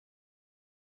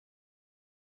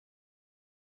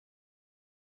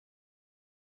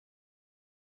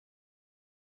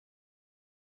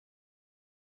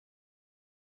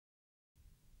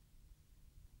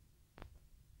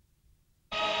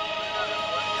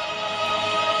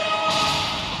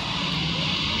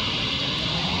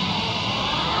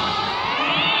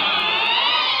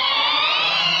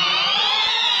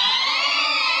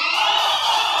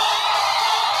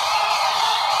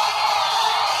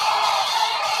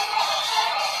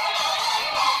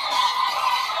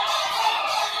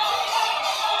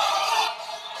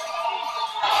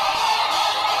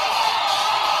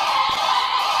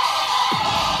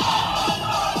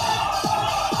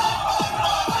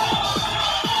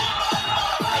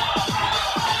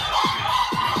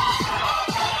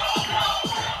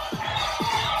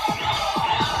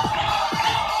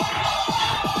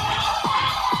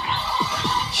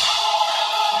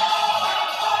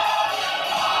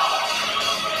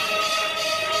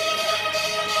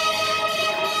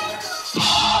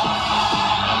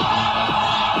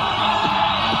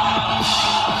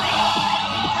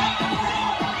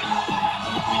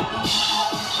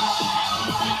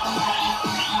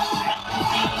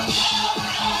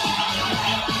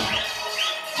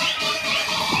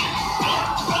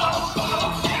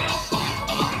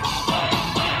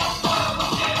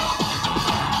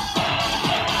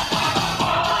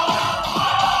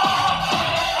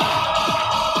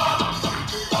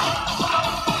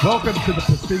Welcome to the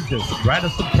prestigious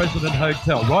Radisson President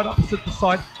Hotel, right opposite the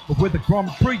site of where the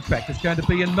Grand Prix track is going to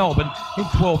be in Melbourne in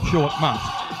 12 short months.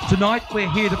 Tonight we're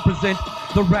here to present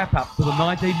the wrap-up to the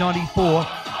 1994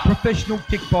 professional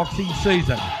kickboxing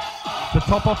season. To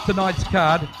top off tonight's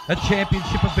card, a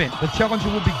championship event. The challenger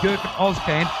will be Gurkan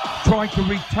Ozkan, trying to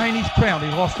retain his crown. He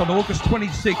lost on August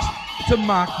 26th to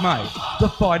Mark May. The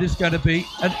fight is going to be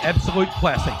an absolute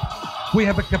classic. We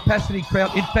have a capacity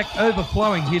crowd, in fact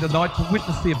overflowing here tonight to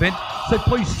witness the event, so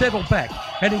please settle back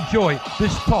and enjoy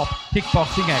this top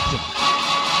kickboxing action.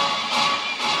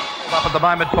 Up at the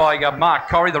moment by Mark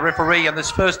Corrie, the referee in this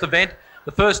first event,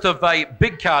 the first of a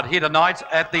big card here tonight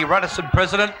at the Radisson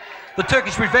President. The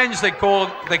Turkish Revenge, they're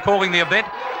calling the event,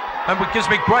 and it gives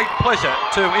me great pleasure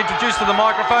to introduce to the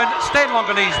microphone Stan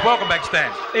Longanese. Welcome back,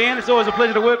 Stan. Ian, it's always a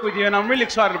pleasure to work with you, and I'm really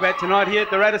excited about tonight here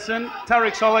at the Radisson.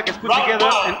 Tarek Solak has put together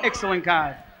an excellent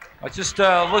card. I was just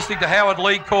listening to Howard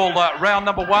Lee call round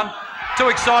number one. Two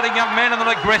exciting young men and an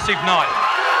aggressive night.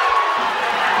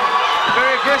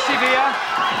 Very aggressive here.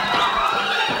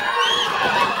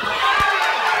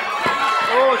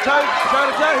 Oh, toe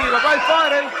to toe here by both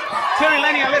fighters. Terry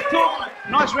landing a left hook.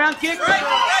 Nice round kick.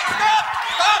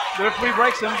 The referee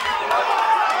breaks him.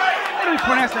 How do we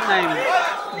pronounce that name?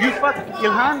 Ufuk,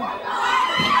 Ilhan?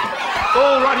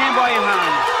 Oh, right hand by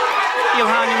Ilhan.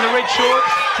 Ilhan in the red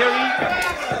shorts, Terry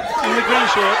in the green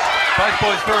shorts. Both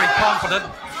boys very confident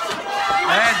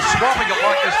and swapping it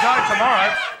like there's no tomorrow.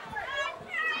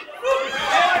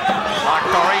 Mark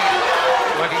Corrie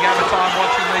working overtime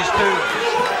watching these two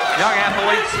young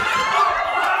athletes.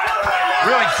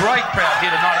 Really great crowd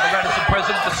here tonight at the Radisson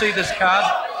President to see this card.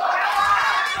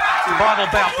 Final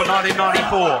bout for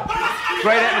 1994.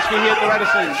 Great atmosphere here at the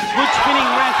Radisson. Good spinning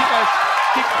round kick.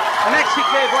 An axe kick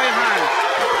there by Ilhan.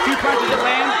 Two punches that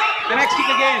land. The next kick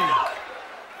again.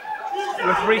 The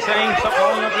referee saying stop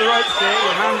holding up the ropes there.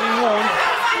 Ilhan's been warned.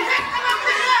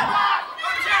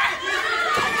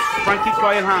 Front kick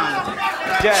by Ilhan.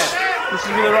 Jab. This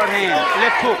is with the right hand.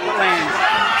 Left hook that lands.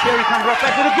 Terry comes right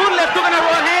back with a good left hook and a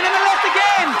right hand and the left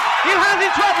again. Ilhan's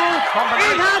in trouble.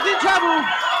 Ilhan's in trouble.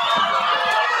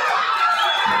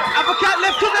 Uppercut,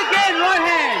 left hook again, right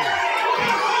hand.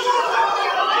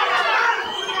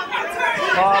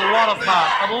 Oh, a lot of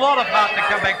heart to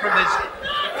come back from this.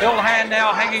 Ilhan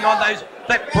now hanging on that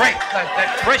breath,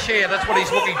 that fresh air. That's what he's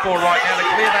looking for right now to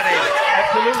clear that air.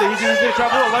 Absolutely, he's in a bit of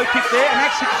trouble. A low kick there, and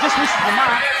actually just misses the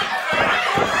mark.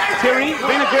 Terry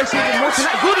being aggressive and more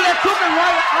tonight. Good left hook and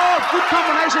right. Oh, good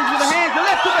combinations with the hands. The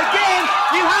left hook again.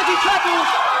 Ilhan's in trouble.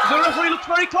 The referee looks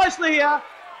very closely here.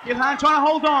 Ilhan trying to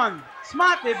hold on.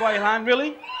 Smart there by Ilhan,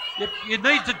 really. You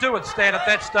need to do it, Stan, at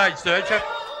that stage, Sergio.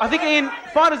 I think in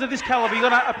fighters of this caliber, you've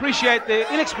got to appreciate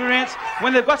their inexperience.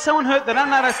 When they've got someone hurt, they don't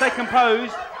know how to stay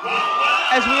composed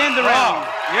as we end the round.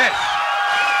 Yes.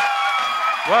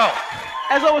 Well,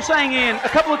 as I was saying, Ian, a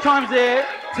couple of times there,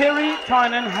 Terry,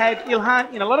 Tynon had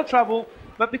Ilhan in a lot of trouble,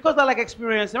 but because they lack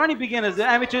experience, they're only beginners, they're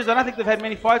amateurs. I don't think they've had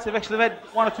many fights. They've actually had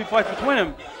one or two fights between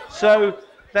them. So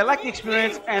they lack the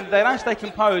experience and they don't stay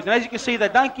composed. And as you can see, they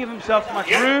don't give themselves much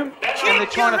room and they're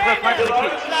trying to throw punches and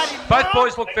kicks. Both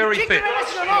boys look very fit.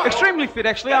 Extremely fit,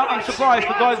 actually. I'm surprised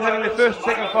the guys are having their first and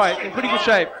second fight in pretty good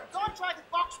shape.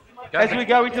 As we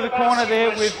go into the corner there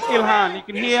with Ilhan, you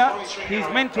can hear his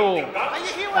mentor,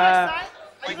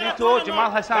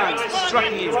 Jamal Hassan,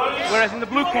 instructing him. Whereas in the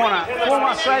blue corner, former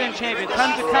Australian champion,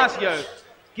 Dimitrakis,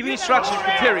 giving instructions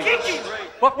to Terry.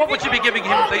 What would you be giving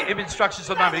him instructions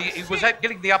at the moment? He was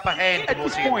getting the upper hand. At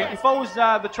this point, if I was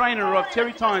the trainer of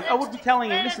Terry Tynon, I would be telling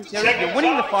him, listen, Terry, you're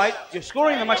winning the fight, you're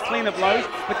scoring the much cleaner blows,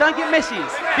 but don't get messy.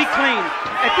 Be clean.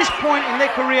 At this point in their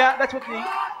career, that's what the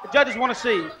judges want to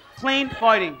see. Clean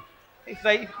fighting.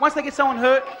 Once they get someone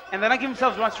hurt and they don't give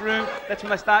themselves much room, that's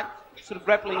when they start sort of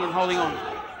grappling and holding on.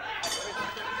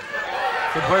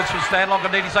 Good words from Stan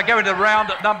Longanidis. I go into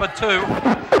round number 2.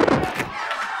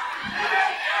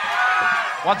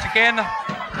 Once again,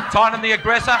 Tynon the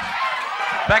aggressor.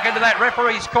 Back into that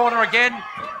referee's corner again.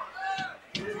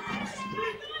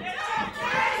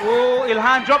 Oh,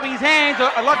 Ilhan dropping his hands.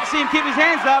 I'd like to see him keep his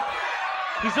hands up.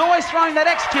 He's always throwing that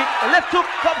X kick. A left hook.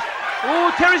 Oh,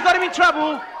 Terry's got him in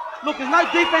trouble. Look, there's no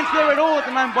defense there at all at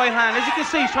the moment by Ilhan. As you can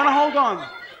see, he's trying to hold on.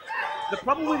 The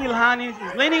problem with Ilhan is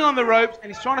he's leaning on the ropes and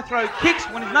he's trying to throw kicks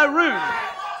when there's no room.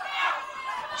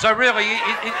 So really,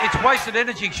 it's wasted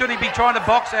energy. Should he be trying to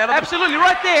box out of Absolutely,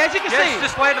 right there, as you can see.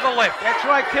 Yes, just way to the left. That's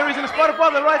right, Terry's in a spot of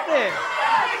bother right there.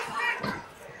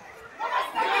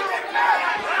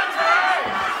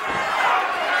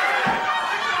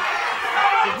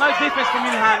 There's no defense from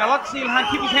Ilhan. I like to see Ilhan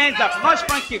keep his hands up. Nice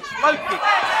front kicks, low kicks.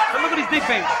 But look at his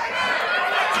defense.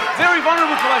 Very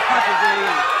vulnerable for those punches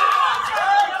there.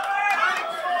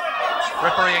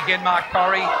 Referee again, Mark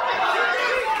Corrie,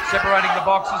 separating the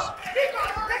boxes.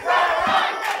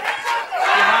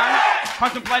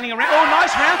 Contemplating around. Oh,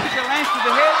 nice round kick that lands to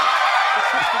the head.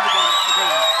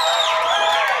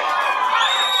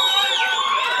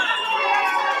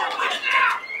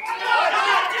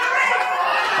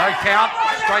 No count,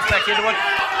 straight back into it.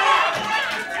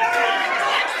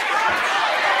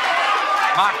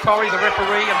 Mark Corrie, the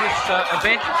referee of this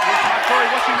event. Yes, Mark Corrie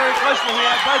watching very closely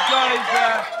here. Both guys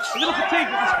a little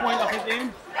fatigued at this point, I think, Ian.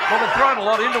 Well, they've thrown a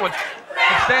lot into it.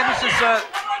 And Stan, this is,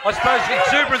 I suppose,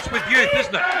 exuberance with youth,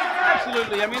 isn't it?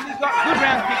 Absolutely. I mean, he's got good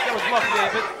round kick that was blocked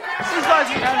there, but these guys,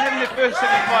 you know, having their first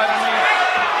second fight, I mean,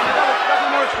 they've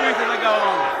got more experience as they go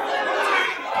along.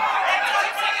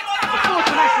 It's full of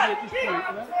tenacity at this point,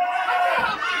 you know.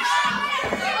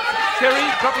 Terry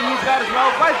dropping his guard as well.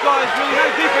 Both guys really no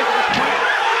defense at this point.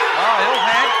 Oh,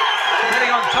 Ilhan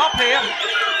getting on top here.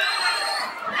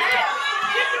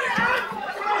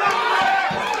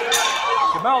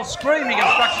 Jamal screaming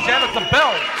instructions out at the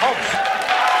bell. Holtz.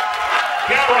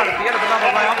 Gets right at the end of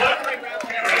another round.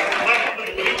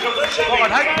 Well,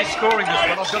 I'd hate to be scoring this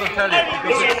one, I've got to tell you,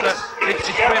 because it's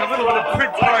been a little bit of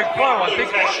quid pro quo, I think.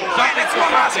 Something for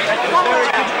something. Very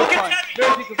difficult fight.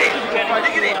 Very difficult fight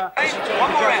to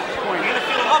One more round. You're going to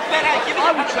feel a lot better. Give it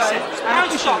I would say,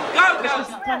 shot. Go, let's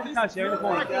listen to Tamakasio in the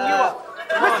corner.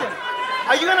 Listen,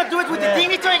 are you gonna do it with the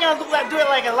Dimitri or are you gonna do it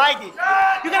like a lady?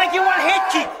 You're gonna give one head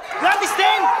kick. You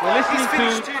understand? We're listening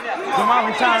to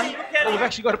Jamal Hassan. Well, we've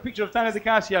actually got a picture of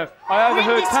Tamakasio. I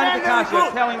overheard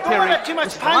Tamakasio telling Terry,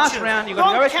 this is the last round, you've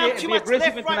got to go out there and be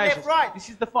aggressive and tenacious. This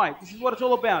is the fight. This is what it's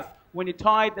all about. When you're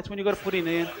tired, that's when you've got to put in,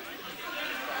 Ian.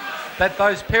 That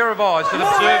those pair of eyes that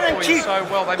observe for you so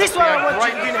well, they must be a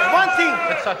great one thing,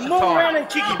 at such a more round time. and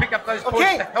kicking. Pick up those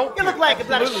points to help you look like a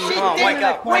bloody shit. Wake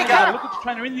up. Wake up. Look at the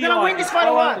trainer in the You're gonna eye. win this fight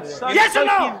or what? Yes or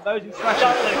no? Those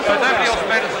instructions. So nobody else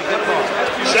matters at that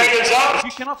time. Seconds up.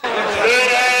 You cannot follow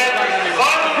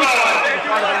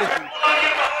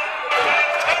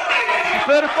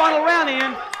third and final round,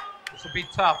 Ian. This will be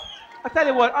tough. I tell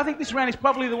you what, I think this round is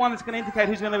probably the one that's going to indicate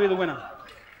who's going to be the winner.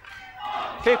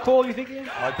 Fair call, you think, Ian?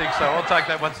 I think so. I'll take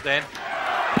that one, Stan.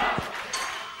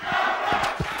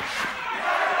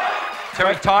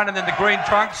 Terry Tynon in the green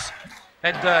trunks,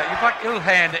 and Ufuk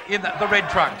Ilhan in the red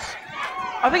trunks.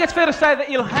 I think it's fair to say that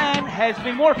Ilhan has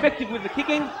been more effective with the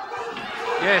kicking.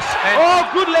 Yes. And Oh,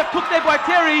 good left hook there by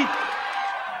Terry.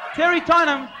 Terry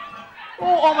Tynon.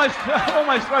 Oh, almost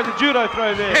throws a judo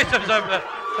throw there. yes, it was a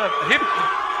hip,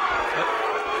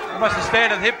 almost a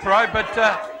standard hip throw, but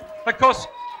of course,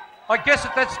 I guess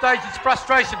at that stage it's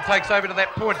frustration takes over to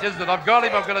that point, isn't it? I've got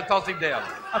him, I'm going to toss him down.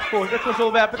 Of course, that's what it's all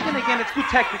about. But then again, it's good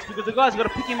tactics because the guy's got to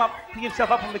pick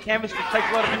himself up on the canvas, which takes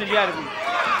a lot of energy out of him.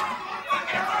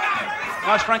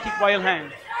 Nice front kick by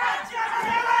Ilhan.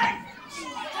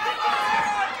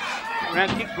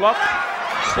 Round kick blocked.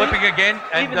 Slipping again,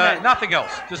 and nothing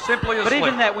else. Just simply a But slip.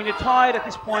 even that, when you're tired at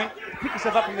this point, pick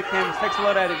yourself up on the canvas, takes a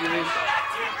lot out of you. Then.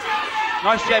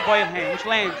 Nice jab by Ilhan, which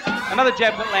lands. Another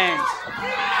jab that lands.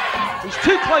 He's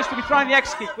too close to be throwing the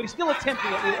axe kick, but he's still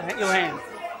attempting it, Ilhan.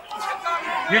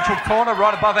 Neutral corner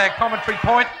right above our commentary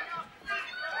point.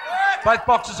 Both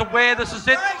boxers aware this is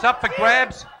it. It's up for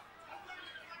grabs.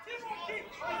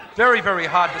 Very, very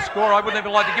hard to score. I wouldn't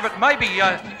even like to give it maybe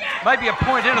a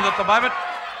point in it at the moment.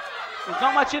 There's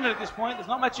not much in it at this point. There's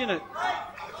not much in it.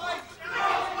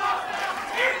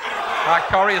 Mark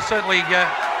Corrie has certainly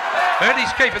earned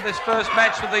his keep in this first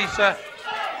match for these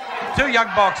two young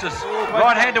boxers.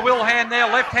 Right hand to Ilhan there,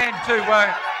 left hand to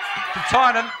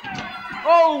Tynon.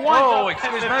 Oh,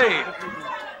 excuse me.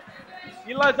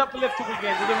 He loads up the left hook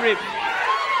again to the rib.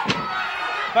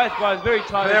 Both guys very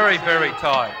tired. Very, very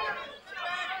tired.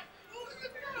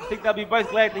 I think they'll be both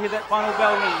glad to hear that final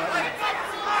bell ring right now.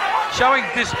 Showing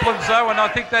discipline, though, and I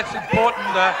think that's important.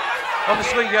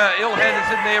 Obviously, Ilhan is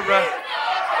in there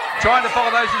trying to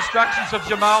follow those instructions of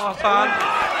Jamal Hassan.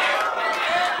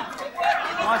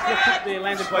 Nice left hook there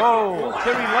landed by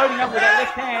Terry, loading up with that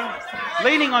left hand,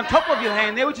 leaning on top of your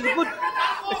hand there, which is a good,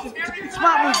 it's a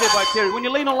smart move there by Terry, when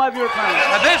you lean all over your opponent.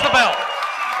 And there's the bell.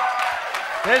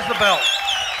 There's the bell.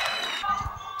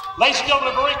 Ladies and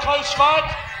gentlemen, a very close fight.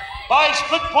 By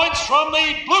split points from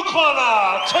the blue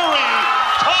corner, Terry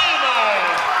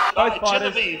Tynon. By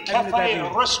Genevieve Cafe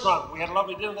and Restaurant. We had a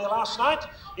lovely dinner there last night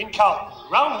in Carlton.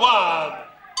 Round one.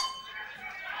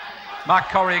 Mark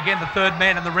Corrie again, the third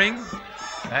man in the ring,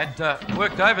 and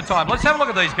worked overtime. Let's have a look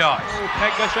at these guys.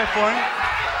 Pat goes straight for him.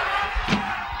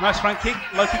 Nice front kick,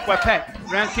 low kick by Pat.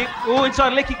 Round kick,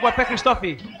 inside leg kick by Pat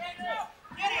Christofi.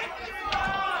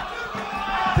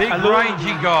 Big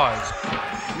rangy guys.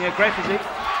 Yeah, great physique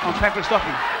on Pat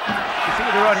Christofi. Gets hit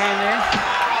with the right hand there.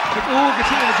 Gets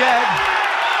hit with the jab.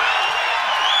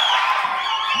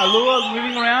 Allouche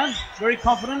moving around, very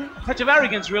confident. A touch of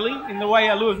arrogance, really, in the way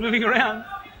Allouche is moving around.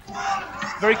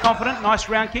 Very confident, nice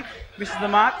round kick. Misses the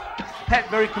mark. Pat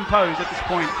very composed at this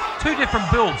point. Two different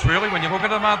builds, really, when you look at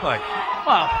them, aren't they?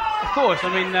 Well, of course. I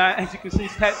mean, as you can see,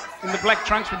 Pat in the black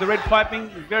trunks with the red piping,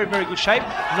 in very, very good shape.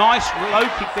 Nice low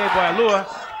kick there by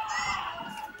Allouche.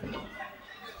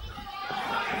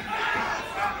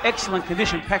 Excellent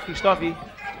condition, Pat Christofi.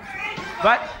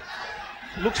 But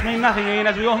looks mean nothing, Ian,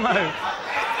 as we all know.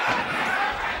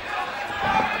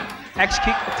 Axe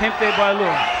kick attempt there by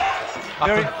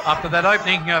Allouche. After that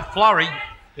opening flurry,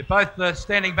 they're both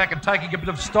standing back and taking a bit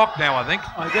of stock now, I think.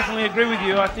 I definitely agree with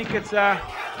you. I think it's going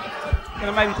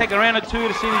to maybe take a round or two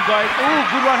to see these guys. Oh,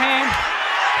 good right hand.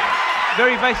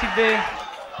 Very evasive there.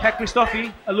 Pat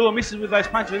Christofi. Allouche misses with those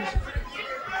punches.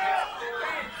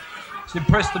 It's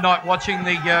impressed tonight watching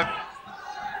the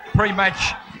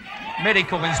pre-match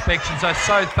medical inspections. Are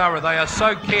so thorough. They are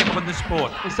so careful in this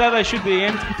sport. And so they should be.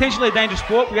 And it's potentially a dangerous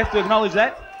sport. We have to acknowledge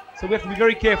that. So we have to be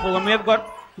very careful. And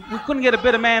we couldn't get a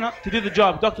better man to do the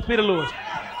job, Dr. Peter Lewis.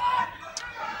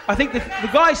 I think the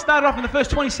guys started off in the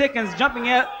first 20 seconds jumping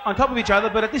out on top of each other,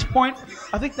 but at this point,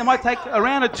 I think they might take a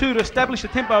round or two to establish the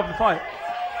tempo of the fight.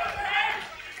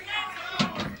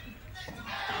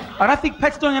 I don't think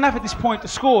Pat's doing enough at this point to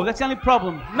score. That's the only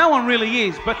problem. No one really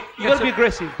is, but you've got to be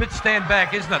aggressive. Bit stand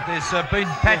back, isn't it? There's been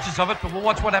patches of it, but we'll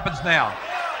watch what happens now.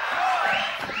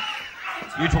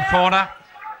 Neutral corner.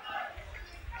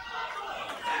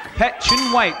 Pat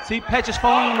shouldn't wait. See, Pat just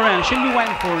following him around. Shouldn't be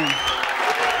waiting for him.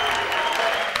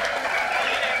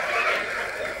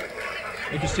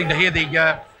 Interesting to hear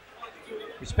the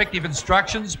respective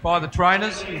instructions by the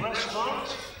trainers.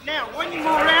 Now, when you move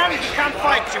around, you can't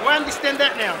fight you. I understand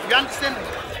that now. You understand?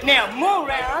 Now, move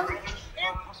around.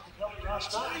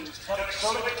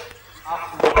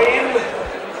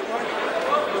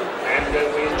 And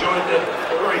we enjoyed the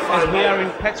very fine. As we are in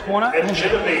Pat's corner, we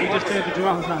just turned to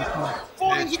Jamal Hassan's corner.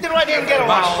 Fall and hit the right hand, get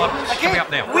away. Okay? Up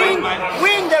now. Win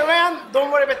the round,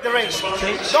 don't worry about the race.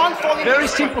 Don't fall in. Very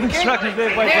simple instructions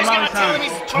there by Jamal Hassan.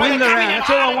 Win the round, that's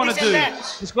all I want to do.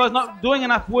 This guy's not doing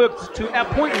enough work to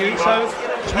outpoint you, so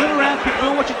just move around, keep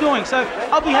doing what you're doing. So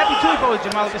I'll be happy too if I was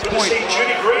Jamal at this point.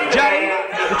 Jay,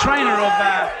 the trainer of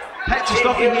Pat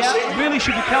Christofi here, really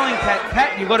should be telling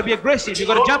Pat, you've got to be aggressive, you've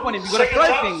got to jump on him, you've got to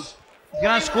throw things. If you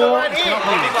don't score, you cannot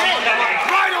win.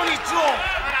 Right on his jaw.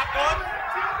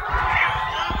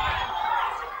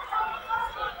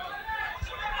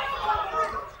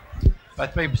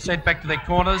 Both being sent back to their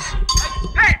corners.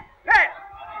 Hey!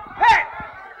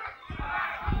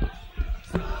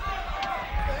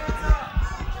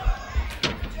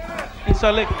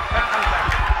 Inside leg. Oh,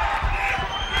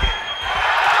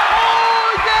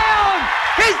 he's down!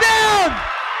 He's down!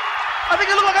 I think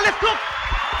it looked like a left hook.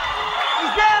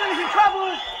 He's down and he's in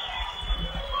trouble.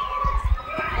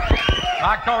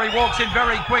 Arnautovic walks in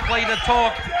very quickly to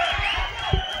talk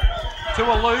to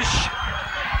Allouche.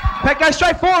 Pat goes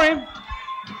straight for him.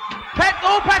 Pat's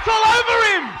all over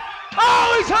him.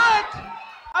 Oh, he's hurt.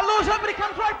 Allouche up, but he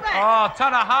comes right back. Oh,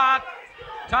 ton of heart,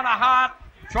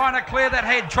 trying to clear that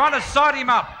head, trying to side him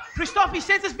up. Christofi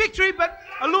senses victory, but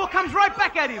Allouche comes right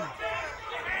back at him.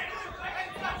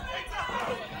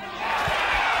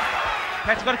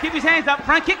 Pat's got to keep his hands up.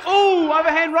 Front kick. Oh,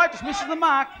 overhand right, just misses the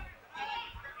mark.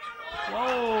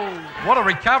 Whoa. What a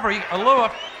recovery,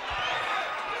 Allouche.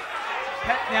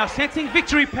 Pat now sensing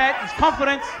victory, Pat. His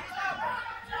confidence.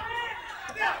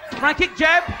 Front kick,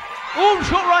 jab. Oh,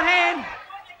 short right hand.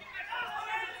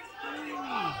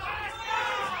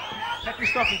 Pat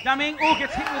Christofi dummying. Oh,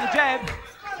 gets hit with a jab.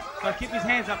 Got to keep his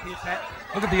hands up here, Pat.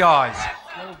 Look at the eyes.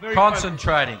 Oh, very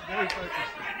concentrating. Focused. Very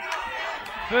focused.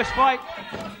 First fight,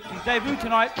 his debut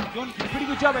tonight. Doing a pretty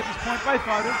good job at this point, both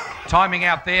fighters. Timing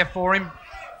out there for him.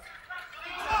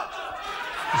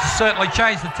 This has certainly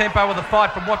changed the tempo of the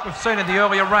fight from what we've seen in the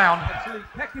earlier round. Absolutely.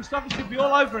 Pat Christofi should be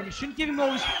all over him. He shouldn't give him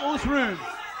all this room.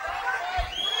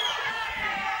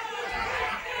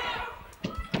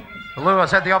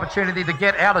 Allouche had the opportunity to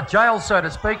get out of jail, so to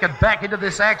speak, and back into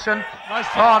this action. Nice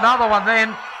oh, another one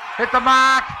then. Hit the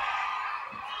mark.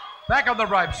 Back on the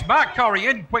ropes. Arnautovic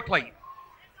in quickly.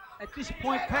 At this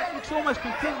point, Pat looks almost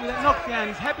content with that knockdown.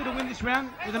 He's happy to win this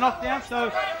round with a knockdown,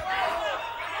 so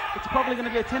it's probably going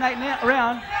to be a 10-8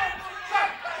 round.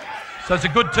 So it's a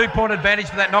good 2-point advantage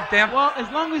for that knockdown? Well, as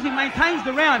long as he maintains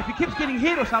the round. If he keeps getting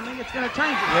hit or something, it's going to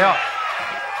change it. Yeah.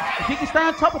 If he can stay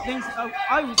on top of things,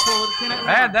 I would call it a 10-8 round.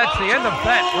 And that's the end of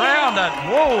that round. And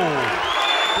whoa.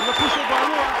 Good push by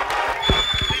Allouche.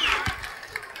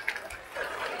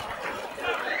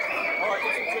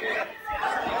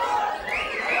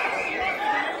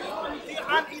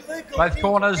 Both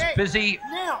corners busy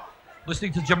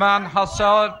listening to Jaman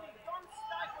Hassan.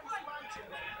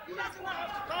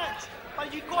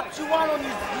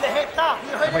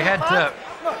 We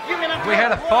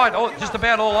had a fight just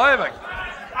about all over.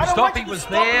 Christofi was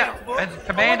there and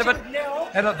command of it.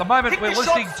 And at the moment we're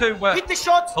listening to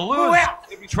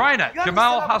Allouche's trainer,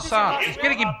 Jamal Hassan. He's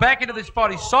getting him back into this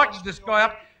fight. He's psyching this guy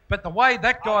up. But the way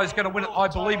that guy is going to win it, I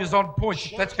believe, is on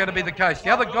point. That's going to be the case. The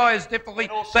other guy is definitely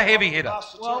the heavy hitter.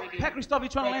 Well, Pat Christofi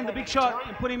trying to land the big shot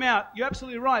and put him out. You're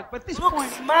absolutely right. But at this Look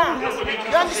point... smart. You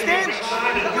understand?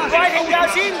 The right hand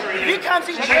goes in, he comes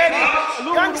in ready.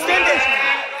 You understand this?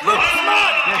 Look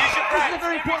smart. Yes. This is a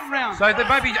very important round. So there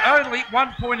may be only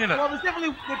 1 point in it. Well, there's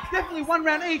definitely one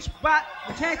round each, but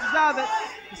the chances are that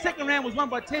the second round was won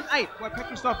by 10-8 by Pat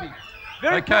Christofi.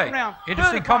 Very important round.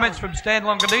 Interesting comments from Stan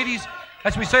Longanidis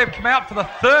as we see him come out for the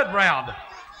third round.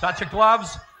 Touch of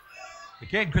gloves.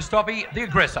 Again, Christofi, the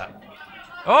aggressor.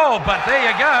 Oh, but there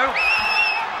you go.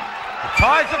 The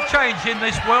tides have changed in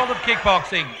this world of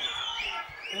kickboxing.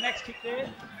 The next kick there.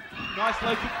 Nice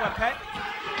low kick by Pat.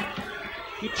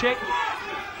 Good check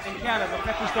and counter by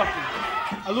Pat Christofi.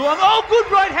 Allouche, oh, good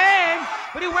right hand,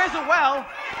 but he wears it well.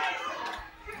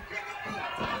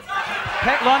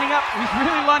 Pat lining up, he's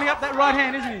really lining up that right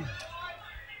hand, isn't he?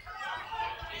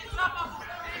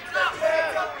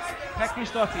 Pat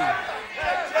Christofi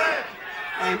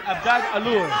and Abdag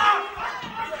Allouche.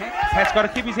 Pat's got to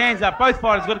keep his hands up. Both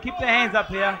fighters got to keep their hands up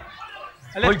here.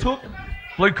 A left hook.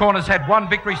 Blue corner's had one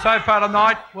victory so far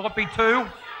tonight. Will it be two?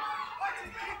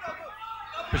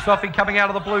 Christofi coming out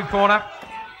of the blue corner.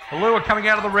 Allouche coming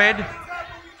out of the red.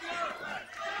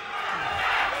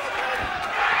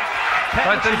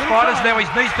 Both these fighters now, he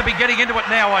needs to be getting into it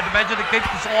now, I'd imagine, to keep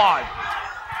this alive.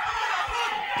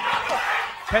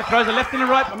 Pat throws a left and a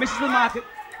right, but misses the market.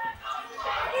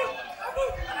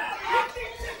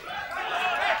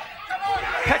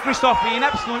 Pat Christofi in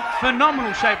absolute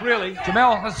phenomenal shape, really.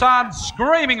 Jamal Hassan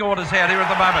screaming orders out here at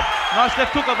the moment. Nice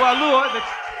left hook by Allouche that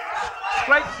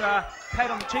scrapes Pat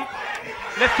on the cheek.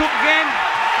 Left hook again.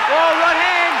 Oh, right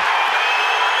hand.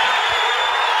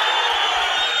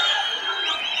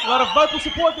 A lot of vocal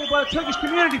support there by the Turkish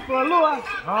community for Allouche.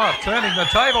 Oh, turning the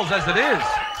tables as it is.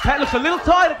 Pat looks a little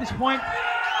tired at this point.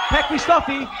 Pat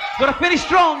Christofi got to finish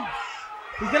strong.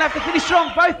 He's going to have to finish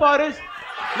strong, both fighters.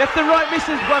 Left and right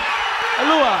misses, but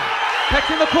Allouche.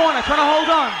 Pat's in the corner, trying to hold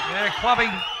on. Yeah,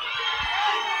 clubbing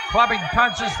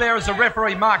punches there as the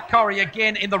referee, Mark Corrie,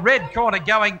 again in the red corner,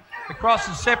 going across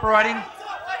and separating.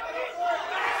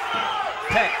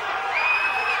 Pat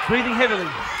breathing heavily.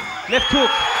 Left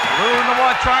hook. Blue in the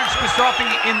white trunks, Christofi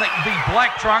in the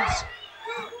black trunks.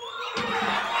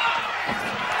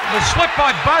 The slip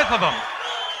by both of them.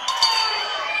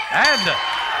 And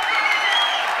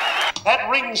at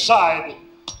ringside,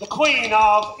 the queen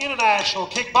of international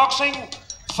kickboxing,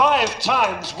 5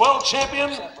 times world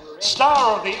champion,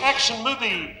 star of the action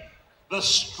movie The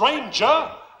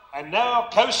Stranger, and now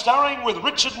co-starring with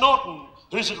Richard Norton,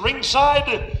 who's at ringside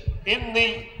in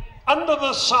the Under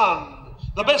the Sun,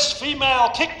 the best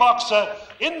female kickboxer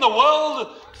in the world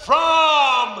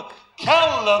from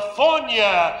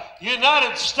California,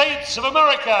 United States of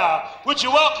America. Would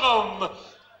you welcome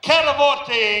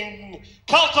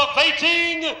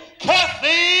cultivating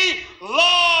Kathy Long.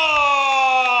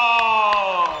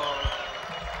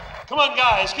 Come on,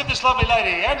 guys, give this lovely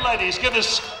lady, and ladies, give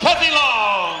this Kathy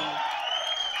Long.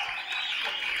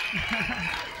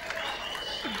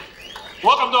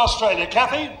 Welcome to Australia,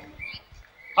 Kathy.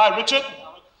 Hi, Richard.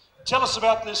 Tell us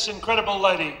about this incredible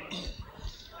lady.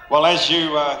 Well, as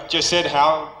you just said,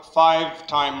 Howard,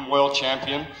 5-time world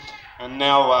champion, and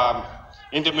now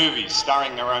into movies,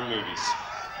 starring their own movies. Okay.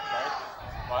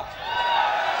 What?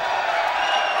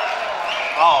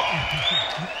 Oh,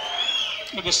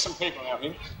 there's some people out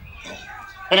here.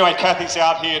 Anyway, Kathy's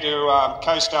out here to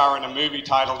co-star in a movie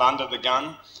titled Under the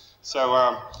Gun.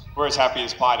 So we're as happy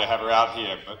as pie to have her out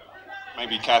here, but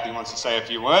maybe Kathy wants to say a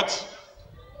few words.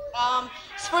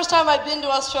 It's the first time I've been to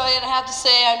Australia, and I have to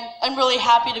say I'm really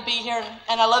happy to be here,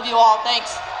 and I love you all.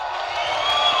 Thanks.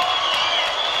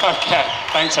 Okay,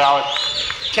 thanks, Howard.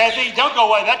 Kathy, don't go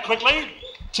away that quickly.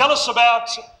 Tell us about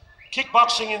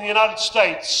kickboxing in the United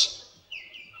States.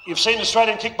 You've seen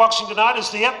Australian kickboxing tonight. Is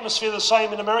the atmosphere the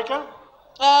same in America?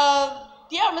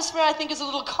 The atmosphere, I think, is a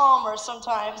little calmer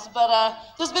sometimes, but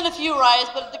there's been a few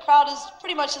riots, but the crowd is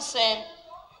pretty much the same.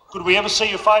 Could we ever see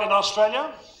you fight in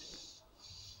Australia?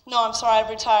 No, I'm sorry, I've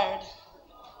retired.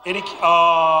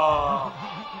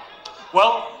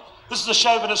 Well, this is a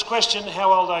chauvinist question.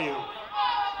 How old are you?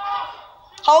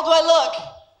 How old do I look?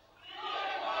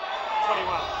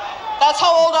 21. That's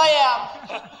how old I am.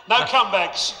 No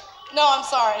comebacks. No, I'm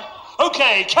sorry.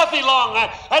 Okay, Kathy Long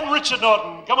and Richard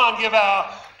Norton. Come on, give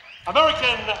our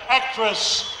American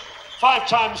actress 5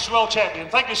 times world champion.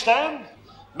 Thank you, Stan.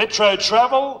 Metro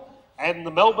Travel and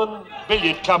the Melbourne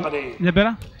Billiard Company. Is that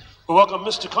better? We welcome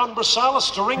Mr.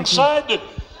 Conversalis to ringside,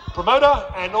 promoter,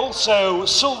 and also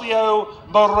Silvio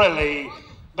Morelli,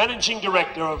 Managing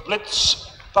Director of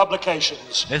Blitz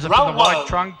Publications. There's a for the white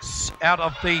trunks out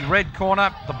of the red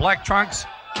corner. The black trunks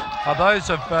are those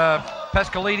of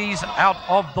Paskalidis out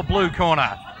of the blue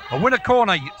corner. A winner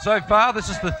corner so far. This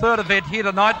is the 3rd event here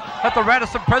tonight at the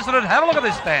Radisson President. Have a look at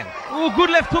this, Dan. Oh, good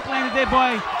left hook landed there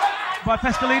by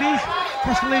Paskalidis.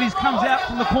 Paskalidis comes out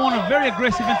from the corner, very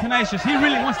aggressive and tenacious. He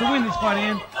really wants to win this fight,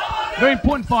 Ian. Very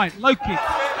important fight. Low kick.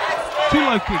 2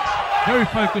 low kicks. Very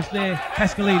focused there,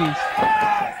 Paskalidis.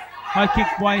 High kick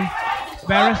by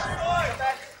Baris.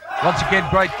 Once again,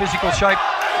 great physical shape.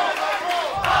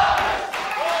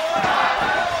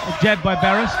 A jab by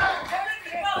Baris.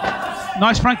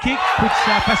 Nice front kick. Puts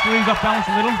Paskalidis off balance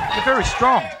a little. They're very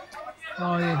strong.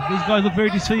 Oh, yeah. These guys look very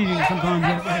deceiving sometimes.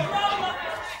 Yeah.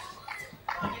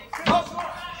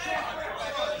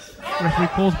 Referee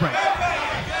calls break.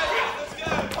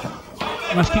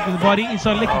 Nice kick with the body.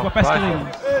 Inside leg kick by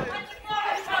Paskalidis.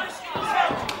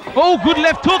 Oh, good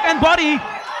left hook and body.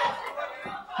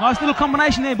 Nice little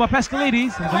combination there by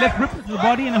Paskalidis. The left rip to the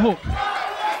body and a hook.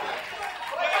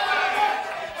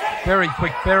 Very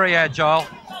quick, very agile.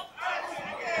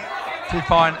 2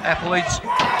 fine athletes.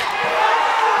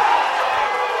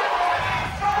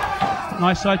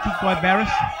 Nice side kick by Baris.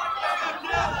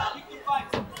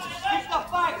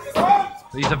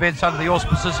 These events under the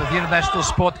auspices of the International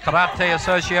Sport Karate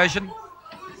Association.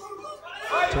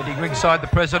 Attending ringside the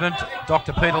president,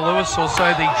 Dr. Peter Lewis, also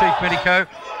the chief medico,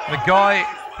 the guy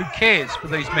who cares for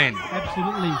these men.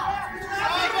 Absolutely.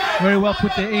 Very well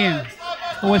put there, Ian.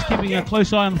 Always keeping a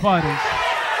close eye on the fighters.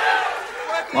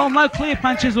 Well, no clear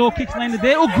punches or kicks landed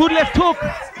there. Oh, good left hook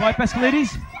by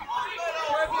Paskalidis.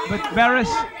 But Baris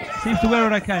seems to wear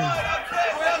it okay.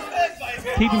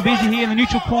 Keep him busy here in the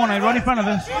neutral corner, right in front of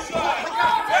us.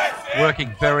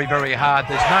 Working very, very hard.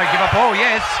 There's no give up. Oh,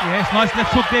 yes. Yes, nice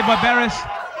left hook there by Baris.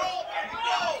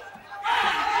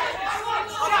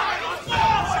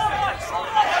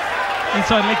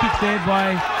 Inside leg kicks there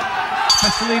by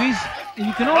Paskalidis. And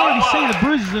you can already see the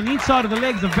bruises on the inside of the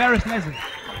legs of Baris Nezif.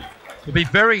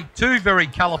 There'll be two very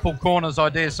colourful corners, I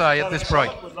dare say, at this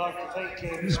break. We'd like to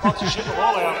thank the sponsorship of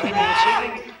all our people this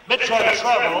evening. Metro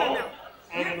Travel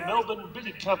and the Melbourne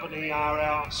Billiard Company are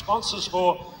our sponsors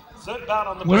for third bout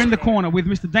on the We're in the corner with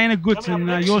Mr. Dana Goodson,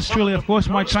 yours truly, of course,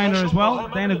 my trainer as well.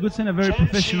 Dana Goodson, a very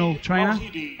professional trainer,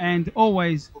 and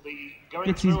always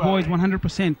gets his boys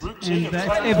 100%, and it's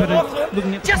evident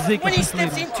looking at the Just physique when of he this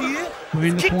steps lady. into you, We're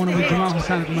in the corner with Jamal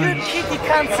Hassan at the moment. you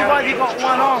can't survive, you got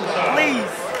one arm,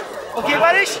 please. Okay,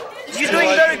 Baris? You're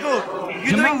doing very good.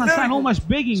 Jamal Hassan almost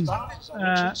begging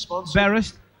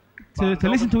Baris to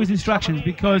listen to his instructions,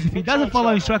 because if he doesn't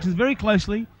follow instructions very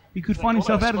closely, he could find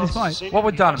himself out of this fight. What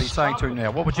would Dana be saying to him now?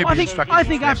 What would you be instructing? I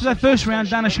think after that first round,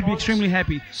 Dana should be extremely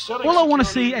happy. All I want to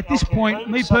see at this point,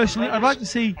 me personally, I'd like to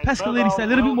see Paskalidis stay a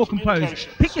little bit more composed.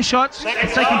 Pick your shots and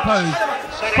stay composed.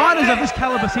 Fighters of this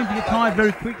caliber seem to get tired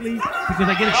very quickly because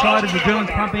they get excited, the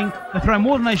adrenaline's pumping, they throw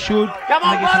more than they should, and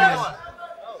they get tired.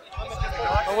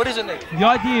 What is it, Nick? The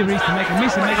idea is to make a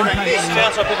miss and make them pay.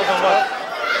 Sounds so people can work.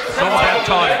 It's all about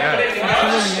timing, yeah.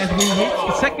 Absolutely, as we hit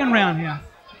the second round here.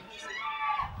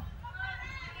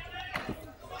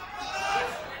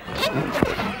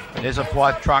 There's a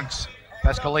white trunks,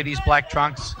 Paskalidis black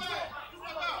trunks.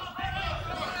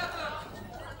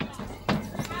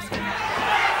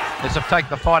 Nezif take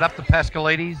the fight up to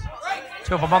Paskalidis.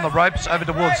 2 of them on the ropes over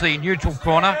towards the neutral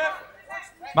corner.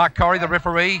 Mark Corrie, the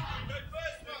referee.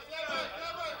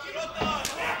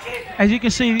 As you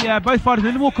can see, both fighters are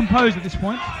a little more composed at this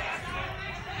point.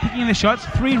 Picking the shots,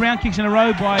 3 round kicks in a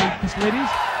row by Paskalidis.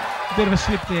 A bit of a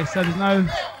slip there, so there's no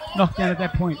knockdown at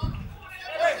that point.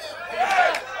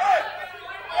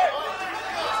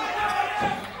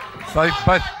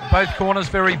 Both corners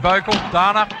very vocal.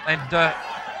 Dana and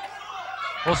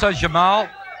also Jamal.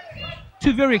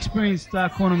 2 very experienced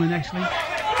cornermen, actually,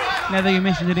 now that you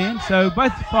mentioned it, Ian. So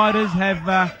both fighters have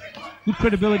good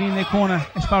credibility in their corner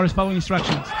as far as following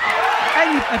instructions.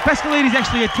 And Paskalidis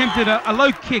actually attempted a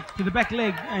low kick to the back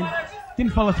leg and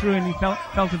didn't follow through, and he fell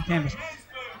to the canvas.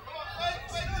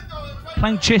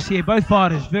 Playing chess here, both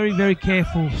fighters very, very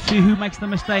careful. See who makes the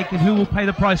mistake and who will pay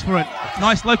the price for it.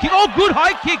 Nice low kick. Oh, good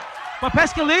high kick by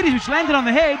Paskalidis, which landed on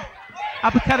the head.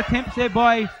 Uppercut attempt there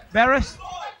by Baris.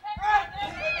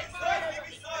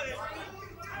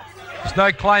 There's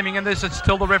no claiming in this. It's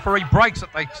till the referee breaks it.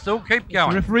 They still keep going.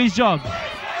 The referee's job.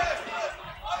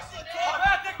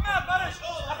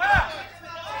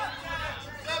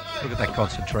 that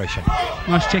concentration.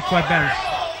 Nice check by Baris.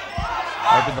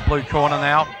 Over in the blue corner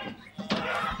now.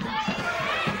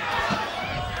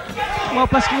 Well,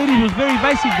 Paskalidis was very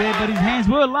evasive there, but his hands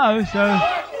were low, so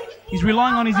he's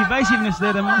relying on his evasiveness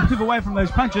there to move away from those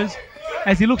punches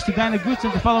as he looks to Dana Goodson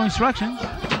to follow instructions.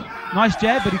 Nice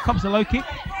jab, but he cops a low kick.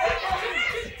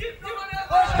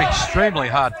 It's an extremely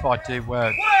hard fight to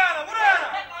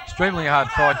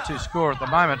score at the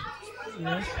moment.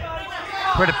 Yes.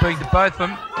 Credit being to both of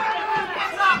them.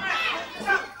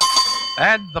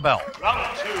 And the bell.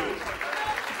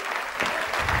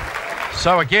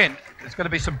 So again, there's going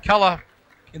to be some colour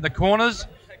in the corners.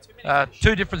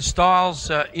 Two different styles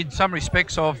in some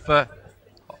respects of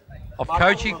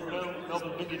coaching,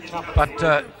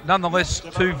 but nonetheless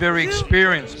two very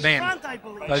experienced men.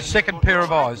 Those second pair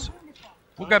of eyes.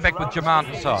 We'll go back with Jaman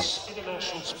Hassad.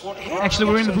 Actually,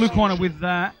 we're in the blue corner with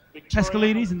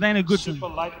Paskalidis and Dana Goodson.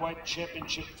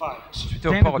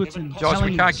 Guys,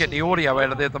 we can't get the audio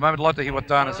out of there at the moment. I'd like to hear what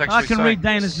Dana's actually saying. I can read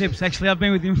Dana's lips. Actually, I've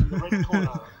been with him.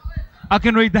 I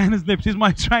can read Dana's lips. He's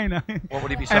my trainer. What would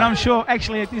he be saying? And I'm sure,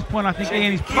 actually, at this point, I think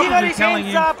Ian is probably telling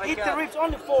him. Up, hit the ribs on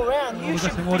the 4 round. You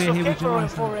should some audio here with Jaman.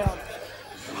 4 round.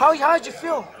 How'd you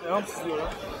feel?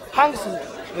 Hungry.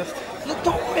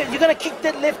 You're gonna kick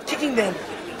that left kicking then,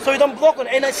 so you don't block on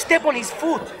and I step on his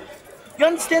foot. You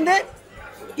understand that?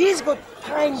 He's got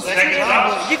time.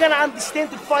 You're gonna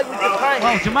understand to fight with the time.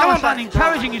 Well, Jamal is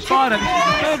encouraging his fighter. This is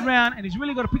the 3rd round, and he's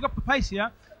really got to pick up the pace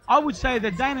here. I would say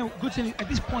that Dana Goodson at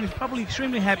this point is probably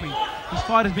extremely happy. His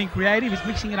fighter's been creative. He's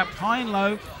mixing it up high and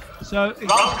low, so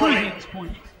it's cruising at this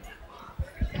point.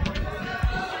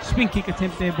 Spin kick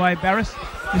attempt there by Baris.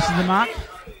 This is the mark.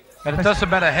 And it doesn't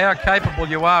matter how capable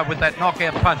you are with that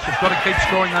knockout punch. You've got to keep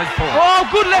scoring those points. Oh,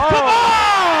 good left hook.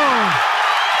 Oh!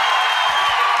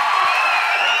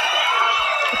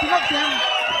 It's a knockdown.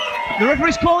 The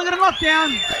referee's calling it a knockdown.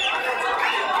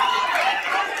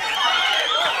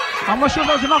 I'm not sure if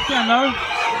that was a knockdown, though.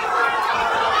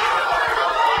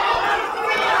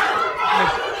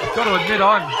 I've got to admit,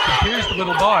 I'm confused a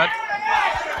little by it.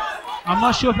 I'm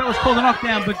not sure if that was called a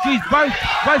knockdown, but geez, both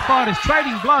fighters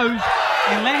trading blows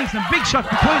and landing some big shots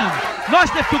between them.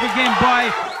 Nice left hook again by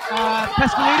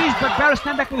Paskalidis, but Baris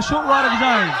came back with a short right of his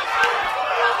own.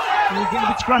 He's getting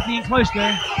a bit scruffy and close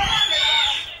there.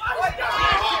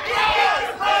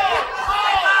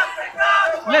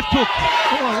 Left hook.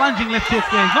 Oh, a lunging left hook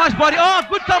there. Nice body. Oh,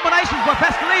 good combinations by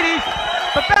Paskalidis,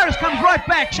 but Baris comes right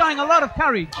back, showing a lot of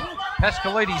courage.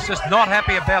 Paskalidis just not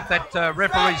happy about that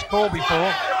referee's call before.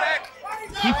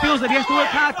 He feels that he has to work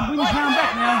hard to win this round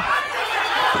back now.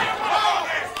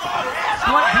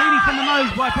 Slight bleeding from the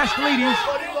nose by Paskalidis.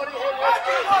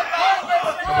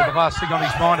 Probably the last thing on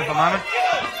his mind at the moment.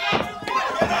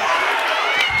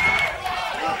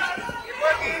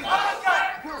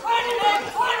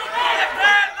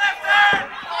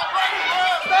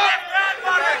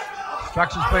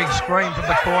 Instructions being screamed from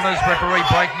the corners. Referee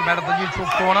breaking him out of the neutral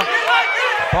corner.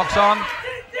 Box on.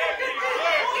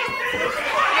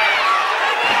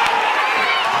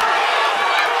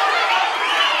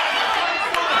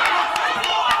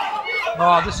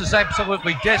 Oh, this is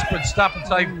absolutely desperate stuff, and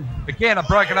so again are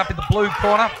broken up in the blue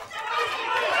corner.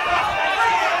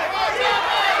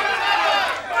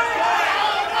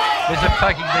 Nezif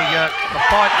taking the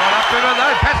fight right up to it. No,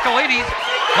 Paskalidis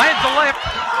lands the left.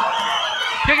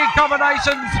 Kicking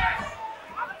combinations.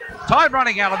 Time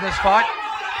running out of this fight.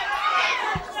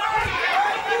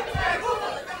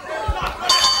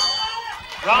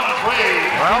 Round 3.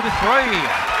 Round 3.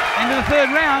 End of the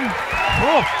 3rd round.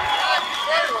 Oof.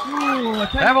 Ooh,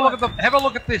 Have a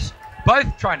look at this.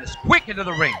 Both trainers quick into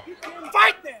the ring.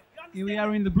 Fight them! Here we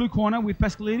are in the blue corner with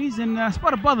Paskalidis, and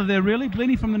spot a bother there really,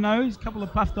 bleeding from the nose, a couple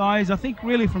of puffed eyes, I think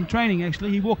really from training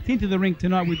actually. He walked into the ring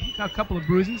tonight with a couple of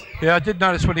bruises. Yeah, I did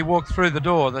notice when he walked through the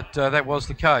door that that was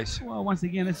the case. Well, once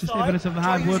again, it's just evidence of the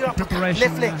hard work and preparation.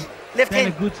 Left leg, left Dana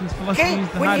hand. Goodson's philosophy is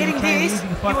the When hard hitting training, this, easy to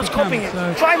he fight was to come. copying it.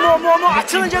 So, Try more.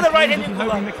 Açılınca da right hand hoping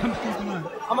kullan. that comes through tonight.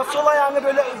 Ama sol ayağını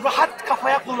böyle rahat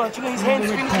kafaya kullan. Çünkü his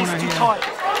hands finish is too tight.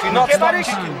 Do not Okay, stop Baris,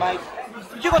 kicking, mate.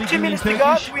 you got 2 minutes to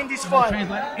go to win this fight.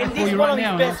 And this is one of his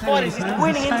best fighters. He's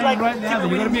winning him like right now,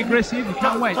 you've got to be aggressive, you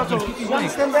can't wait. You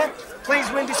understand that? Please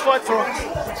win this fight for us.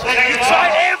 You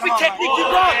tried every technique you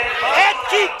got. Head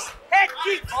kicks.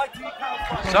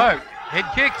 So, head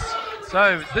kicks.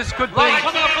 So, this could be a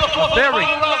very,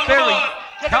 very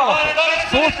colourful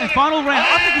 4th and final round.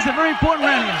 I think it's a very important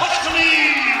round here.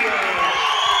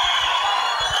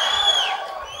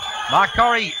 Mark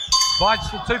Corrie bites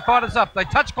the two fighters up. They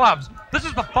touch gloves. This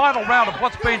is the final round of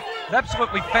what's been an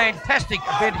absolutely fantastic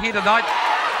event here tonight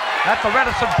at the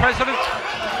Radisson President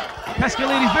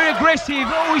Paskalidis very aggressive.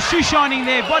 Oh, he's shoe shining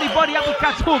there. Body,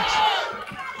 uppercuts, hooks.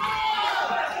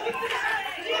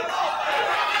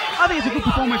 I think it's a good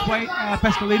performance by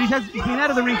Paskalidis. He's been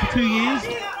out of the ring for 2 years.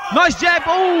 Nice jab.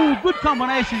 Oh, good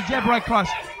combination. Jab right cross.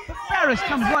 But Baris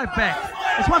comes right back.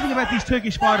 There's one thing about these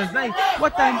Turkish fighters.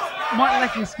 What they might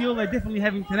lack in skill, they definitely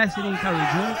have in tenacity and courage.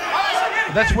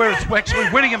 That's where it's actually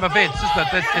winning them events,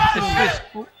 isn't it? It's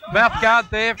this mouth guard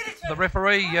there. The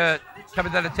referee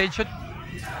coming that attention.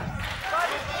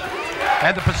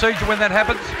 And the procedure when that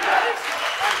happens.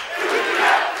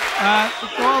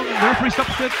 Well, the referee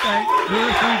stops it. The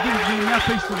referee gives the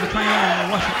mouthpiece to the trainer and they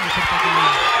wash it.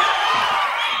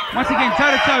 Once again,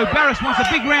 toe-to-toe. Baris wants a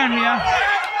big round here.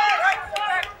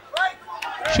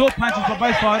 Short punches for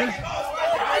both fighters.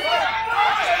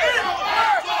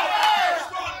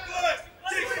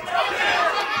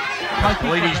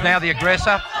 Paskalidis now the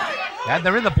aggressor. And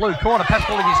they're in the blue corner.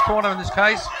 Paskalidis' corner in this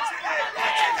case.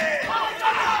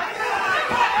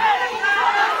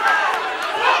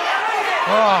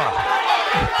 Oh,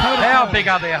 how big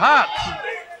are their hearts?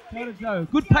 Toe-to-toe.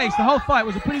 Good pace. The whole fight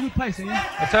was a pretty good pace.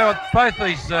 I tell you what, both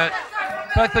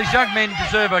these young men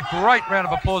deserve a great round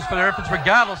of applause for their efforts,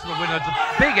 regardless of the winner. It's a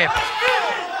big effort.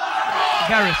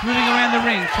 Baris moving around the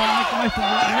ring, trying to make the most of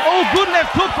it. Oh, good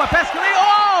left hook by Paskalidis.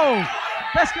 Oh!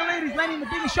 Paskalidis landing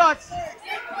the bigger shots.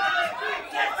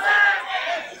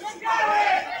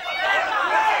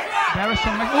 Baris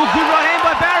trying to make... Oh, good right hand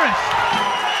by Baris.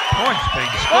 Points being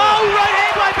scored. Oh, right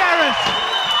hand by Baris.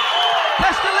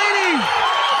 Paskalidis.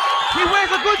 He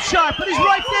wears a good shot, but he's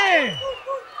right there.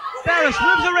 Baris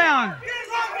moves around.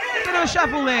 Bit of a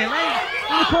shuffle there.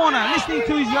 In the corner, listening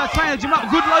to his trainer, Jamal.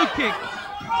 Good low kick.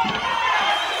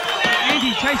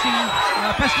 Andy chasing him.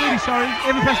 Paskalidis, sorry.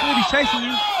 Evan Paskalidis chasing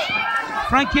him.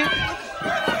 Front kick.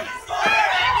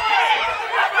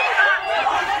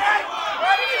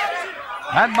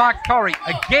 And Mark Corrie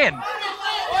again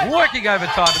working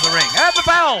overtime in the ring. And the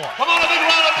bell. Come on, a big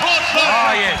round of applause.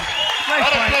 Oh, yes.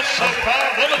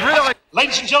 Really.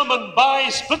 Ladies and gentlemen, by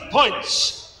split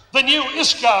points, the new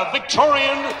ISCA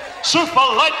Victorian Super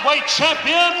Lightweight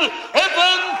Champion,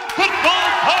 Evan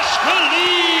Paskalidis.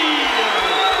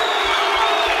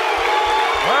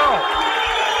 Well,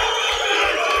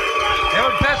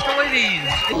 Evan Paskalidis.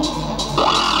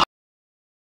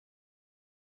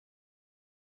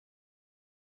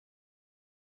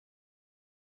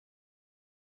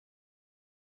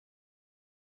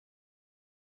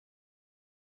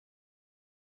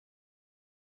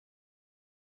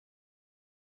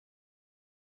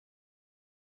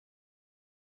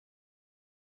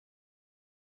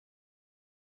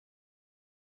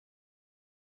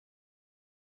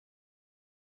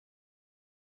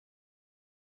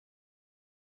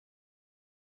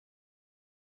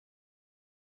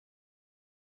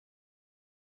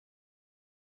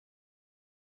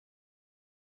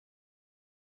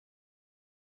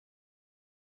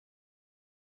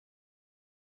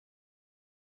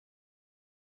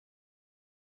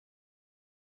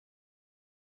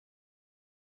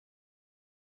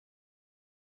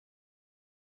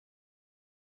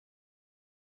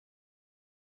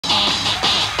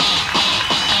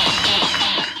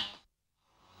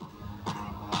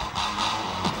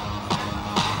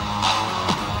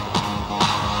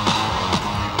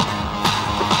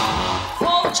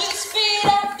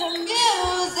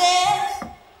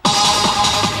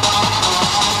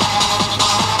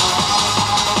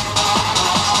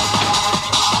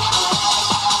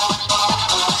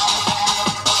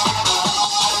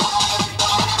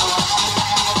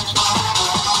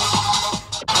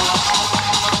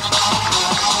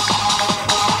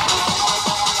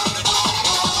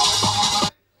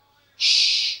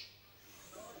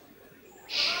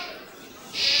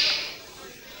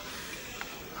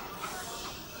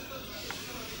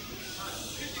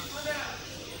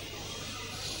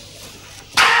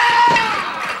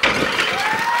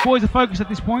 Boys are focused at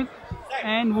this point,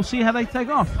 and we'll see how they take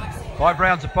off. 5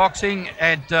 rounds of boxing,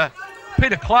 and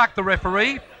Peter Clark, the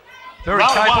referee, very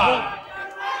capable.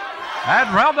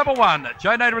 And round number 1,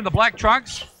 Joe Nader in the black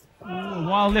trunks. Ooh,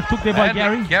 wild left hook there by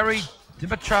Gary. Gary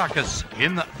Dimitrakis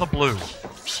in the blue.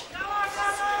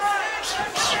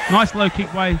 Nice low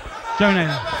kick by Joe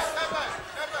Nader.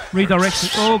 Redirects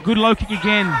it. Oh, good low kick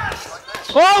again.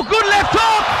 Oh, good left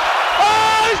hook!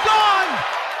 Oh, he's gone!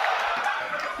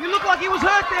 He looked like he was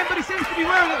hurt there, but he seems to be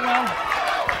wearing it well.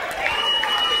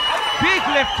 Big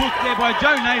left hook there by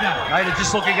Joe Nader. Nader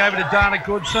just looking over to Dana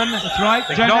Goodson. That's right.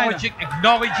 Acknowledging.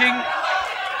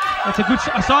 That's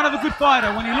a sign of a good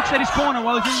fighter when he looks at his corner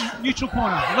while he's in neutral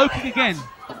corner. Low kick again.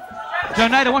 Joe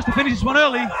Nader wants to finish this one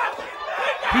early.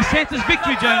 He senses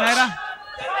victory, Joe Nader.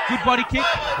 Good body kick.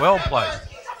 Well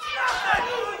placed.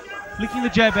 Flicking the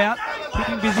jab out,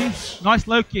 keeping busy. Nice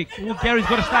low kick. Oh, Gary's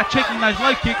got to start checking those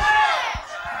low kicks.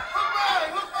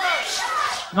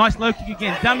 Nice low kick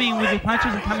again, dummying with the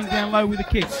punches and coming down low with the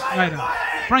kicks. Nader.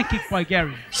 Front kick by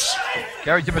Gary.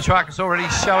 Gary Dimitrakis already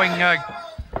showing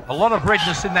a lot of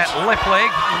redness in that left leg.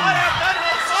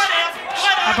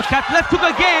 Uppercut, left hook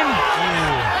again.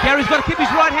 Gary's got to keep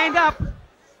his right hand up.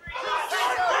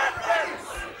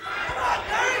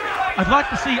 I'd like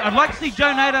to see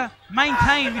Joe Nader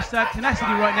maintain this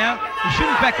tenacity right now. He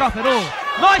shouldn't back off at all.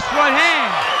 Nice right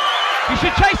hand. He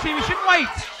should chase him. He shouldn't wait.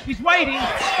 He's waiting.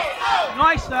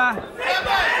 Nice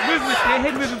movement there,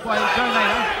 head movement by Joe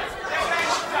Nader.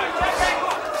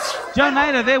 Joe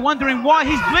Nader, they're wondering why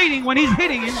he's bleeding when he's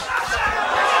hitting him.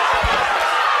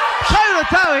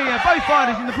 Toe-to-toe here, both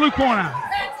fighters in the blue corner.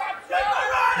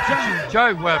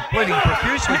 Joe bleeding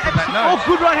profusely from that nose. Oh,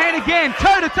 good right hand again.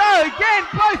 Toe-to-toe again,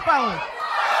 both fellas.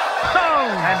 Oh.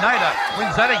 And Nader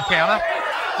wins that encounter.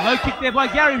 Low kick there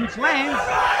by Gary, which lands.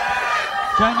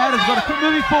 Joe Nader's got to keep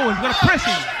moving forward. He's got to press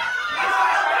him.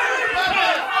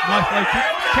 Nice low kick.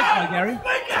 Checked by Gary.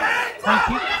 Front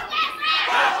kick.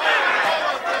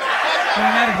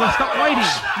 Joe Nader's got to stop waiting.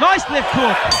 Nice left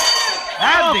hook.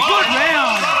 Oh, good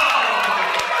round.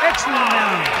 Excellent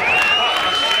round.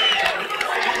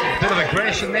 A bit of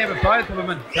aggression there with both of them,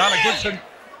 and Dana Goodson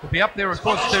will be up there, of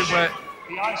course, to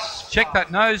check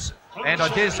that nose. And I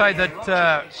dare say that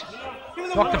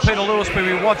Dr. Peter Lewis will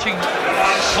be watching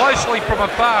closely from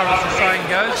afar, as the saying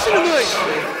goes. Listen to me.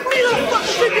 What are you not fucking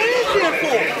stick your hands there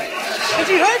for? Has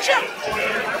he hurt you?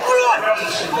 All right,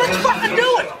 let's fucking do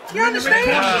it. You understand?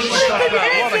 We've got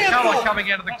a lot of colour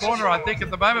coming out of the corner, I think,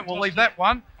 at the moment. We'll leave that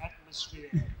one.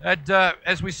 And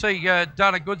as we see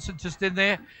Dana Goodson just in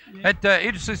there, and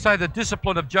interesting to say the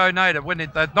discipline of Joe Nader when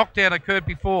the knockdown occurred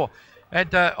before.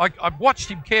 And I watched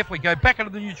him carefully go back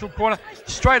into the neutral corner.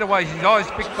 Straight away, his eyes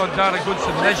fixed on Dana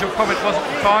Goodson. And as your comment was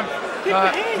at the time,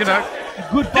 you know,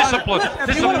 good discipline.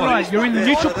 Discipline. Right. You're in the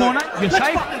neutral corner. You're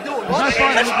safe. There's no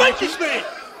fight. Let's make this man.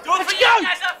 Let's go.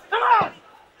 Come on.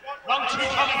 Round 2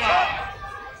 coming up.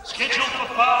 Scheduled for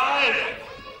 5.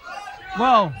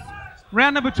 Well,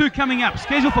 round number 2 coming up.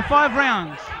 Scheduled for 5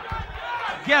 rounds.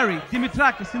 Gary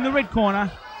Dimitrakis in the red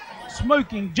corner,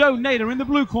 smoking Joe Nader in the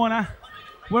blue corner,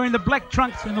 wearing the black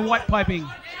trunks and the white piping.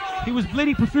 He was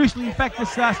bleeding profusely. In fact,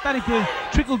 it's starting to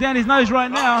trickle down his nose right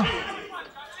now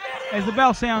as the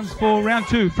bell sounds for round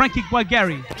 2. Front kick by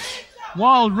Gary.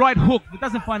 Wild right hook, but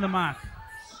doesn't find the mark.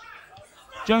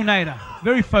 Joe Nader,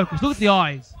 very focused. Look at the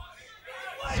eyes.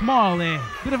 Smile there.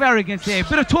 Bit of arrogance there.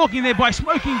 Bit of talking there by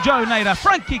smoking Joe Nader.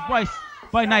 Front kick by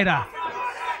Nader.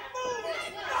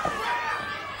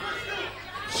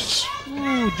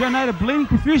 Ooh, Joe Nader bleeding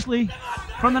profusely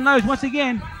from the nose once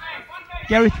again.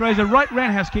 Gary throws a right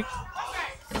roundhouse kick.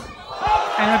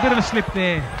 And a bit of a slip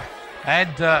there.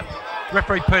 And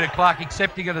referee Peter Clark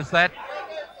accepting it as that.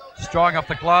 Just drying off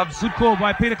the gloves. Good call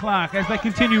by Peter Clark as they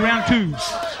continue round 2.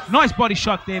 Nice body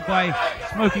shot there by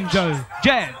smoking Joe.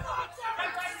 Jab.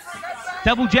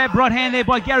 Double jab, right hand there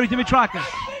by Gary Dimitrakis.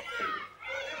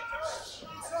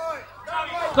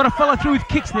 Got to follow through with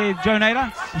kicks there, Joe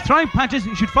Nader. He's throwing punches,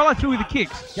 he should follow through with the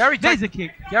kicks. There's a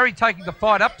kick. Gary taking the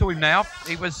fight up to him now.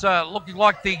 He was looking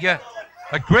like the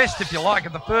aggressed, if you like,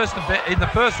 in the first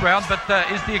round,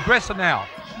 but is the aggressor now.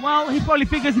 Well, he probably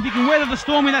figures if he can weather the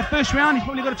storm in that first round, he's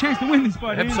probably got a chance to win this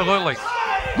fight. Absolutely.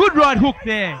 Good right hook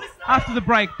there after the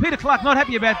break. Peter Clark not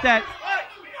happy about that.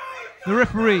 The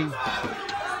referee.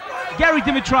 Gary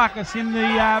Dimitrakis in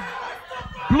the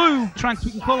blue trunks,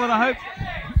 we can call it, I hope,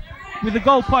 with the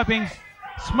gold piping.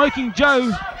 Smoking Joe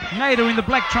Nader in the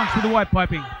black trunks with the white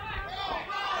piping.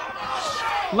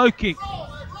 Low kick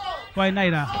by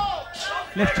Nader.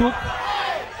 Left hook.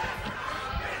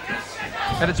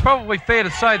 And it's probably fair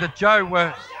to say that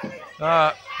Joe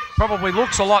probably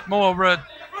looks a lot more,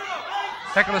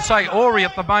 how can I say, awry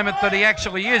at the moment than he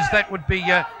actually is. That would be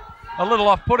a little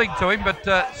off-putting to him, but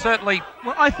certainly...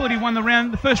 Well, I thought he won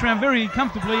the first round very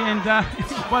comfortably, and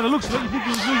by the looks of it, you think he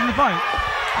was losing the fight.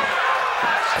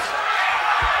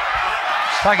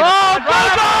 Good goal!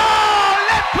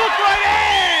 Left hook right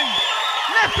in!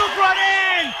 Left hook right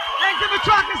in! And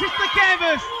Dimitrakis hits the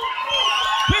canvas.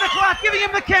 Peter Clark giving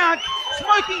him the count.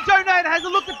 Smoking Joe Nader has a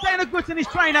look at Dana Goodson, his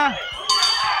trainer.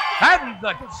 And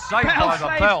the save by the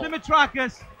bell.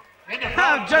 Dimitrakis.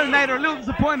 Joe Nader a little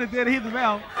disappointed there to hit the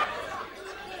bell.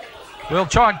 We'll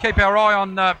try and keep our eye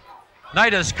on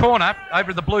Nader's corner,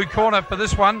 over in the blue corner for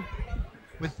this one,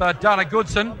 with Dana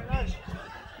Goodson.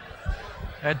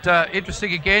 And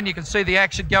interesting again, you can see the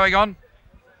action going on.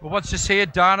 Well, what's this here?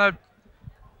 Dana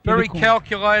Very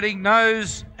calculating,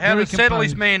 knows how to settle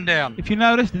his man down. If you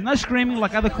notice, there's no screaming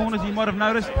like other corners you might have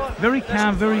noticed. Very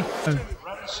calm, very...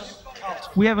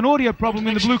 We have an audio problem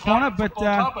in the blue corner, but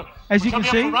as you can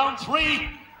see,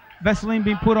 Vaseline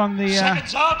being put on the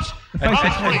face. And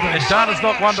Dana's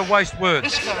not one to waste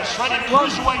words. Well,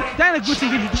 Dana Goodson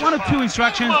gives you 1 or 2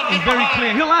 instructions and very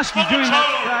clear. He'll ask you during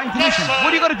that intermission, what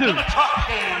do you got to do?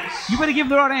 You better give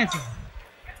the right answer.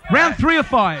 Round 3 or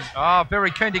 5. Oh,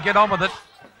 very keen to get on with it.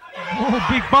 Oh,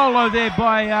 big bolo there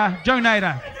by Joe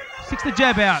Nader. 6 the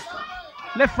jab out.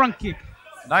 Left front kick.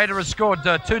 Nader has scored 2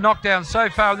 knockdowns so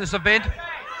far in this event.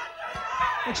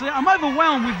 Actually, I'm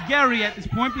overwhelmed with Gary at this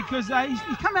point because he's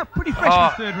come out pretty fresh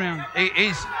in the 3rd round.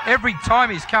 He's every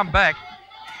time he's come back.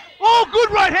 Oh,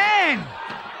 good right hand!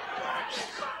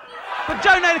 But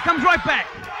Joe Nader comes right back.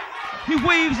 He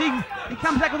weaves, he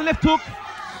comes back with a left hook.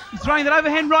 He's throwing that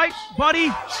overhand right, body.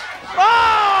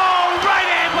 Oh, right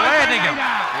hand by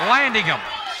Landing him.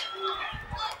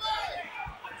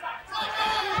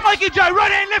 Mikey Joe,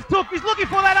 right hand, left hook. He's looking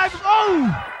for that over. Oh!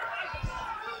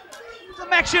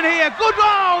 Some action here. Good.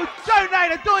 Oh, Joe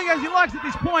Nader doing as he likes at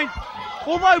this point.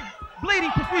 Although bleeding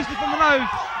profusely from the nose.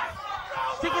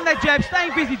 Sticking that jab,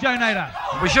 staying busy, Joe Nader.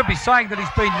 We should be saying that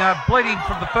he's been bleeding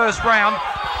from the 1st round.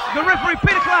 The referee,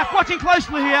 Peter Clark, watching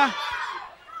closely here.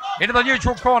 Into the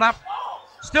neutral corner.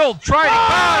 Still trading.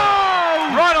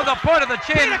 Oh! Right on the point of the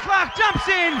chin. Peter Clark jumps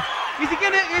in. Is he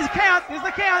going to... Is count? Is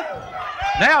the count?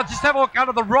 Now just have a look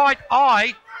under the right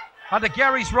eye. Under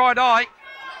Gary's right eye.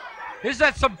 Is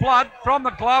that some blood from the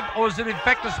glove, or is it in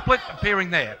fact a split appearing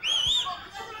there?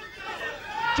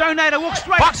 Joe Nader walks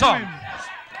straight Bucks to on. him.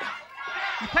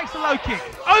 He takes the low kick.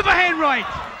 Overhand right.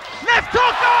 Left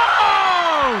hook.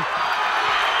 Oh!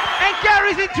 And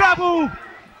Gary's in trouble.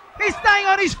 He's staying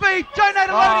on his feet. Joe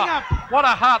Nader loading up. What a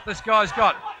heart this guy's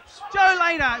got. Joe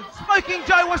Nader, Smoking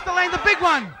Joe wants to land the big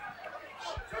one.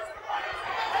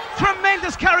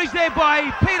 Tremendous courage there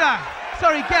by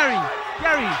Gary.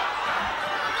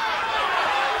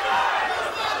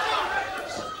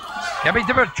 Gary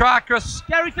Dimitrakis.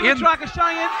 Gary Dimitrakis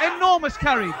showing enormous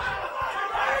courage.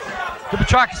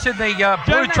 Dimitrakis in the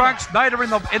blue trunks, Nader in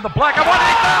the black. And what is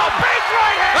that? Big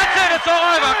right hand! That's it, it's all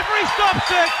over. The referee stops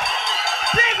it.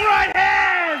 Big right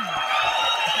hand!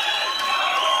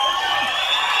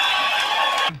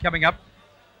 Coming up,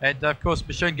 and of course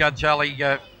Machine Gun Charlie,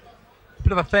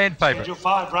 bit of a fan favourite.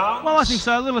 Well, I think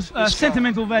so. A little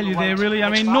sentimental value there, really. I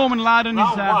mean, Norman Larden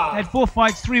has had 4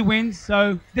 fights, 3 wins,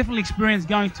 so definitely experience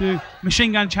going to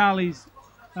Machine Gun Charlie's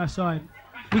side.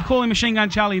 We call him Machine Gun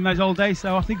Charlie in those old days,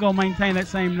 so I think I'll maintain that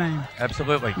same name.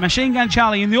 Absolutely. Machine Gun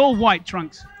Charlie in the all-white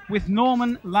trunks, with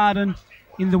Norman Larden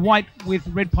in the white with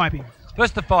red piping.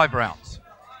 First of 5 rounds.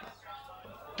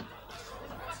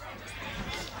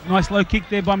 Nice low kick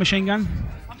there by Machine Gun.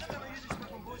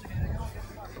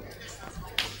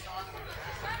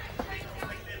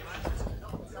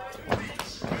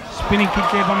 Spinning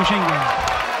kick there by Machine Gun.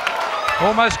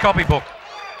 Almost copybook.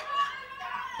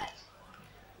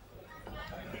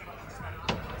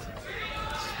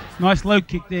 Nice low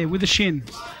kick there with the shin.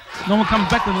 Norman comes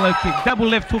back to the low kick. Double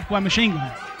left hook by Machine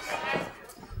Gun.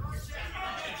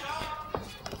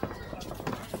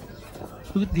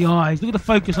 Look at the eyes. Look at the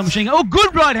focus on Machine Gun. Oh,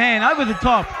 good right hand over the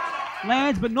top.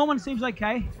 Lands, but Norman seems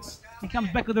okay. He comes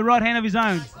back with the right hand of his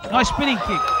own. Nice spinning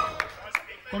kick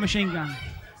by Machine Gun.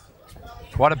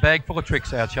 Quite a bag full of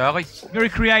tricks out, Charlie. Very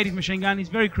creative, Machine Gun. He's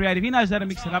very creative. He knows how to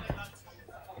mix it up.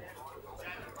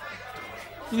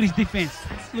 Look at his defense.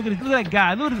 Look at that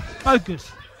guard. Look at the focus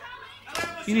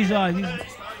in his eyes.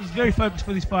 He's very focused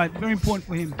for this fight. Very important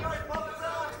for him.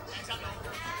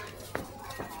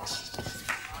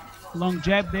 Long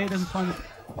jab there. Doesn't find the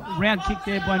round kick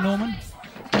there by Norman.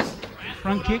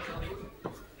 Front kick.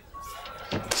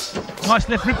 Nice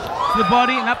left rip to the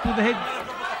body and up to the head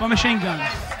by Machine Gun.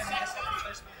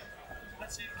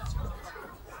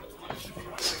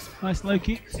 Nice low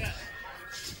kick.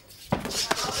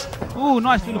 Ooh,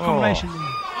 nice little combination there.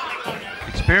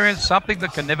 Experience, something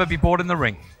that can never be bought in the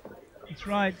ring. That's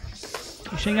right.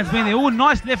 Machine Gun's been there. Oh,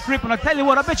 nice left rip. And I tell you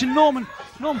what, I bet you Norman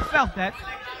felt that.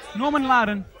 Norman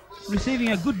Larden receiving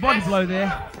a good body blow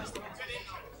there.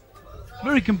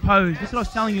 Very composed. That's what I was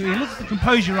telling you. Look at the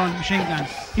composure on Machine Gun.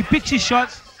 He picks his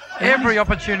shots. Every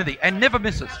opportunity and never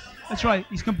misses. That's right.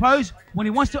 He's composed. When he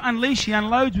wants to unleash, he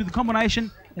unloads with the combination,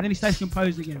 and then he stays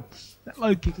composed again. That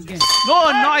low kick again.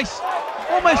 Oh, nice.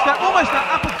 Almost an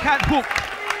uppercut hook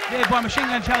there by Machine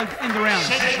Gun Charlie to end the round.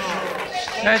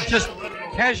 And just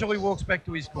casually walks back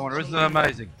to his corner. Isn't it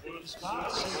amazing?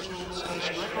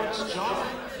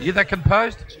 You that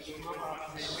composed?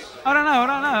 I don't know.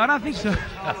 I don't think so.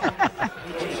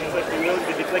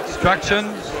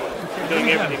 Instructions. Doing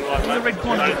everything like In the that. red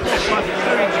corner, the fourth fighter,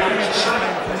 very experienced.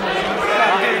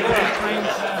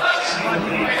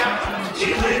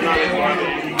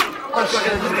 Don't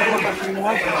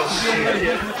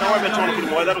worry about trying to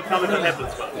get away. That'll come if it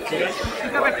happens.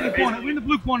 Let's go back to the corner. We're in the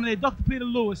blue corner there. Dr. Peter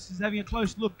Lewis is having a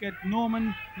close look at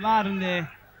Norman Larden there.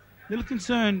 A little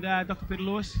concerned, Dr. Peter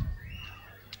Lewis.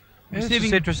 Yes,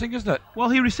 it's interesting, isn't it? Well,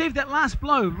 he received that last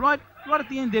blow right at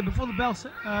the end there before the bell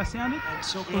sounded.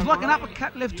 It was like an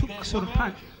uppercut left hook sort of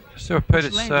punch. Stuart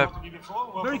Peters.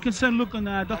 Very concerned look on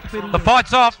Dr. Peter Lewis. The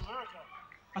fight's off.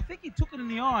 I think he took it in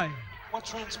the eye. What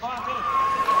transpired there?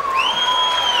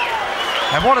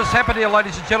 And what has happened here,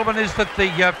 ladies and gentlemen, is that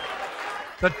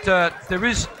there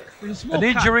is an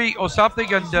injury or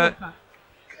something, and a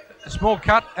small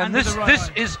cut, and this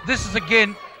is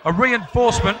again a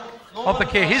reinforcement of the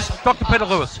care. Here's Dr. Peter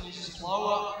Lewis.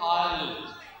 Lower eyelid.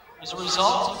 As a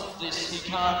result of this, he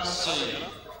can't see,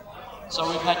 so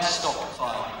we've had to stop the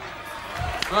fight.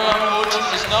 Very unfortunate.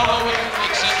 There's no way we can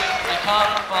fix it. They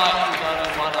can't fight with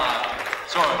only one eye.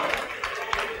 Sorry.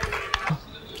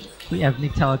 We have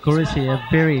Nick Talakouris here, a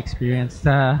very experienced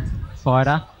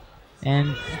fighter.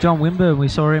 And John Wyborn, we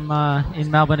saw him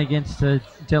in Melbourne against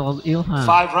Jalal Ilhan.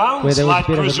 5 rounds, where there was light a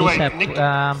bit of a cruiserweight.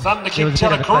 mishap. There was a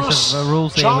bit of a clash of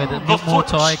rules there, where the Muay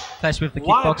Thai clash with the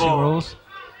kickboxing rules,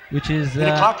 which is the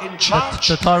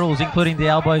Thai rules, including the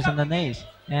elbows and the knees.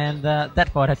 And that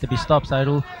fight had to be stopped, so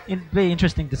it'll be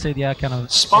interesting to see the outcome of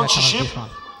this one.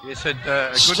 Yes, a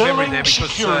good memory there,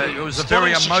 because it was a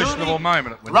very emotional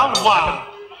moment. Round 1.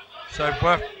 So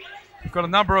we've got a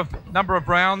number of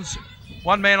rounds.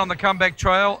 One man on the comeback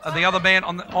trail, and the other man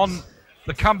on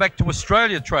the comeback to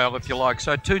Australia trail, if you like.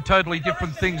 So 2 totally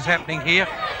different things happening here.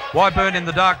 Wyborn in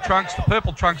the dark trunks, the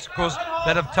purple trunks, of course,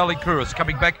 that of Talakouris,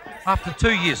 coming back after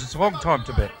 2 years. It's a long time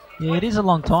to bet. Yeah, it is a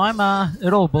long time.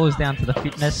 It all boils down to the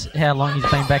fitness, how long he's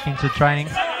been back into training.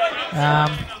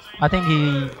 I think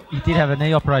he did have a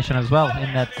knee operation as well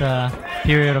in that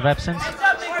period of absence,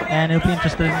 and it'll be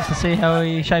interesting to see how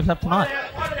he shapes up tonight.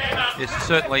 Yes,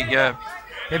 certainly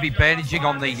heavy bandaging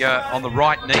on the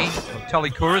right knee of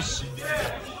Talakouris,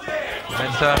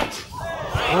 and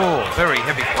very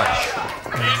heavy clash.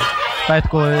 Both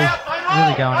guys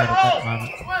really going at it at that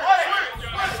moment.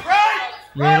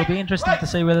 Yeah, it'll be interesting to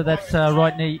see whether that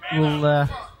right knee will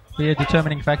be a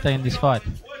determining factor in this fight.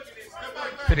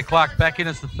 Peter Clark back in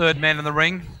as the 3rd man in the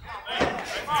ring.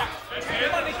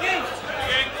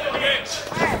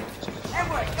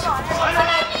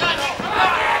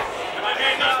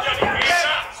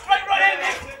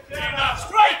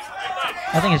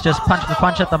 I think it's just punch for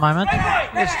punch at the moment.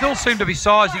 They still seem to be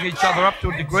sizing each other up to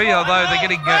a degree, although they're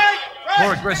getting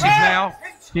more aggressive now.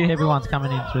 A few heavy ones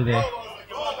coming in through there.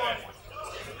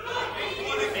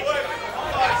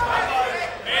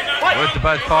 Word to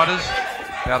both fighters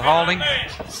about holding.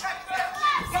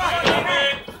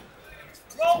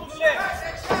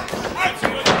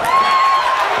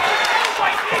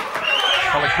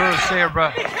 Talakouris there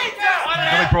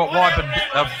really brought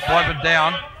Wyborn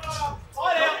down.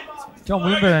 John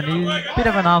Wyborn, he's a bit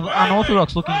of an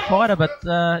unorthodox looking fighter, but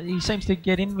he seems to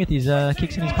get in with his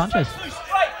kicks and his punches.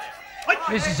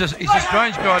 He's a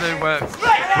strange guy to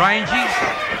rangy.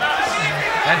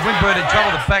 And Wyborn in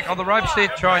trouble at the back on the ropes there,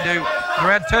 trying to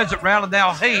around, turns it round, and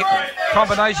now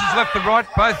combinations left and right,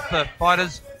 both the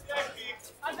fighters.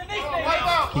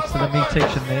 Kicks to the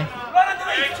midsection there.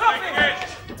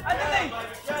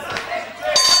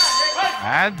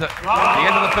 And the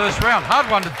end of the first round, hard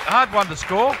one to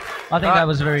score. I think that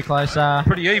was very close.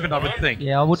 Pretty even, I would think.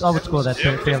 Yeah, I would score that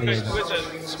fairly even.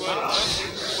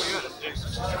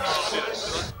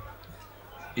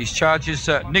 His charge is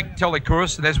Nick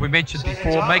Talakouris, and as we mentioned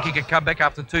before, making a comeback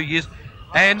after 2 years,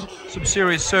 and some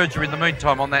serious surgery in the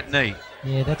meantime on that knee.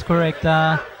 Yeah, that's correct.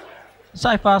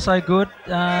 So far, so good.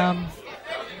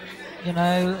 You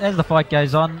know, as the fight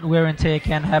goes on, wear and tear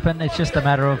can happen. It's just a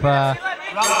matter of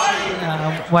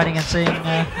waiting and seeing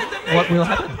what will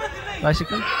happen,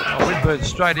 basically. Wyborn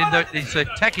straight into it. He's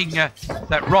attacking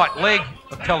that right leg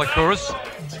of Talakouris.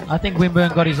 I think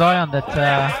Wyborn got his eye on that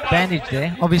bandage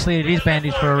there. Obviously, it is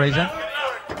bandaged for a reason.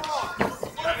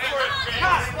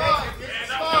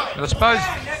 But I suppose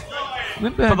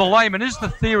Wyborn, for the layman, is the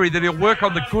theory that he'll work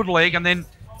on the good leg and then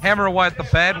hammer away at the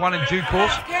bad one in due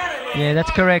course? Yeah,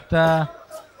 that's correct.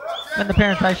 When the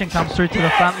parentation comes through to the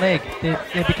front leg,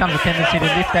 there becomes a tendency to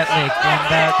lift that leg, and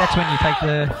that's when you take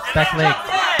the back leg.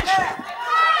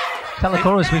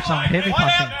 Talakouris with some heavy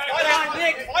punching.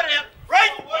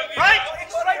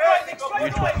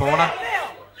 Neutral corner.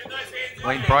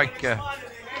 Clean break.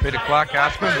 Peter Clark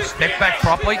asks him to step back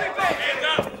properly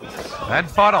and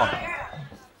fight on.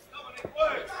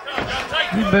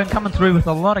 Wyborn coming through with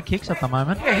a lot of kicks at the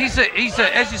moment. Yeah, he's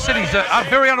as you said, he's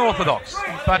very unorthodox,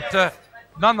 but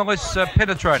nonetheless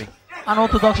penetrating.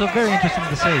 Unorthodox are very interesting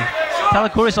to see.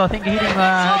 Talakouris, I think, hitting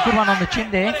a good one on the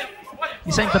chin there.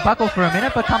 He seems to buckle for a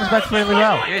minute, but comes back fairly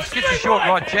well. Yes, gets a short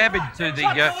right jab into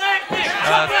the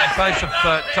face of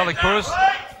Talakouris.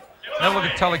 Now look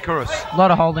at Talakouris. A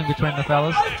lot of holding between the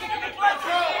fellas.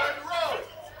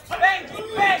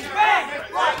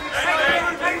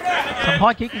 Some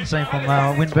high kicking seen from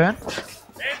Wyborn.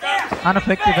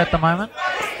 Unaffected at the moment.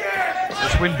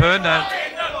 This Wyborn,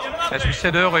 as we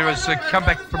said earlier, has come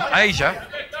back from Asia,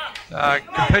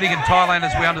 competing in Thailand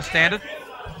as we understand it.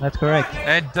 That's correct.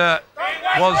 And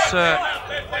was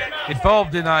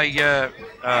involved in a...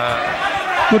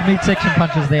 good midsection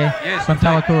punches there from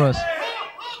Talakouris.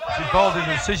 Was involved in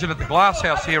a decision at the Glass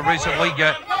House here recently,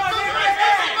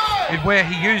 in where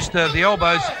he used the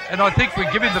elbows, and I think we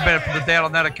give him the benefit of the doubt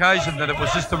on that occasion that it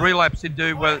was just a relapse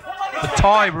into the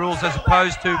Thai rules as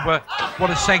opposed to what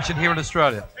is sanctioned here in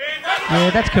Australia. Yeah,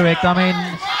 that's correct. I mean,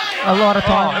 a lot of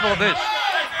times... have a look at this.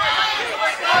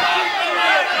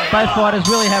 Both fighters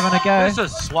really having a go. This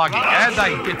is slugging, and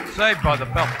they get saved by the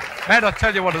belt. And I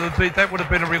tell you what, that would have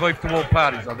been a relief to all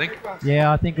parties, I think.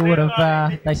 Yeah, I think it would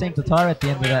have. They seemed to tire at the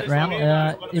end of that round.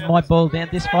 It might boil down.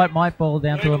 This fight might boil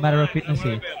down to a matter of fitness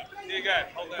here. Here you go.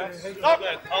 Hold that. Stop.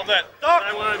 Hold that. Stop.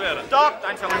 Don't worry about it. Stop.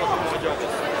 Don't tell me what my job is.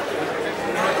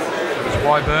 There's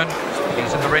Wyborn.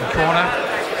 He's in the red corner.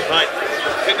 Mate,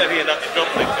 get that hand up the drop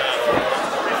thing.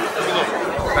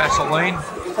 Vaseline.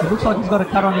 It looks like he's got a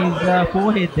cut on his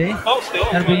forehead there. Hold still.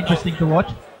 That'll be interesting to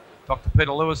watch. Dr.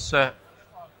 Peter Lewis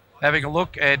having a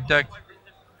look, and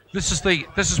this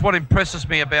is what impresses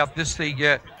me about this: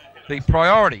 the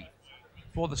priority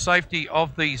for the safety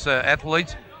of these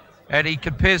athletes, and he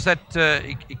compares that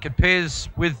he compares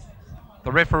with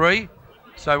the referee,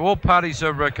 so all parties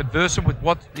are conversant with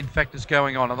what in fact is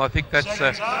going on, and I think that's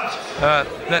that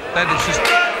is just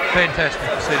fantastic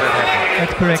to see that happen.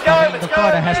 That's correct. I mean, the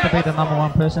fighter has to be the number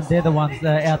one person. They're the ones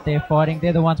out there fighting.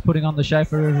 They're the ones putting on the show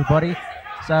for everybody.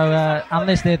 So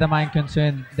unless they're the main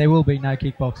concern, there will be no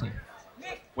kickboxing.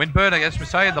 Wyborn, as we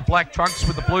say, in the black trunks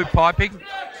with the blue piping,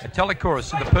 and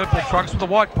Talakouris in the purple trunks with the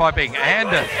white piping. And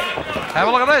have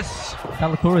a look at this.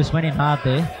 Talakouris went in hard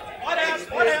there.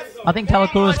 I think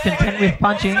Talakouris content with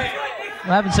punching.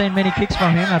 I haven't seen many kicks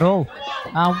from him at all.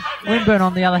 Wyborn,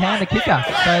 on the other hand, a kicker.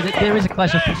 So there is a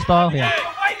clash of style here.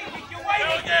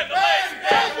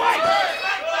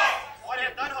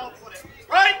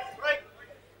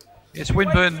 Yes,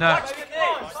 Wyborn.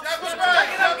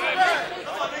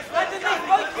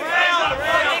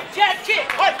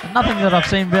 Nothing that I've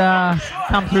seen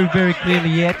come through very clearly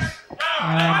yet.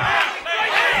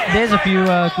 There's a few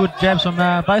good jabs from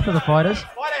both of the fighters.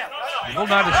 You will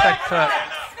notice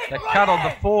that cut on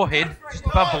the forehead, just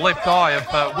above the left eye of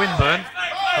Wyborn.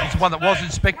 It's one that was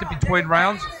inspected between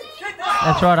rounds.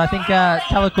 That's right. I think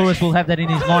Talakouris will have that in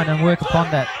his mind and work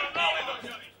upon that.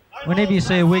 Whenever you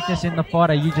see a weakness in the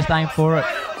fighter, you just aim for it.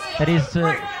 That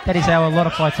is how a lot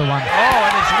of fights are won. Oh,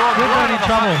 and it's Wyborn in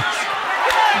trouble.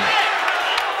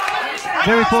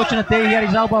 Very fortunate there. He had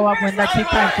his elbow up when that kick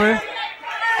came through.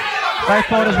 Both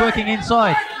fighters working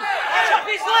inside.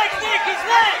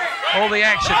 All the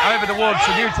action over towards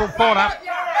the neutral corner.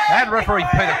 And referee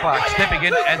Peter Clark stepping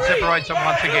in and separates them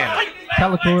once again.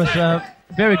 Talakouris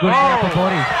very good in the upper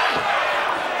body.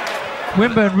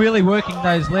 Wyborn really working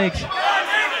those legs.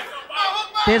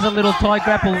 There's a little tie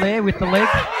grapple there with the leg.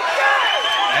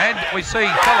 And we see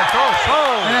Talakouris.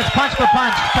 Oh! And it's punch for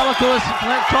punch. Talakouris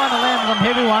trying to land some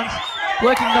heavy ones,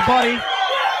 working the body.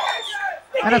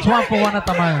 And it's 1-for-1 at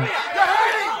the moment.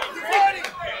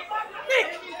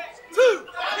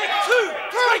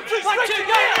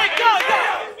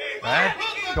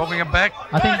 Dropping him back.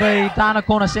 I think the Dana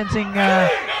corner sensing an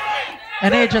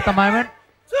edge at the moment.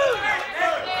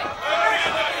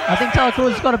 I think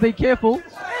Talakouris has got to be careful.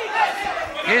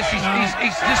 Yes, he's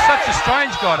just such a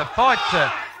strange guy to fight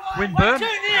Wyborn.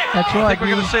 That's right. I think we're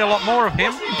going to see a lot more of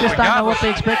him. You just don't know what to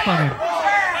expect from him.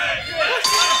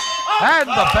 And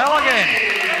the bell again.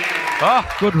 Oh,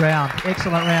 good round.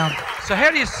 Excellent round. So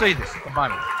how do you see this at the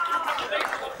moment?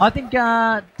 I think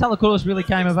Talakouris really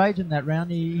came of age in that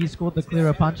round. He scored the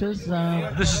clearer punches.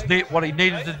 This is what he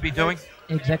needed to be doing.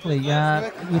 Exactly.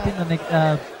 Within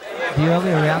the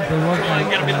earlier rounds, there was no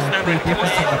clear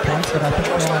difference in the points, but I think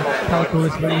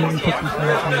Talakouris really took this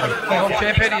round forward. Well,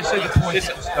 Champ, how do you see the points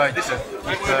at the stage with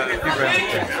a few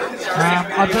rounds down?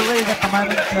 I believe at the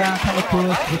moment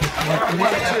Talakouris with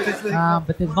a slight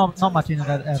but there's not much in it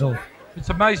at all. It's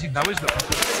amazing though, isn't it?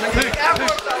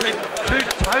 Two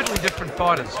totally different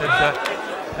fighters,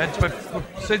 and we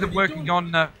see them working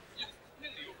on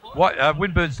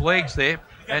Winburn's legs there,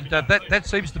 and that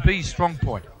seems to be his strong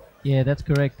point. Yeah, that's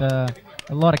correct. A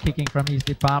lot of kicking from his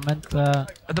department. And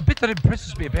the bit that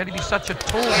impresses me about him is such a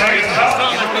tall man.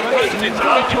 He's really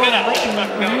tall and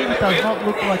lanky. He really does not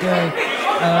look like a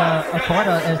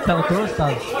fighter as Talakouris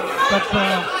does. But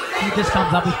he just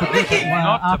comes up with the grip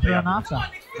after and after.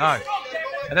 No.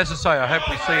 And as I say, I hope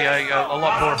we see a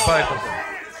lot more of both of them.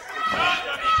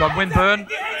 John Winburn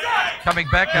coming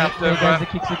back after there goes the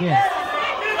kicks again.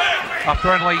 After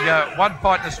only one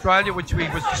fight in Australia, which he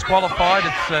was disqualified.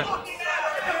 It's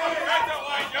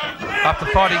after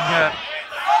fighting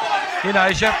in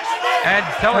Asia. And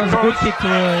Talakouris. That was a good kick to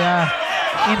the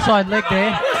inside leg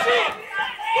there.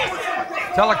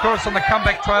 Talakouris on the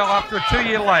comeback trail after a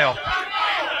 2-year layoff.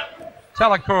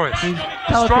 Talakouris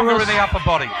stronger in the upper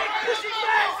body.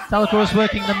 Talakouris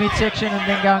working the midsection and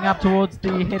then going up towards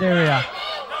the head area.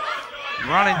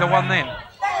 Run into one then.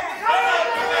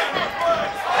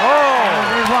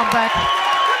 There's one back.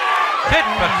 Tit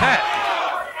for tat.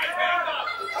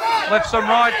 Left some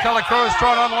right. Talakouris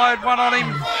trying to unload one on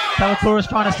him. Talakouris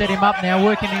trying to set him up now,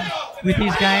 working him with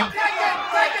his game.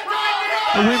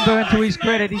 The Winburn, to his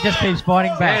credit, he just keeps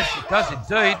fighting back. Yes, he does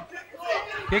indeed.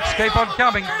 Kicks keep on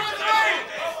coming.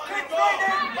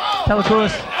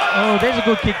 Talakouris, there's a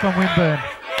good kick from Winburn.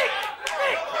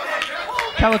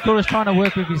 Talakouris trying to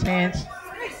work with his hands.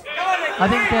 I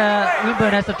think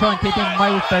Winburn has to try and keep him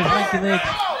away with those lengthy legs.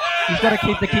 He's got to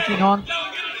keep the kicking on.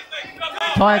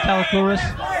 Tire Talakouris.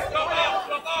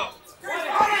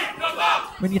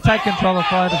 When you take control of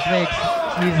fighters' legs,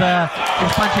 he's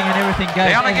punching and everything goes,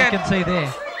 as you can see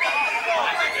there.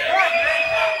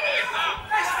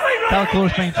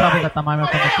 Talakouris being troubled at the moment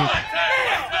from the kick.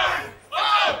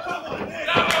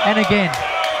 And again.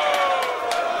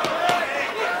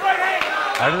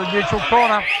 Over the neutral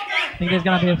corner. I think there's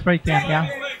going to be a 3 count now.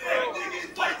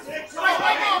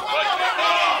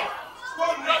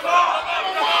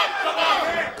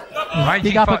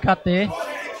 Big uppercut there.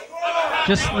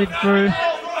 Just slid through.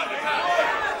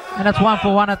 And that's 1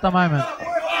 for 1 at the moment.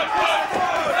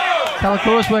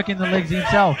 Talakouris working the legs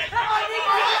himself.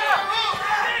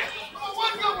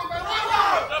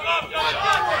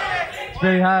 It's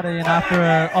very hard after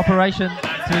an operation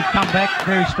to come back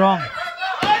very strong.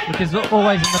 Because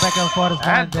always in the back of the fighter's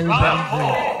mind there is that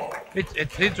injury.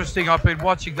 It's interesting. I've been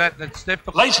watching that. That's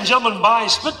definitely. Ladies and gentlemen, by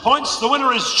split points, the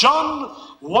winner is John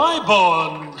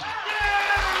Wyborn.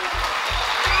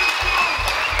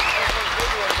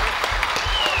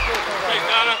 Hey,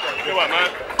 Nader. Good one,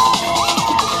 mate.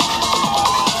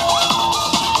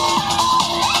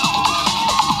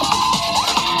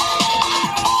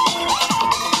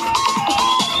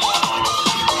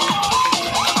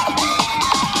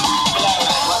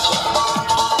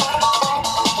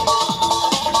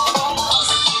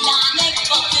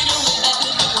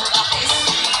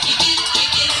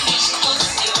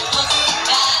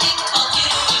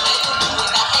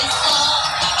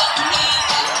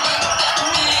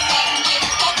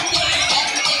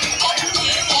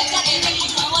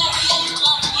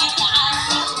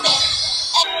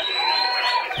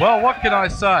 Well, what can I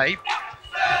say?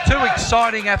 2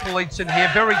 exciting athletes in here,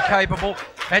 very capable,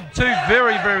 and 2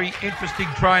 very, very interesting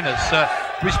trainers.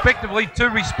 Respectively, 2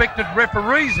 respected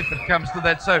referees, if it comes to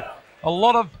that. So, a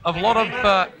lot of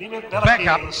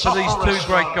backup for these 2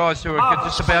 great guys who are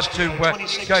just about to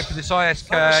go for this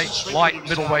ISKA light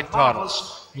middleweight title.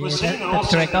 Yeah,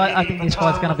 that's correct. I think this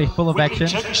fight's going to be full of action.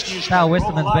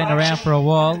 Westerman's been around for a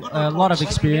while, a lot of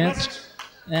experience.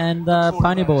 And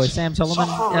Pony Boy, Sam Soliman,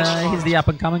 he's the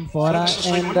up-and-coming fighter,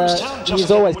 and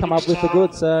he's always come up with the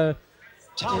goods, so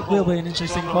it will be an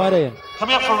interesting fight, Ian.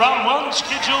 Coming up for round 1,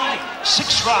 scheduled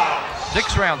 6 rounds.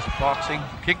 6 rounds of boxing,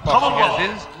 kickboxing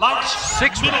as is.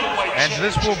 6 rounds. And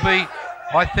this will be,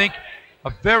 I think,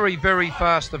 a very, very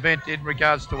fast event in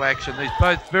regards to action. These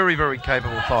both very, very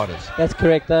capable fighters. That's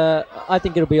correct. I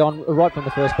think it'll be on right from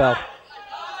the first bell.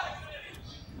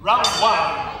 Round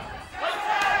 1.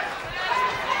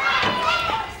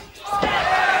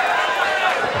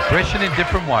 Aggression in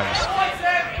different ways.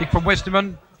 Kick from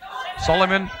Westerman.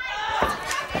 Soliman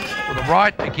with the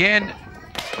right again.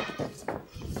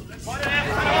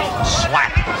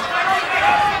 Slap.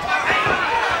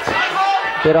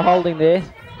 Bit of holding there.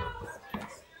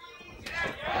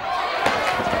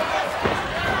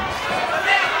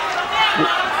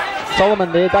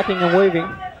 Soliman there, ducking and weaving.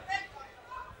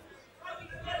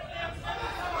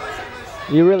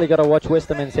 You really got to watch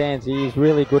Westerman's hands. He's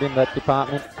really good in that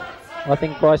department. I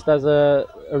think Bryce does a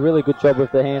really good job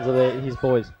with the hands of his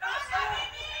boys.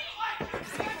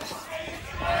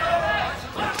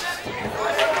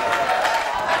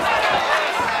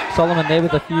 Soliman there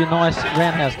with a few nice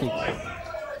roundhouse kicks.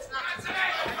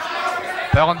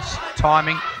 Balance,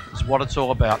 timing is what it's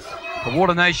all about.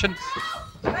 Coordination,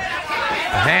 the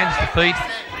hands, the feet,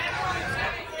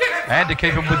 and to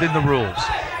keep them within the rules.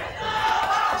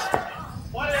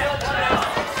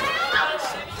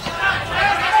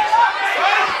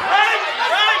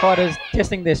 Fighters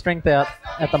testing their strength out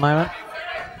at the moment.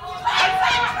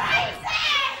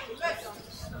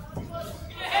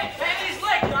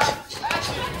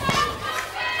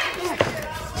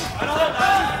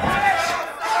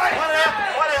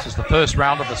 This is the first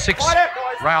round of the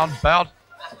 6-round bout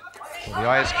for the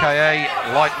ISKA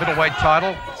light middleweight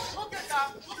title.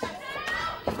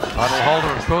 Title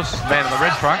holder, of course, is the man in the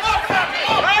red trunks.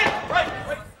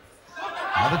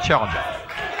 Another challenger.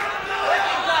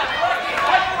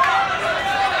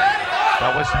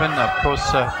 Westerman, of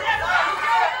course,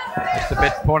 as the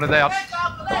bet pointed out,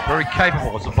 very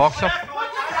capable as a boxer.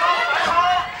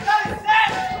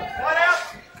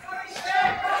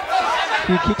 A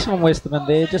few kicks from Westerman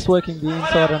there, just working the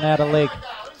inside and outer leg.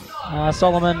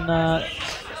 Soliman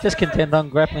just content on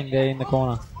grappling there in the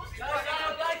corner.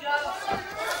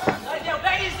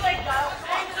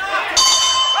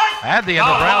 And the end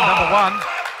of round number 1.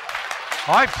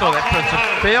 I saw that was a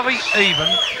fairly even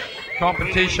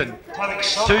competition.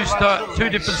 Two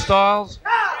different styles.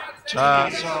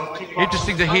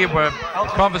 Interesting to hear were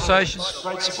conversations.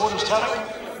 Both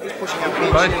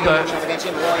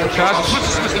charges. Let's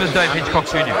just listen to Dave Hitchcock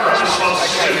Jr.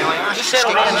 Just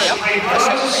settle down now.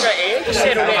 Just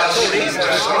settle down. That's all it is.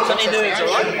 It's only nerves,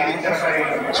 alright?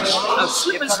 No,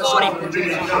 slip and slide him.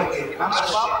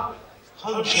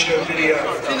 Home show video.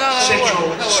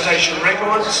 Central Station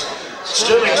Records.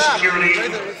 Sterling Security.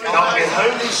 Albion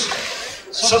Homes.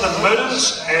 Southern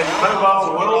Motors and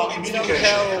Mobile World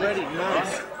Communication.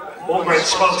 All great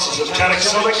sponsors of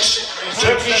Talakouris,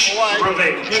 Turkish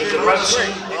Revenge at the Radisson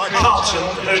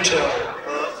President Hotel.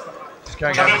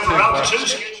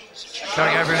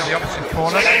 Going over into the opposite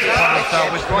corner.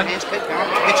 Westerman.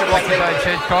 Dave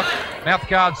Hitchcock. Mouth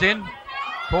guards in.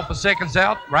 Call for seconds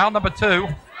out. Round number 2.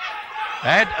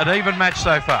 And an even match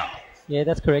so far. Yeah,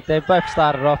 that's correct. They both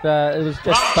started off. It was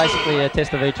just basically a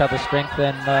test of each other's strength,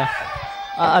 and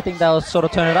I think they'll sort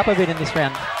of turn it up a bit in this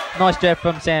round. Nice jab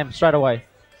from Sam straight away.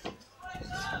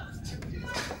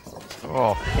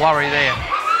 Oh, flurry there.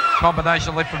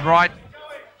 Combination left and right.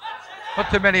 Not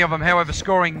too many of them, however,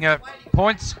 scoring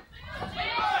points.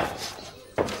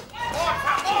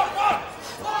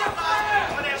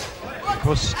 Of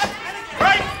course.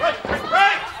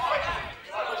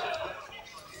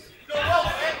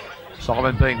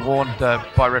 Soliman being warned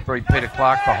by referee Peter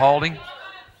Clark for holding.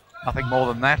 Nothing more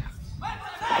than that.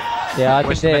 Yeah, I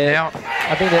think they're.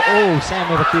 Oh, Sam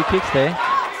with a few kicks there.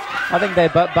 I think they're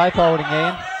both holding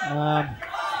in.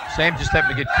 Sam just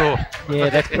happened to get caught. Yeah,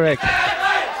 that's correct. But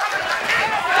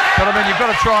I mean, you've got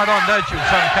to try it on, don't you, in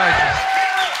some cases?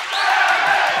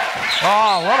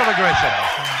 Oh, a lot of aggression.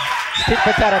 Tit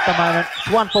for tat at the moment.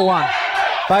 It's 1 for 1.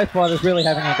 Both fighters really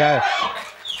having a go.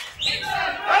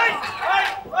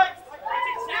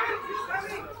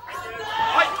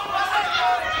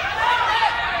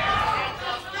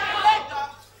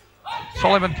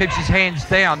 Soliman keeps his hands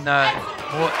down. As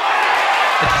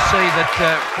you see that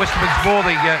Westerman's more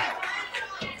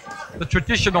the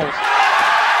traditional.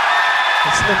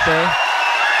 Slip there.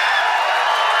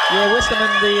 Yeah, Westerman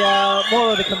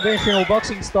more of the conventional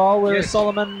boxing style, whereas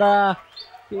Soliman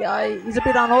he's a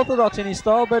bit unorthodox in his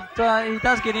style, but he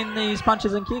does get in these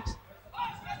punches and kicks.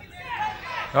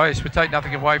 Oh yes, we take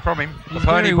nothing away from him. The He's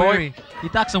pony very boy. wary. He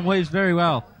ducks and weaves very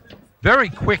well. Very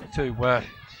quick to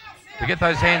get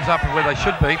those hands up where they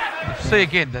should be. You see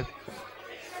again that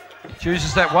he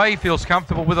chooses that way. He feels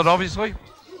comfortable with it, obviously.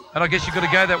 And I guess you've got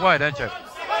to go that way, don't you?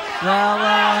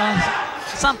 Well,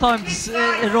 sometimes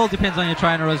it all depends on your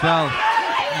trainer as well.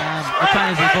 The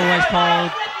trainers have always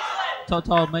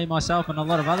told me, myself, and a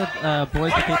lot of other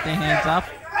boys to keep their hands up.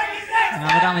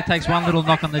 It only takes one little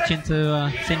knock on the chin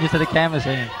to send you to the canvas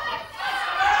here.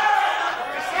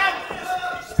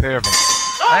 Pair of them.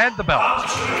 And the belt.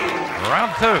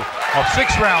 Round 2 of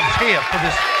 6 rounds here for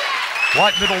this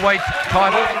light middleweight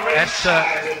title at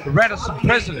the Radisson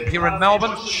President here in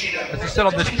Melbourne. As I said,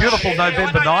 on this beautiful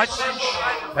November night.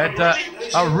 And a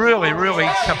really, really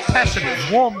capacity,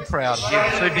 warm crowd here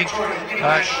this evening.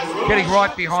 Getting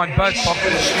right behind both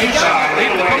boxers.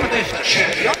 Even the competition.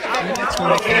 You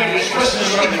can't count.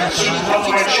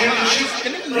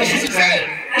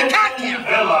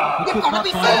 You've got to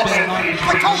be first.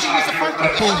 I told you it's a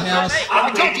full house.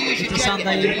 It's a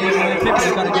Sunday evening. People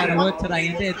have got to go to work today,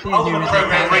 and they're here in their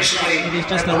family. It is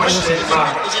just an awesome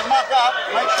sight. Is it muck up?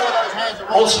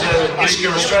 Also, Isca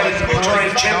Australian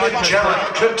Victorian Champion Jared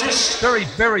Curtis. Very,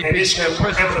 very big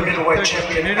presence in the Turkish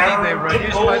community. Their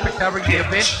newspaper covering the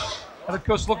event. And of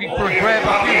course, looking for a grab of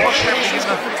what's happening in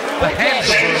the hands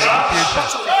of the future.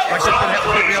 I guess that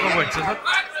happens every other week, isn't it?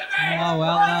 Oh,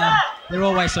 well, they're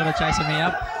always sort of chasing me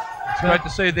up. It's great to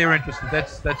see they're interested.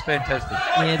 That's fantastic.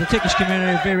 Yeah, the Turkish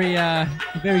community are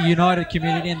very united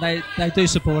community, and they do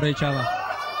support each other.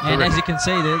 And Correct. as you can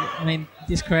see, I mean,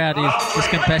 this crowd is this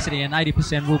capacity, and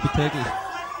 80% will be Turkish.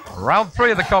 Round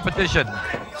 3 of the competition.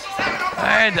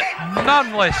 And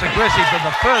none less aggressive than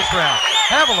the first round.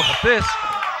 Have a look at this.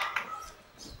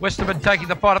 Westerman taking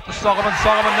the fight up to Soliman.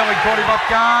 Soliman nearly caught him off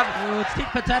guard. Oh, it's tit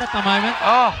for tat at the moment.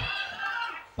 Oh.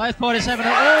 Both fighters having a...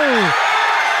 Oh!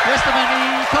 Westerman,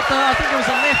 he copped I think it was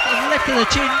a left to the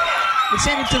chin. It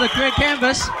sent him to the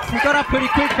canvas. He got up pretty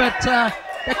quick, but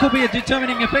that could be a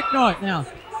determining effect right now.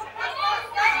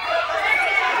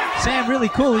 Sam really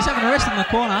cool. He's having a rest in the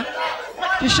corner.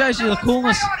 Just shows you the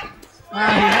coolness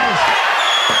he has.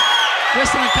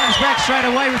 Westerman comes back straight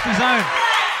away with his own.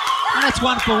 And that's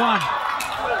 1 for 1.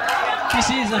 This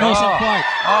is an awesome fight.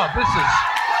 Oh, this is,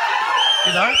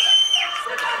 you know,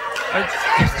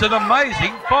 it's an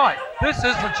amazing fight. This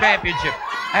is the championship.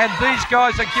 And these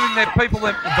guys are giving the people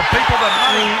the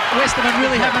money. Westerman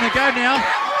really having a go now.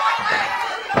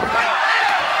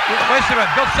 Westerman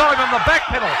got Soliman on the back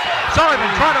pedal. Soliman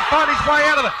trying to find his way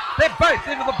out of it. They're both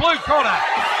into the blue corner.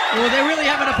 Oh, they're really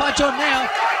having a punch on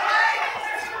now.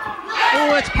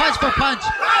 Oh, it's punch for punch.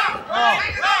 Oh,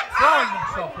 throwing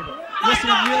himself in it.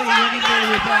 Westerman really went in there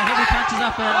with heavy punches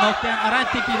after that knockdown. I don't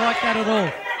think he liked that at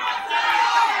all.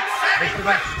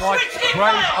 Westerman slight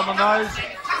graze on the nose.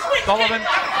 Soliman,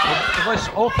 the less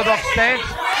orthodox stance.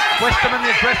 Westerman,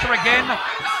 the aggressor again.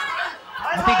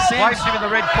 I think Waves him in the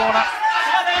red corner.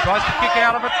 Tries to kick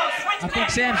out of it. I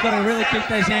think Sam's got to really keep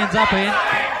those hands up here.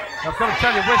 I've got to tell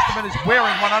you, Westerman is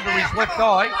wearing one under his left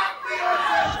eye.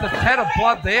 Just a tad of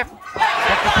blood there.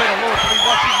 Dr. Peter Lewis will be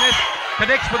watching this.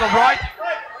 Connects with the right.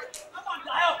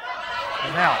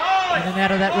 And now. In and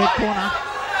out of that red corner.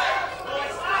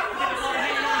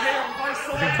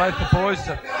 I think both the boys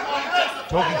are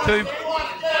talking to.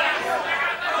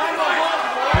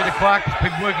 Peter Clark has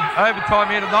been working overtime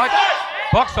here tonight.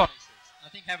 Box on. I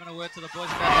think having a word to the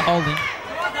boys about the holding.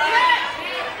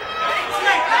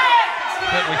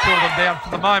 Certainly cool them down for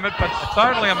the moment, but it's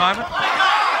only a moment.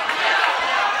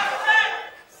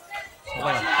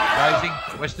 Gazing,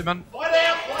 Westerman.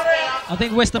 I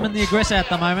think Westerman the aggressor at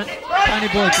the moment. Tony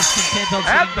Boy just content on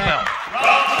At sitting the back. bell.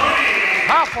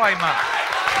 Halfway mark.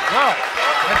 Well,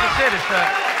 as I said,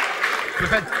 we've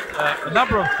had a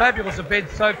number of fabulous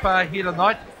events so far here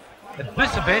tonight. At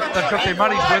this event, they've got their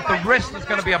money's worth. The rest is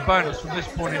going to be a bonus from this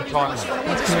point in time. That's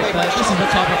correct. This is the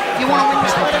type of You want to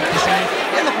people think to say.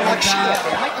 You're looking like shit.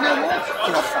 Make no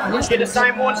more. Get the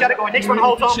same one, the other guy. Next one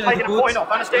holds on, taking a point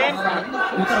off. Understand?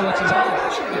 We've got to watch his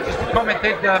hands. Just a comment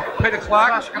that Peter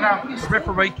Clark, the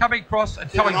referee, coming across and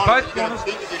telling both corners,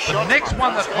 the next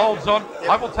one that holds on,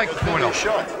 I will take the point off.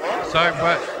 So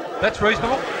that's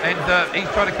reasonable, and he's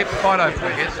trying to keep the fight open,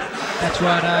 I guess. That's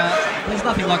right. There's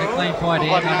nothing like a clean fight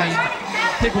here. I mean,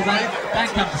 people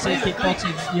don't come to see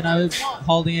kickboxing, you know,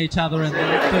 holding each other and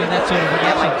doing that sort of an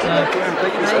action.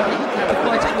 So the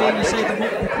fight's clear. You see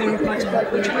the clearer punch and the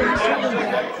clearer fight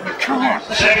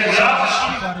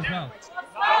as well.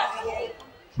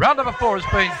 Round number 4 is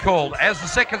being called. As the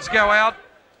seconds go out,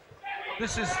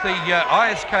 this is the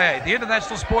ISKA, the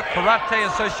International Sport Karate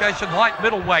Association Light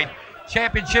Middleweight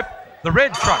Championship. The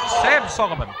red trunks, Sam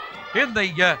Soliman, in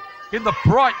the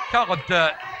bright coloured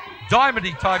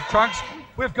diamondy type trunks.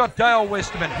 We've got Dale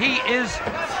Westerman. He is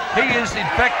in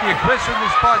fact the aggressor in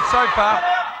this fight so far,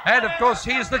 and of course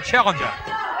he is the challenger.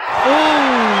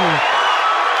 Ooh,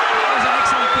 that was an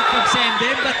excellent kick from Sam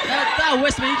there, but Dale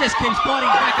Westerman, he just keeps fighting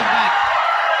back and back.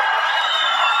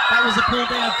 That was a pull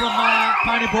down from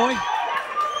Pony Boy.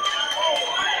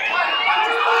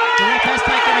 The ref has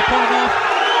taken a point off.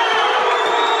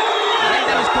 I think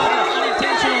that was quite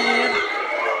unintentional there.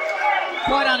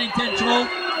 Quite unintentional,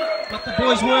 but the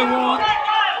boys were warned.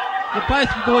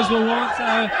 Both the boys were warned,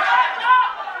 so...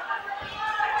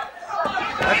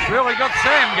 That's really got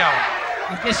Sam going.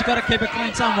 I guess you've got to keep it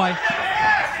clean some way.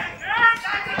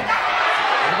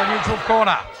 In the neutral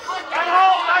corner.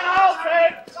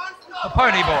 The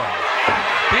Pony Boy,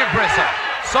 the aggressor,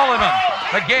 Soliman,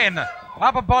 again,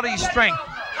 upper body strength.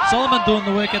 Soliman doing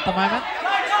the work at the moment.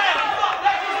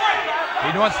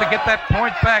 He wants to get that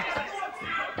point back.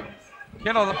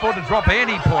 Cannot afford to drop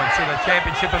any points in a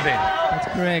championship event. That's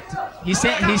correct.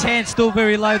 His hand's still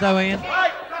very low though, Ian.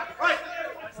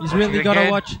 He's really got to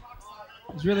watch.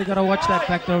 He's really got to watch that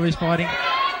backdoor he's fighting.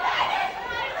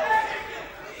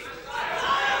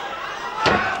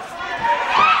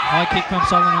 High kick from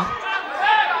Soliman.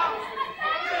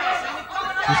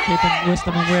 Just keeping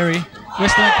Westerman wary.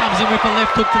 Westerman comes in with a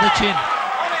left hook to the chin.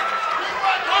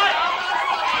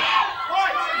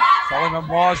 Soliman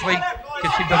wisely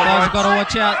gets him to the They've ropes. got to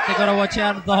watch out. They've got to watch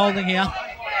out of the holding here.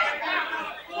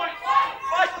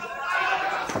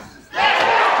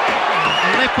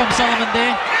 The left from Soliman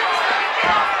there.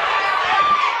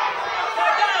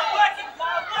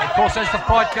 Of course, as the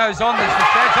fight goes on, there's the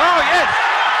chance. Oh, yes!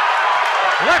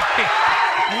 Left kick.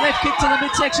 A left kick to the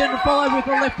midsection, followed with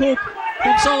a left hook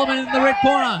from Soliman in the red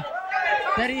corner.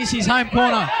 That is his home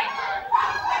corner.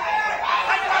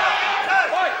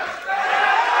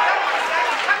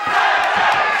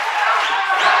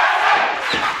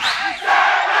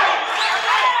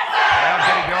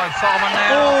 Soliman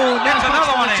now. Oh, gets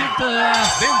another one in.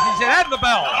 He's had the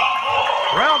bell.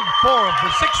 Round 4 of the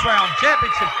 6-round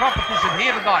championship competition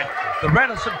here tonight. The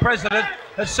Radisson President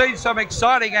has seen some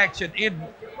exciting action in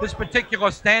this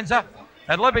particular stanza.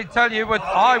 And let me tell you what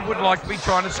I would like to be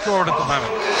trying to score it at the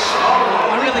moment.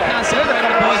 I really can't separate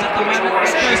the boys at the moment.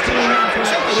 This goes 2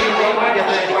 rounds.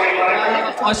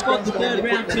 I scored the 3rd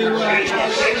round to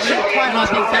and I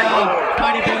think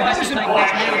Pony Boy has to take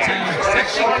that round.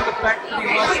 Accepting to the fact that he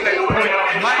lost that point,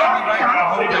 maybe to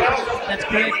hold it. That's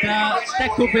correct. That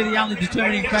could be the only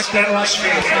determining factor right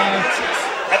now.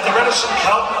 At the Radisson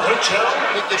Hotel.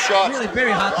 Hit the shot. Really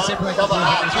very hard to separate the boys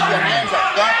at this Keep your hands moment.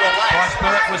 up. Don't relax. By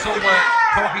Spirit was all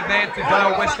talking there to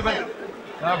Dale Westerman.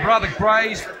 Rather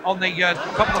grazed on the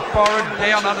top of the forehead,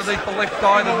 down underneath the left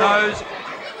eye, the nose.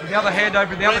 On the other hand,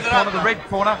 over in the other corner, the red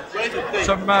corner.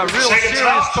 Some real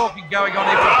serious talking going on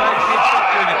here for Dave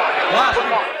Jr.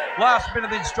 Last minute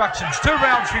instructions. 2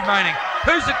 rounds remaining.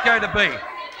 Who's it going to be?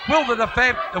 Will the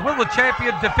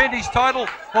champion defend his title,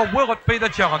 or will it be the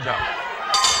challenger?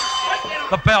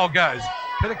 The bell goes.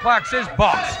 Peter Clark says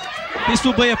box. This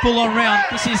will be a full-on round.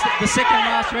 This is the second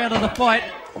last round of the fight.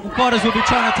 The fighters will be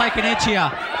trying to take an edge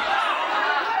here.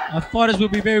 The fighters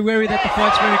will be very wary that the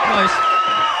fight's very close.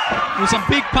 With some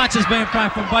big punches being thrown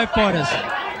from both fighters.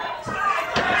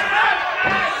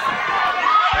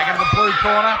 Back into the blue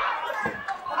corner.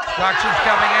 Instructions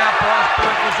coming out. Bryce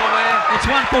Burke was all there. It's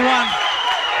 1 for 1.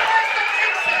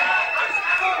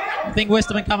 I think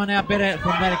Westerman coming out better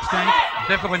from that exchange.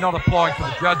 Definitely not applying for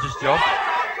the judge's job.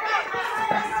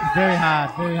 Very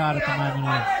hard at the moment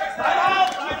here.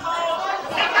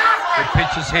 Good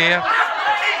pitches here.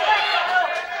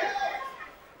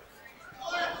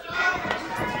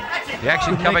 The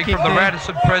action coming from the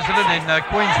Radisson President in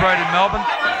Queens Road in Melbourne.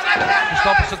 Just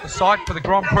opposite the site for the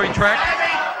Grand Prix track.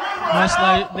 Nice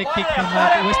low leg kick from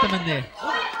Westerman there.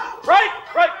 Right.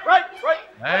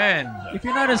 And if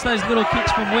you notice those little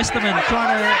kicks from Westerman,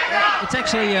 it's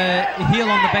actually a heel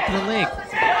on the back of the leg.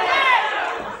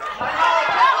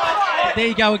 There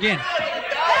you go again.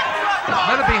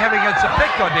 That'll be having its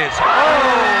effect, I dare say. Oh,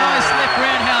 nice left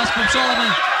roundhouse from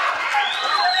Soliman.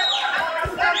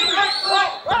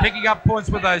 Picking up points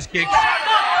with those kicks.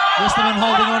 Westerman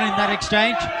holding on in that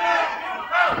exchange.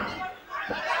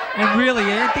 And really,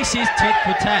 this is tit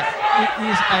for tat. It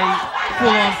is a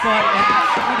full-on fight, and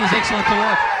it is excellent to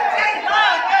watch.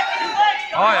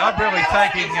 I'm really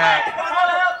taking,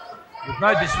 with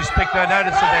no disrespect, I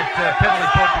noticed that penalty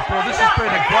point before. This has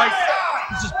been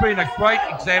a great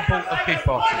example of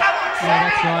kickboxing. Yeah,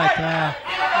 that's right.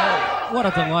 What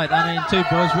a delight. I mean, 2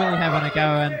 boys really having a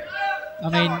go, and I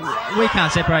mean, we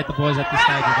can't separate the boys at this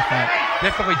stage of the fight.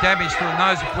 Definitely damage to the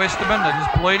nose of Westerman that is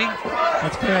bleeding.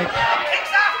 That's correct.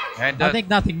 And I think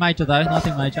nothing major though,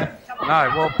 nothing major. No,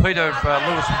 well, Peter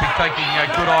Lewis will be taking a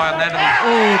good eye on that.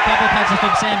 Oh, couple of punches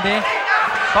from Sam there.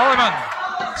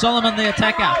 Soliman the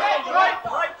attacker.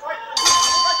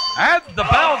 And the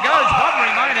bell goes, 1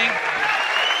 remaining.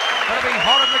 Going to be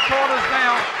hot in the corners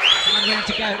now.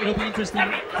 It'll be interesting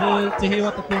to hear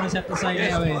what the corners have to say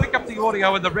now. Pick up the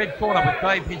audio in the red corner with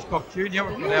Dave Hitchcock Jr.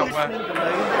 Now,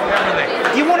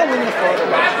 You want to win the fight?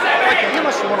 Okay, you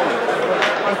must want to win.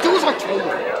 Do as I tell you.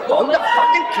 Hold the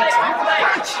fucking kicks and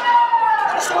punch.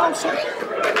 That's all I'm saying. He's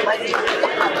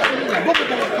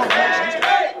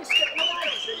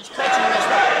catching this.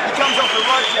 He comes off the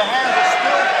ropes, your hands are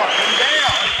still fucking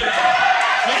down.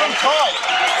 Keep them tight.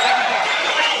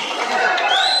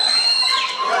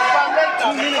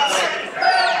 2 minutes.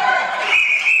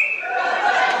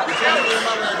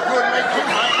 Good leg kick,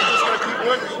 mate. You just got to keep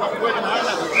working. You've got working hard.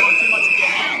 You're doing too much of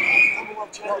your hand.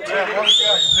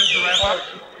 Here's the wrap up.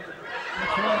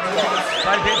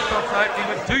 Dave Hitchcock's opening,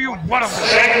 but do you want him?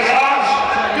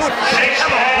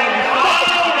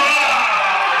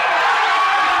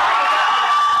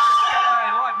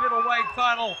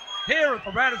 final here at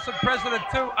the Radisson President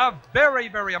to a very,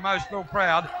 very emotional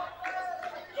crowd.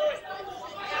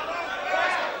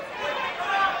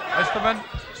 Westerman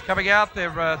is coming out.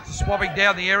 They're swabbing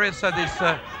down the area, so there's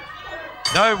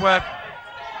no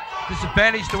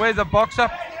disadvantage to either boxer.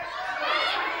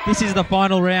 This is the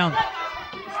final round.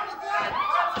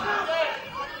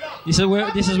 This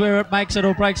is where it makes it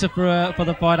or breaks it for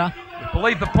the fighter. I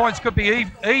believe the points could be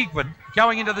even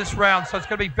going into this round, so it's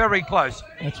going to be very close.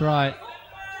 That's right.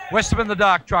 Westerman, the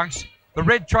dark trunks, the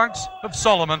red trunks of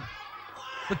Soliman.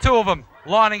 The two of them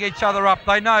lining each other up.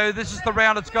 They know this is the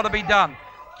round it's got to be done.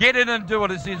 Get in and do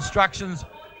it is the instructions.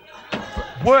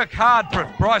 Work hard for it.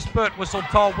 Bryce Birtwistle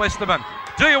told Westerman.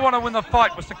 Do you want to win the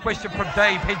fight was the question from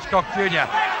Dave Hitchcock Jr.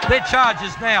 Their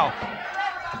charges now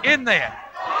in there.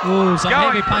 Ooh, some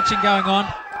heavy punching going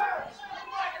on.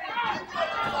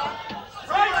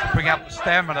 Bring up the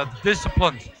stamina, the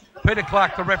disciplines. Peter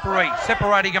Clark, the referee,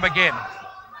 separating him again.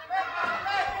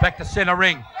 Back to centre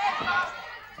ring.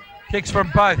 Kicks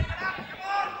from both.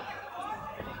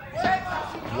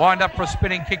 Wind up for a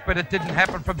spinning kick, but it didn't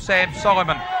happen from Sam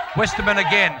Soliman. Westerman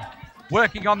again,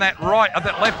 working on that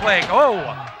that left leg. Oh!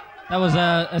 That was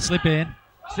a slip in.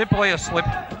 Simply a slip.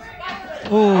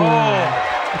 Ooh. Oh.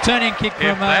 A turning kick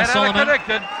from Soliman.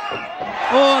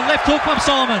 Oh, left hook from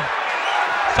Soliman.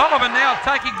 Soliman now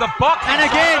taking the box and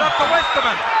again up to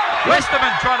Westerman.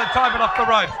 Westerman trying to time it off the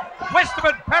rope.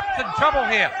 Westerman perhaps in trouble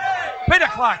here. Peter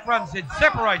Clark runs in,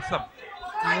 separates them.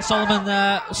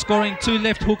 Soliman scoring two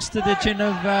left hooks to the chin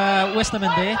of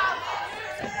Westerman there.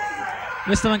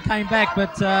 Westerman came back,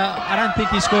 but I don't think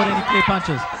he scored any clear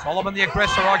punches. Soliman the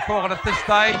aggressor, I call it at this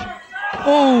stage.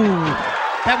 Oh,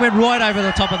 that went right over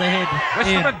the top of the head.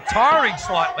 Westerman tiring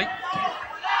slightly.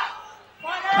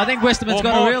 I think Westerman's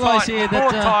got to realise here that...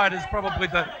 More tired is probably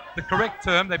the correct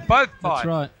term. They're both tired. That's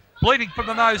right. Bleeding from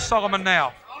the nose, Soliman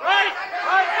now.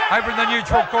 Over in the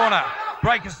neutral corner.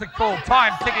 Breakers the call.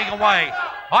 Time ticking away.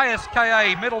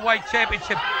 ISKA Middleweight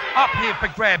Championship up here for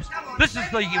grabs. This is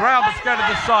the round that's going to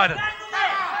decide it.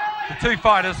 The two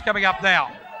fighters coming up now.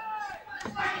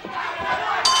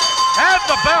 And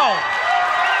the bell.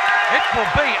 It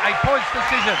will be a points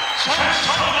decision.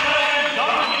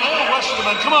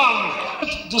 Westerman, come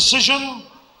on. Decision.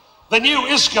 The new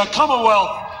ISKA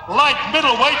Commonwealth Light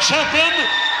Middleweight Champion,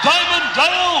 Diamond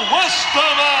Dale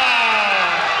Westerman.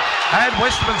 And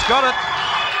Westerman's got it.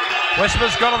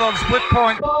 Westerman's got it on split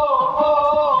point.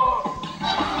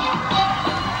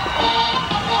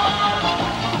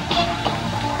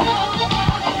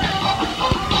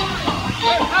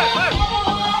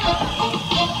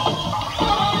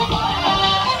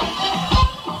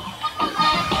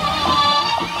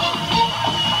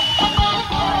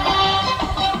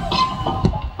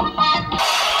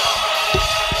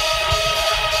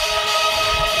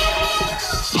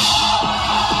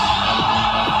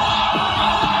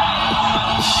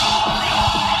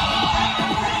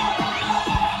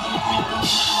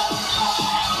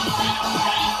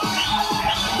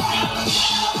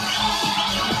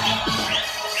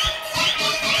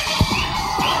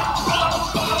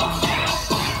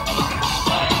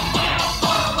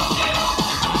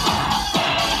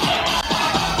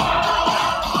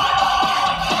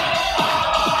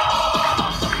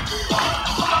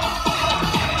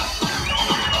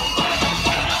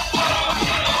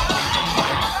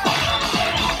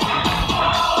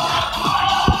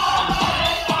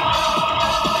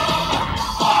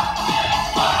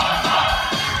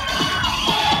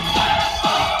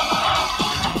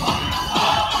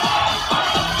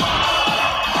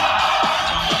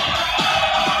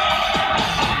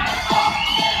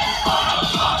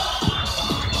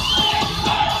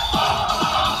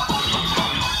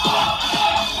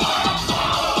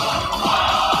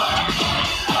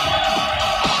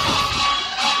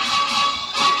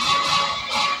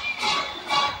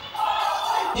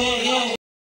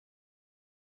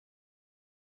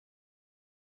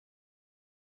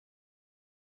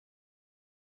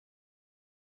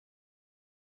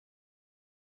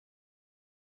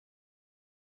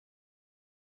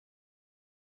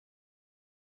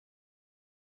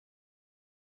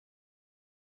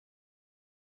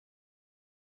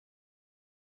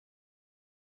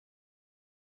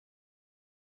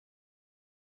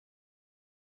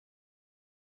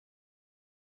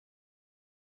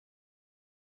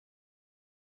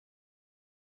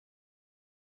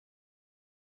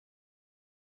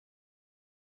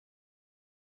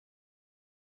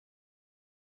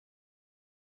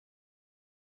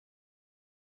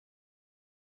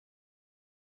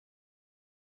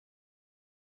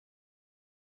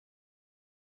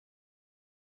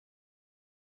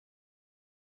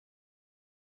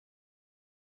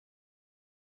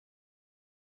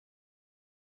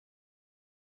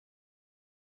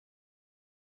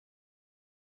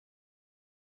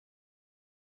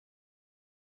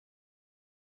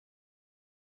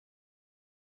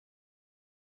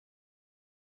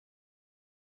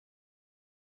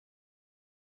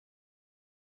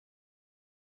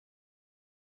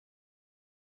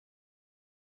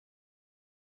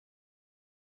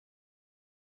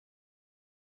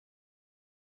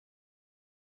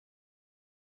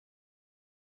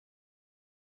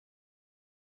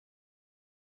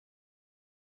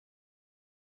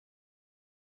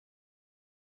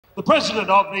 the president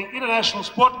of the International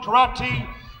Sport Karate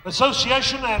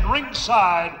Association and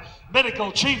ringside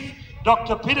medical chief,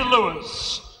 Dr. Peter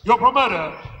Lewis, your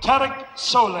promoter, Tarek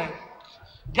Solek,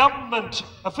 government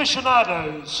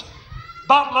aficionados,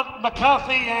 Bartlett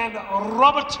McCarthy and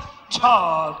Robert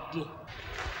Todd.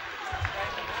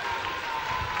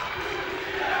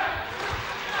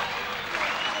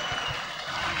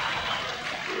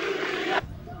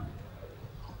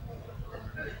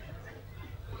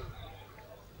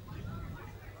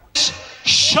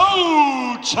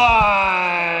 Showtime!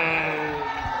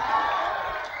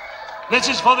 This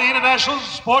is for the International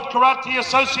Sport Karate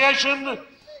Association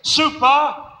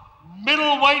Super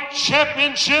Middleweight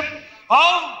Championship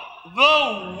of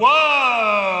the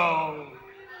World.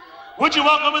 Would you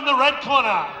welcome in the red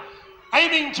corner,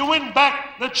 aiming to win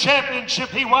back the championship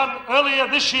he won earlier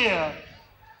this year.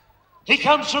 He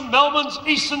comes from Melbourne's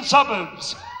eastern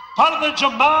suburbs, part of the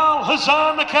Jamal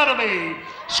Hassan Academy,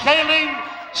 scaling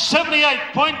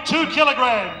 78.2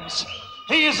 kilograms.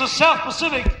 He is a South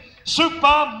Pacific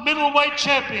Super Middleweight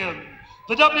Champion,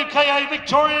 the WKA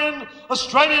Victorian,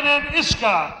 Australian and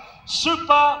ISCA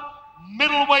Super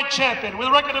Middleweight Champion with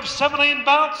a record of 17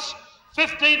 bouts,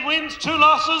 15 wins, 2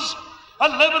 losses,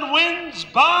 11 wins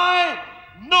by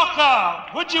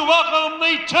knockout. Would you welcome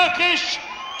the Turkish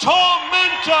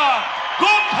tormentor,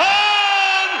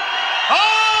 Gurkan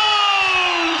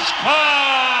Ozkan.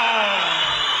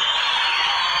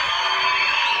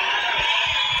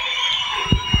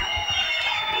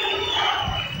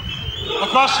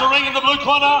 Across the ring in the blue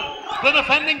corner, the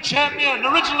defending champion,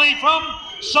 originally from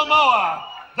Samoa,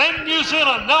 then New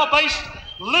Zealand, now based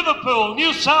Liverpool,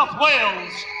 New South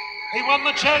Wales. He won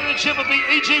the championship at the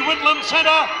E.G. Whitlam Centre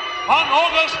on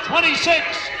August 26,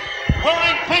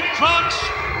 wearing pink trunks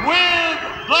with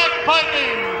black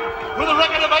piping, with a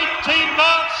record of 18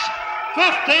 bouts,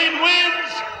 15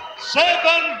 wins, 7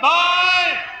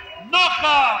 by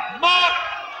knockout. Mark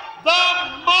the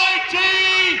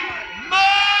mighty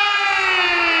man!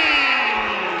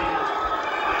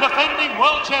 Defending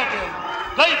world champion,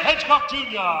 Dave Hedgecock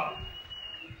Jr.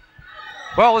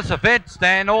 Well, this event,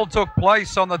 Stan, all took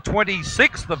place on the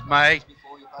 26th of May.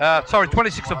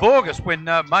 26th of August when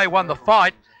May won the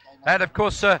fight. And, of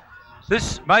course,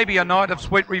 this may be a night of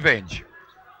sweet revenge.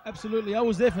 Absolutely. I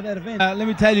was there for that event. Let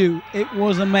me tell you, it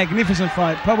was a magnificent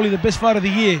fight. Probably the best fight of the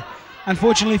year.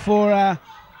 Unfortunately for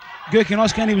Gurkan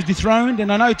Ozkan, he was dethroned.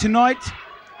 And I know tonight,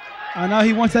 I know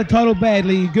he wants that title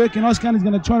badly. Gurkan Ozkan is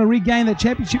going to try to regain that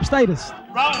championship status.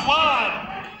 Round 1.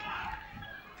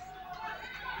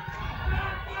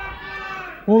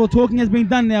 All the talking has been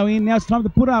done now, Ian. Now it's time to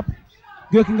put up.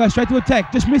 Gurkan goes straight to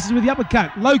attack. Just misses with the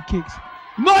uppercut. Low kicks.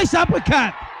 Nice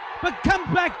uppercut. But comes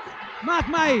back Mark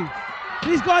May.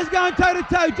 These guys going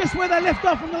toe-to-toe just where they left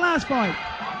off from the last fight.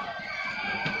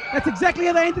 That's exactly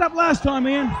how they ended up last time,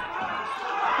 Ian.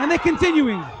 And they're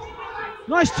continuing.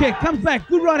 Nice check. Comes back.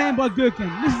 Good right hand by Gurkan.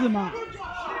 This is the mark.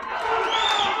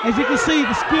 As you can see,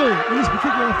 the skill in this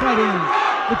particular fight, Ian.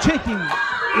 The checking.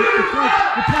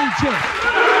 The playing chess.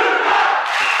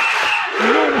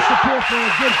 Enormous support for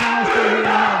Gurkan Ozkan here in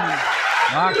Melbourne.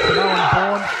 Mark Samoan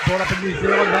born, brought up in New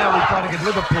Zealand, now he's fighting in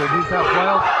Liverpool, New South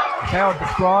Wales. As Howard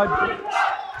described,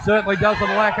 certainly doesn't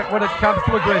lack it when it comes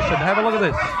to aggression. Have a look at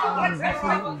this.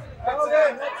 Absolutely.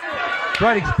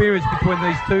 Great experience between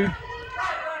these two.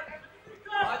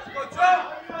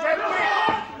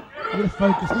 Look at the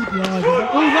focus, look at the eyes.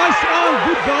 Oh, nice, oh,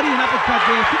 good body and uppercut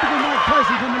there. Typical Mike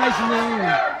Tyson combination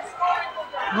there.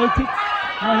 No kick,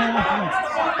 right hand uppercut.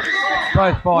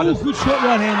 Both fighters. Ooh, good shot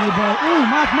right hand there, boy. Oh,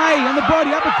 Mark May on the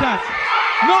body, uppercut.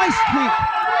 Nice kick.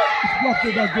 It's blocked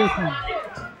there by Gurkan.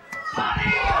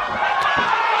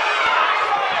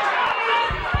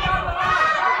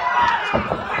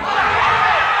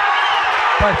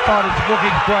 Both fighters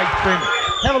looking great trim.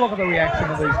 Have a look at the reaction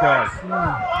of these guys.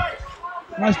 Yeah.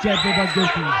 Nice jab there by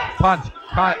Gurkan. Punch,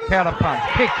 counter punch,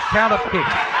 kick, counter kick.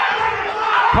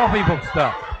 Copybook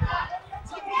stuff.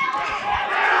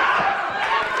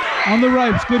 On the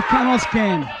ropes, Gurkan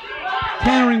Ozkan.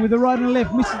 Countering with the right and the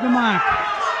left, misses the mark.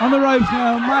 On the ropes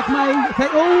now, Mark May.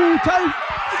 Oh, toe.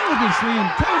 Look at Slim.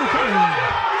 Toe to toe.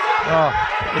 Oh.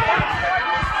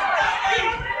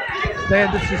 Stan,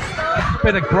 this has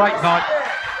been a great night.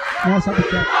 Nice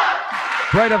uppercut.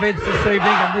 Great events this evening,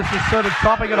 and this is sort of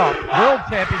topping it off. World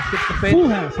Championship defense. Full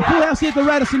house. A full house here at the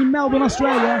Radisson in Melbourne,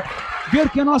 Australia.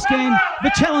 Gurkan Ozkan,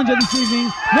 the challenger this evening.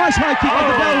 Nice high kick at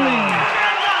the bell ring.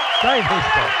 Dave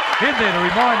Hedgecock in there to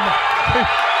remind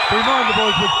the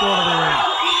boys which corner they're in.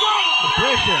 The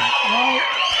pressure. Well,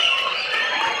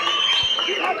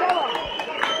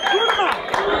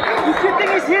 if you think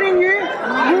he's hitting you,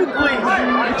 move please.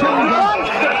 The challenger,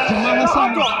 Jamal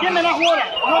Hassan. Give me enough water.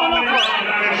 Not enough water.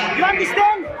 You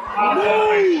understand?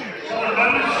 Move.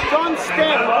 Don't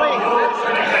step, please.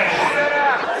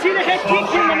 See the head kick,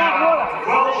 give me enough water.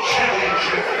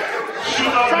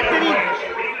 Tuck it in.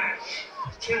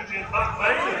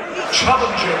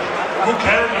 Challenger,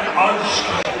 Gurkan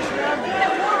Ozkan.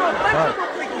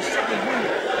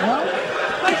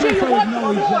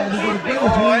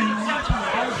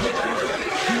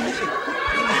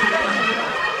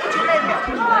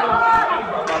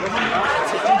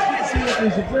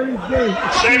 It's a very big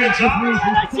experience with me.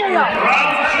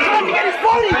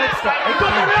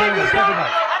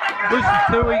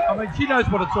 I mean, she knows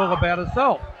what it's all about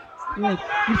herself. Yeah.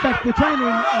 In fact, the trainer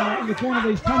in the corner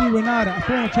there is Tony Renata, a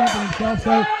former champion himself,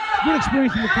 so good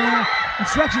experience in the corner.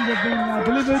 Instructions have been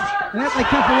delivered, and out they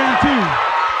come for round 2.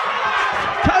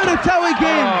 Toe-to-toe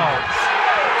again. Oh.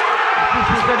 This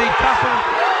is any tougher.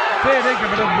 Fair dinkum,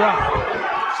 but rough.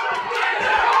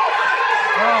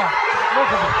 Oh, look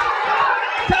at it.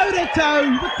 Toe-to-toe,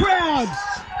 the crowds.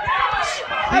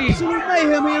 Absolute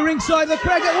mayhem here ringside. The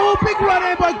crowd get big right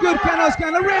hand by Gurkan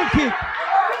Ozkan, a round kick.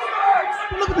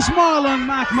 But look at the smile on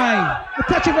Mark May. A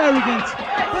touch of arrogance.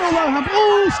 Little low hump.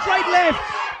 Oh, straight left.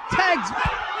 Tags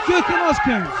Gurkan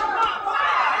Ozkan.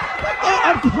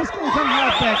 What's going to come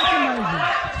right back? It's amazing.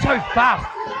 So fast.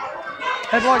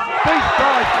 And like, these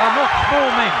guys are not small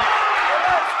men.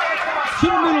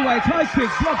 Super middleweight, high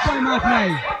kick, blocked by Mark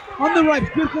May. On the ropes,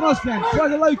 Gurkan Ozkan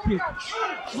tries a low kick.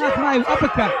 Mark May,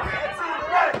 uppercut.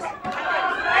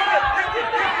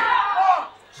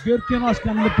 Gurkan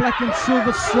Ozkan in the black and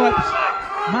silver stripes.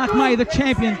 Mark May, the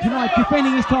champion tonight,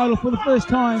 defending his title for the first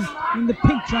time in the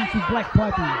pink trunks with black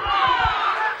piping.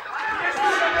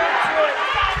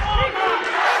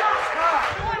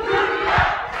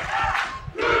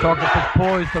 Photographer's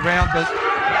poised around the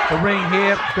ring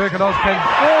here. Gurkan Ozkan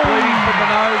bleeding from the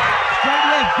nose. Straight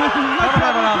left, Gurkan.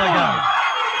 Have another go.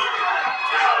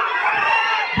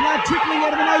 Blood trickling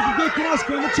out of the nose of Gurkan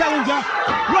Ozkan, the challenger.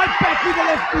 Right back with the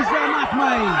left is Mark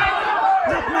May.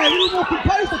 Mark May a little more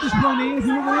composed at this point here, if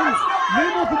you look at him. A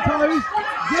little more composed.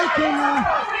 Gurkan,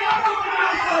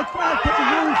 catching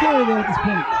wrong care there at this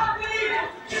point.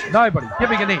 Nobody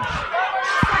giving an inch.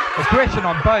 Aggression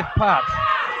on both parts.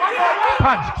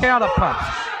 Punch, counter punch.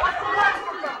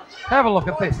 Have a look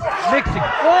at this. Mixing.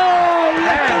 Oh,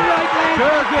 left and right hand.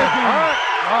 Gurkan.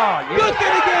 Oh, yes.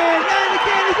 Gurkan again, and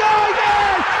again. He's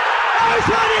again. Oh, he's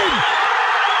hurt him.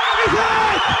 He's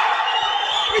hurt.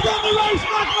 He's on the ropes.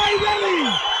 Mark May rallying.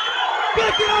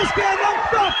 Gurkan Ozkan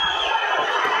non-stop.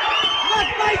 Mark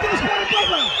May to the spot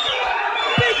above.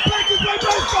 Big punches by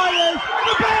both fighters.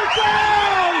 The bell's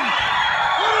down.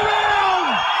 What a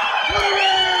round. What a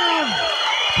round.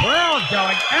 Crowd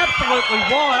going absolutely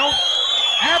wild.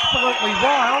 Absolutely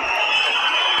wild.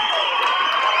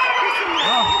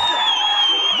 Oh.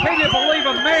 Can you believe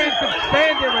a man could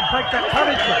stand there and take that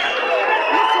punishment?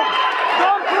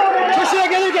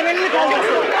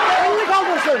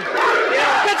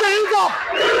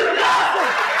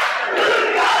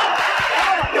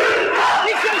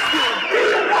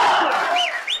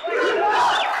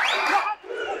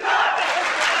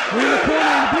 We're in the corner,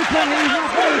 in the blue corner, he's not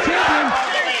the champion.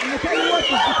 And I tell you what,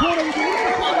 the corner will be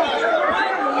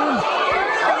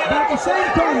but at the same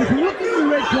time, if you look in the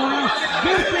red corner,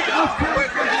 Gurkan Ozkan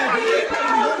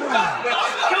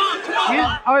Is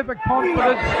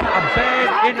overconfidence a bad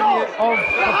enemy of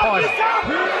the fighter?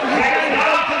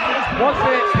 Was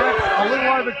there perhaps a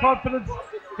little overconfidence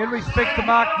in respect to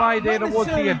Mark May there towards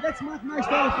the end? That's Mark May's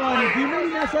style of fighting. If you meet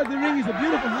him outside the ring, he's a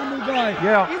beautiful, humble guy.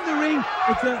 Yeah. In the ring,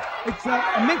 it's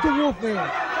a mental warfare.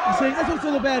 You see, that's what it's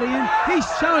all about, Ian. He's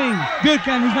showing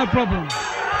Gurkan he's no problem.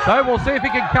 So we'll see if he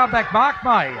can come back, Mark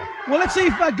May. Well, let's see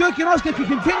if Gurkan Ozkan can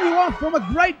continue on from a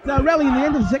great rally in the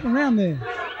end of the second round there.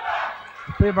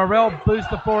 Be a morale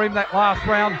booster for him that last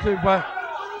round to what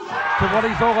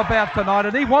he's all about tonight,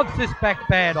 and he wants this back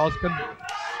bad, Ozkan.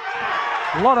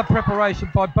 A lot of preparation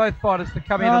by both fighters to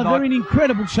come in tonight. They're in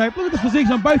incredible shape. Look at the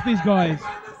physiques on both these guys.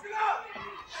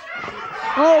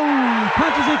 Oh,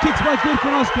 punches and kicks by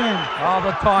Gurkan Ozkan. Oh,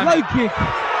 the time. Low kick.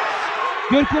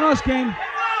 Gurkan Ozkan,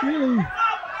 really,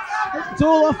 it's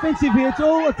all offensive here. It's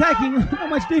all attacking. Not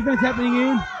much defense happening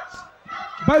here.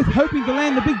 Both hoping to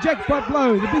land the big jackpot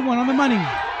blow, the big one on the money.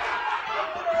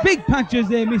 Big punches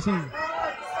there missing.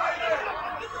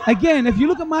 Again, if you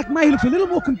look at Mark May, he looks a little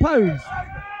more composed.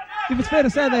 If it's fair to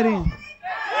say that, Ian.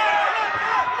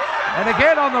 And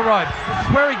again on the ropes. This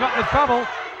is where he got the trouble.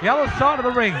 The other side of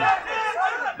the ring.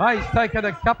 May's taken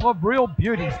a couple of real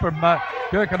beauties from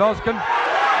Gurkan Ozkan.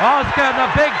 Ozkan, the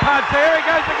big punch. There he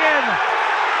goes again.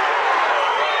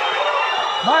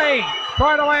 May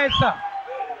trying to answer.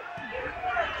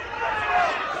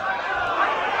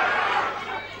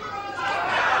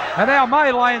 And now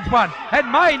May lands one.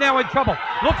 And May now in trouble.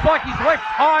 Looks like he's left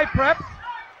eye, perhaps.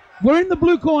 We're in the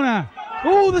blue corner.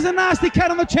 Oh, there's a nasty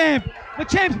cut on the champ. The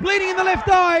champ's bleeding in the left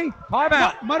eye. Time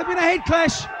out. Might have been a head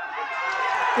clash.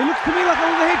 It looks to me like it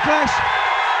was a head clash.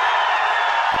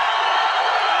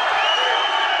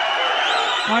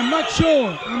 I'm not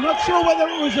sure. I'm not sure whether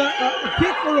it was a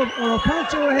kick or a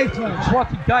punch or a head clash.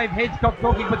 Watching Dave Hedgecock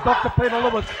talking with Dr. Peter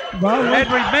Lewis. Well, and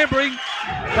remembering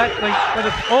that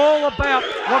it's all about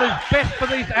what is best for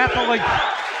these athletes.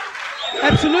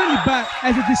 Absolutely, but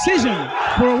as a decision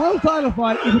for a world title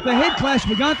fight, if it's a head clash,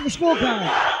 we're going to the scorecard.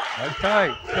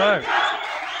 Okay, so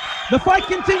the fight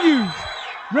continues.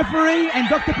 Referee and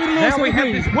Dr. Peter Lewis. Now we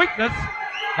have this weakness,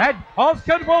 and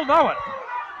Ozkan will know it.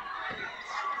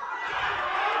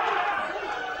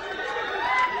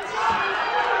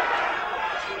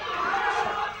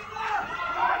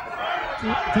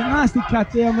 It's a nasty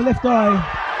cut there on the left eye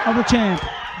of the champ.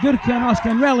 Gurkan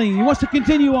Ozkan rallying. He wants to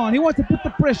continue on. He wants to put the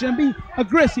pressure and be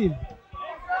aggressive.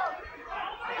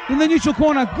 In the neutral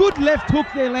corner, good left hook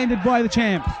there landed by the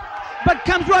champ. But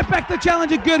comes right back to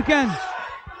challenger Gurkan.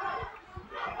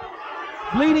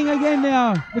 Bleeding again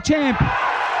now, the champ.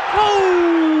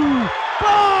 Oh!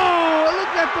 Oh!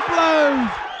 Look at the blows.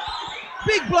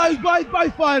 Big blows by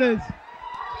both fighters.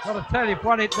 Got to tell you, if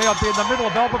one hit me, I'd be in the middle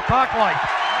of Melbourne Park Lake.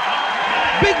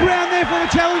 Big round there for the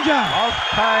challenger.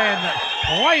 Ozkan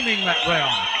claiming that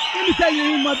round. Let me tell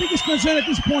you, my biggest concern at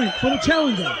this point for the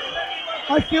challenger,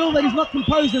 I feel that he's not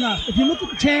composed enough. If you look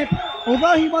at the champ,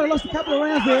 although he might have lost a couple of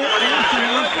rounds there, he's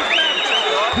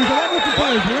a lot more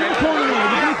composed. We're in the corner there,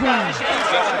 the blue corner.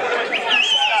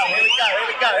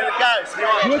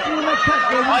 Working on that cut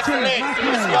there with the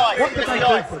champ. What did they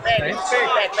do for it, Stan?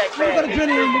 They've got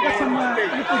adrenaline, they've got some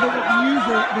liquids that they can use,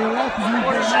 they're allowed to use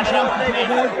their martial arts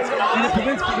and it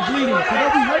prevents the bleeding. So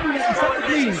they'll be hoping that they stop the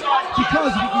bleeding,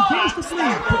 because if it continues to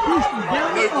bleed profusely down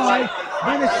the eye,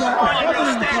 then it's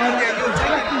bothering the fighter, it's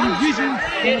distracting his vision,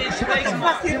 and it's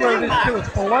See where it is too, it's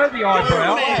below the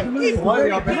eyebrow. Below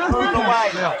the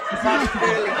eyebrow.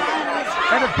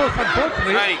 And of course,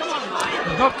 unfortunately,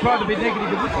 I'm not trying to be negative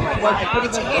in this situation, but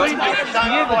it's been the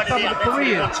end of some of the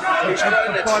careers.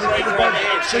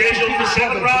 Scheduled for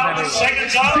 7 rounds,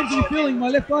 seconds I seem to be feeling my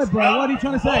left eyebrow. What are you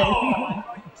trying to say?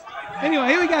 Anyway,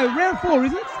 here we go. Round 4,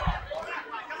 is it?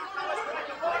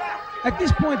 At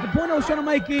this point, the point I was trying to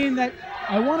make in that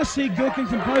I want to see Gurkan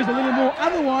composed a little more.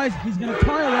 Otherwise, he's going to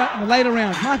tire out in the later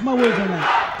rounds. Mark my words on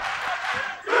that.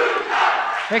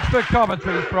 Expert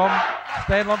commentary from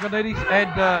Stan Longanidis,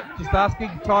 and just asking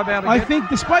timeout again. I think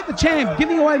despite the champ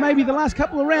giving away maybe the last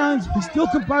couple of rounds, he's still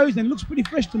composed and looks pretty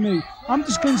fresh to me. I'm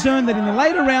just concerned that in the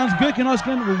later rounds, Gurkan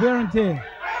Ozkan will wear and tear.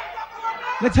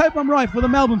 Let's hope I'm right for the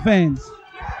Melbourne fans.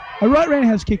 A right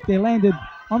roundhouse kick there landed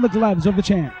on the gloves of the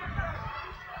champ.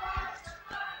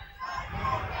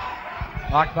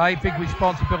 Mark May, big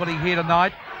responsibility here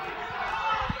tonight.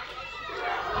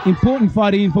 Important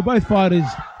fighting for both fighters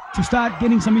to start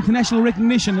getting some international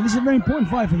recognition, and this is a very important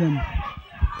fight for them.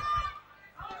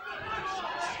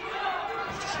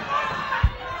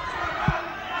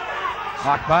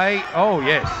 Mark May, oh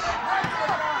yes.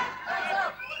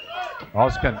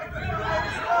 Ozkan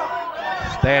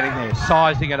standing there,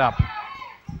 sizing it up.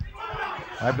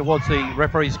 Over towards the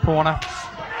referee's corner.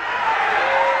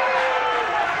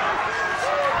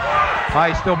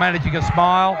 May still managing a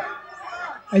smile.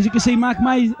 As you can see, Mark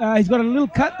May, he's got a little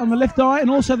cut on the left eye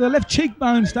and also the left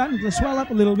cheekbone starting to swell up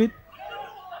a little bit.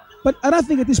 But I don't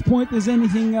think at this point there's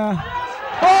anything...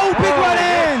 Oh, big right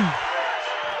hand!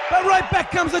 But right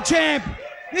back comes the champ.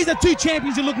 These are two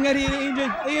champions you're looking at here,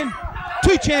 Ian.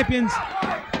 Two champions.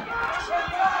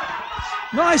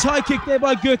 Nice high kick there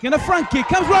by Gurkan. A front kick.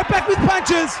 Comes right back with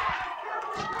punches.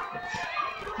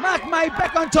 Mark May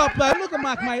back on top, though. Look at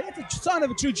Mark May. That's a sign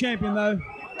of a true champion, though.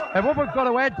 And what we've got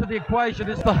to add to the equation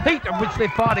is the heat in which they're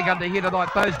fighting under here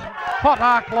tonight. Those hot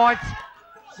arc lights.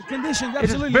 The conditions It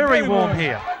absolutely is very warm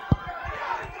here.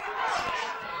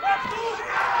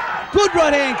 Good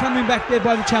right hand coming back there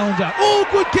by the challenger. Oh,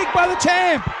 good kick by the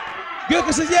champ.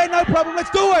 Gurkan says, yeah, no problem,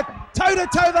 let's do it. Toe to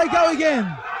toe they go again.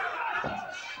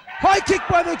 High kick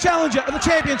by the challenger, or the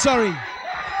champion, sorry.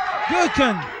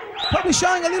 Gurkan probably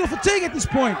showing a little fatigue at this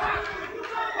point.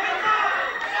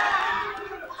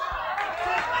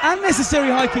 Unnecessary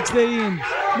high kicks there, Ian.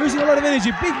 Losing a lot of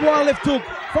energy. Big wild left hook.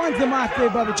 Finds the mark there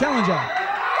by the challenger.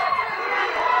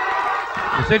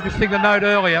 It's interesting to note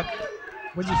earlier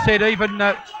when you said even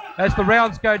as the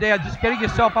rounds go down, just getting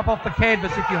yourself up off the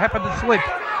canvas if you happen to slip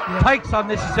takes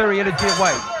unnecessary energy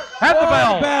away. Have the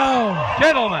bell.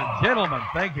 Gentlemen,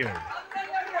 thank you.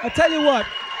 I tell you what,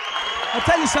 I'll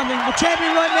tell you something. The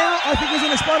champion right now, I think, is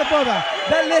in a spot of bother.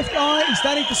 That left eye is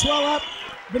starting to swell up.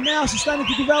 The mouse is starting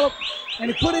to develop, and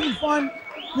it could even find,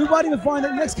 we might even find that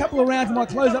the next couple of rounds it might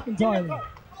close up entirely.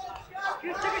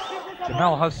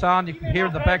 Jamal Hassan, you can hear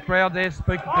in the background there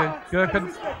speaking to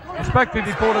Gurkan. I spoke to him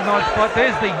before tonight's fight.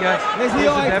 There's the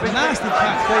eye, nasty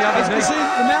cut. As you can see,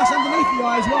 the mouse underneath the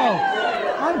eye as well.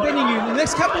 I'm betting you in the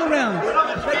next couple of rounds, if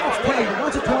that gets tagged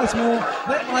once or twice more,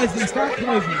 that eye is going to start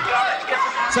closing.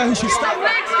 So he should start.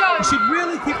 He should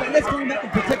really keep that left arm back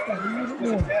and protect that a little bit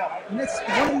more. And that's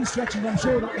one of the instructions I'm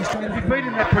sure that he's trying to do. You've been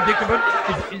in that predicament.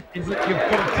 Is it you've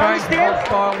got to change the whole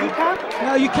style?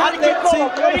 No, you can't let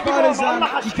fighters.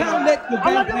 You can't let your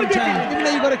game plan change. Even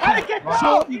though you've got to keep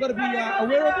short, you've got to be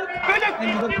aware of it, and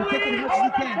you've got to protect it as much as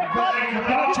you can. But you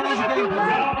cannot change the game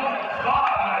plan.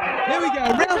 There we go,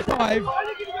 round 5.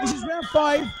 This is round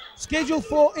 5, scheduled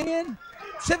for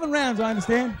 7 rounds, I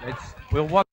understand. We'll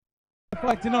watch the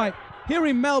fight tonight here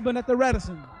in Melbourne at the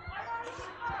Radisson.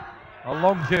 A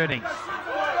long journey.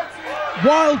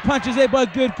 Wild punches there by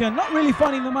Gurkan. Not really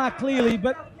finding the mark clearly,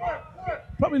 but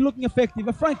probably looking effective.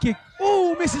 A front kick.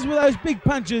 Oh, misses with those big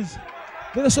punches.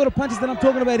 They're the sort of punches that I'm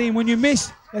talking about, Ian. When you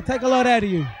miss, they take a lot out of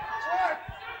you.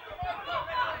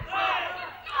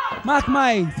 Mark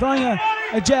May throwing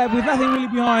a jab with nothing really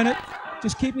behind it,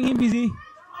 just keeping him busy.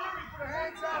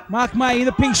 Mark May in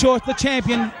the pink shorts, the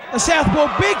champion, a southpaw,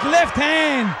 big left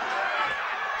hand.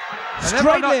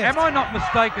 Straight left. Am I not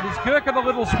mistaken? Is Gurkan a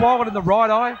little swollen in the right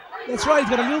eye? That's right, he's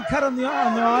got a little cut on the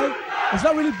eye. It's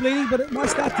not really bleeding, but it might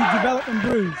start to develop and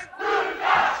bruise.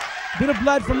 Bit of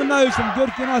blood from the nose from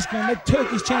Gurkan Ozkan, the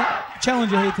Turkish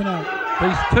challenger here tonight.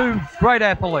 These two great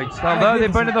athletes. They'll know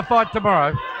they've been in the fight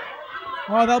tomorrow.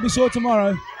 Oh, they'll be sore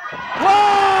tomorrow.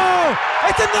 Whoa!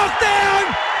 It's a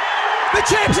knockdown! The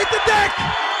champ's hit the deck!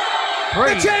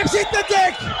 The champ's hit the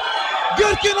deck!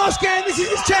 Gurkan Ozkan, this is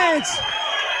his chance!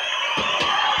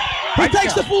 He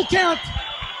takes the full count.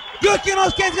 Gurkan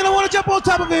Ozkan's going to want to jump on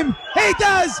top of him. He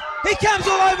does! He comes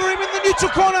all over him in the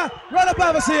neutral corner, right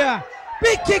above us here.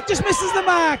 Big kick just misses the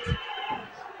mark.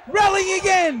 Rallying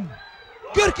again.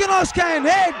 Gurkan Ozkan,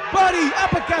 head, body,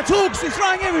 uppercuts, hooks, he's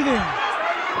throwing everything.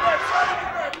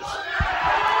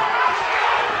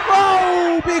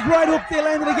 Oh, big right hook there,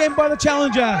 landed again by the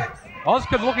challenger.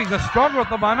 Ozkan looking the stronger at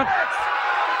the moment.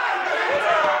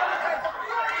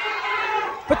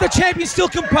 But the champion's still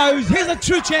composed. Here's a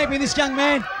true champion, this young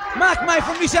man. Mark May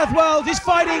from New South Wales is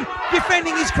fighting,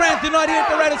 defending his crown tonight here at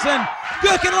the Radisson.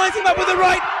 Gurkan lines him up with the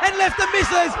right and left and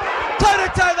misses.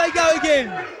 Toe-to-toe they go again.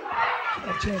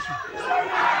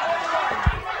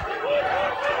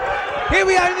 Here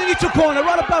we are in the neutral corner,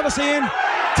 right above us, Ian.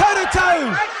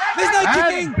 Toe-to-toe. There's no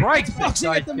kicking. It's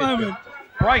boxing at the moment.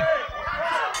 Break.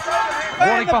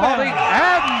 Warning for holding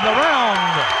and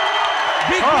around.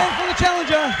 Big win for the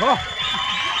challenger.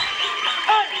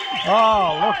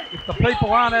 Oh, look, if the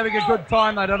people aren't having a good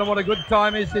time, they don't know what a good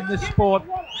time is in this sport.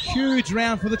 Huge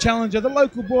round for the challenger. The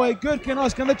local boy, Gurkan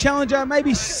Ozkan, the challenger,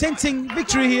 maybe sensing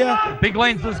victory here. Big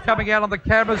lenses coming out on the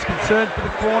cameras, concerned for the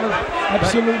corners.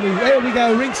 Absolutely. There we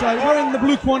go, ringside. We're in the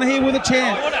blue corner here with a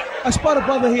champ. A spotted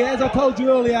brother here, as I told you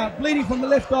earlier, bleeding from the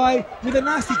left eye with a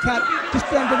nasty cut just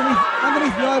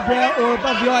underneath the eyebrow or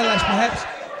above the eyelash perhaps.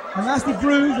 A nasty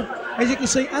bruise, as you can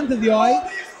see, under the eye,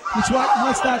 which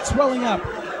might start swelling up.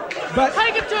 But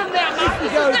take it to him now, if we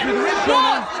go to the red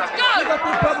corner, we've got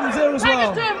big problems there as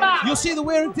well. You'll see the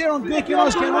wear and tear on Gurkan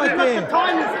Ozkan right there.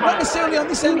 Not necessarily on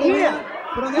this angle here,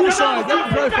 but on the other side,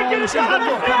 that profile, you'll see he's got a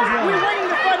little cut as well.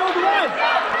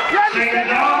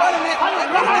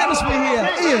 What an atmosphere here,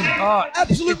 Ian.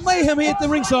 Absolute mayhem here at the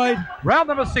ringside. Round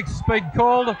number 6 has been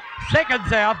called.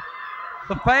 Seconds out.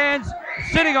 The fans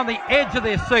sitting on the edge of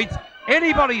their seats.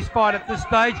 Anybody's fight at this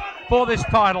stage for this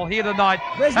title here tonight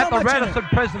at the Radisson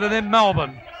President in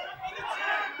Melbourne.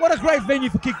 What a great venue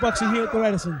for kickboxing here at the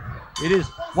Radisson. It is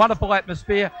wonderful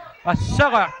atmosphere, a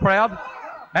sellout crowd,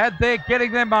 and they're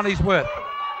getting their money's worth.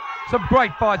 Some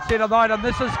great fights here tonight, and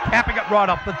this is capping it right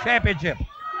off the championship.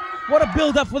 What a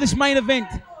build-up for this main event,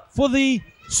 for the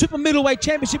Super Middleweight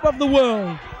Championship of the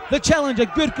World. The challenger,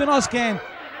 Gurkan Ozkan,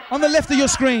 on the left of your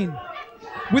screen,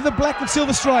 with the black and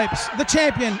silver stripes. The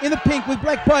champion in the pink with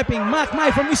black piping, Mark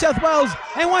May from New South Wales.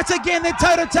 And once again, they're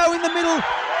toe-to-toe in the middle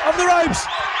of the ropes.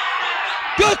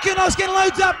 Gurkan Ozkan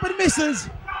loads up but misses.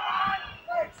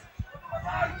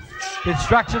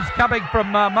 Instructions coming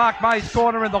from Mark May's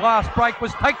corner in the last break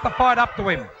was take the fight up to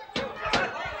him.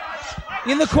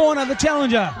 In the corner, the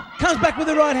challenger comes back with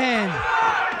the right hand.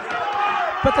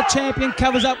 But the champion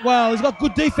covers up well. He's got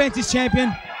good defense, this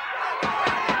champion.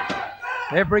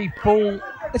 Every full...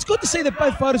 It's good to see that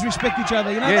both fighters respect each other.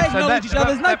 You know, they acknowledge each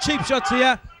other. There's no cheap shots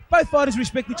here. Both fighters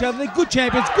respect each other. They're good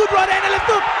champions. Good right hand and left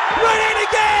hook. Right hand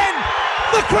again.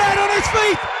 The crowd on its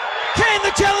feet. Can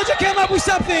the challenger come up with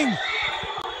something?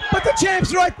 But the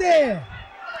champ's right there.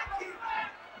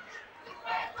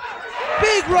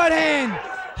 Big right hand.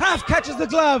 Half catches the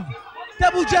glove.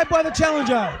 Double jab by the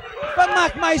challenger. But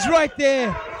Mark May's right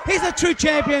there. He's a true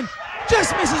champion.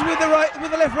 Just misses with the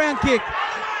left round kick.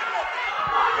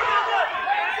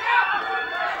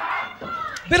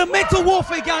 Bit of mental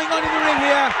warfare going on in the ring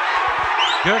here.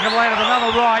 Gurkan landed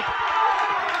another right.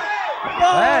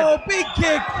 Oh, big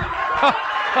kick.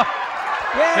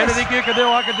 Yes. Anything you can do,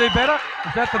 I can do better.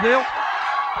 Is that the deal?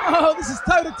 Oh, this is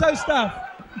toe-to-toe stuff.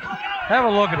 Have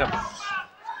a look at him.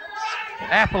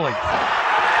 Athletes.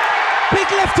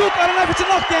 Big left hook. I don't know if it's a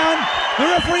knockdown.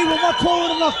 The referee will not call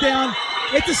it a knockdown.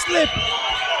 It's a slip.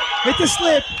 It's a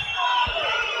slip.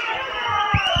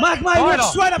 Mark May went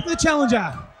straight up to the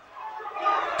challenger.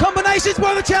 Combinations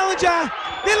by the challenger.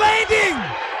 They're landing.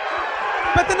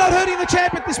 But they're not hurting the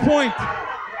champ at this point.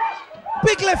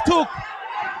 Big left hook.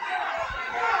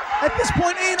 At this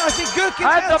point in, I think Gurkan's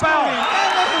outscoring him.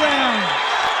 Another round.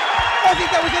 I think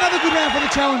that was another good round for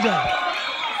the challenger.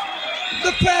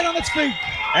 The crowd on its feet.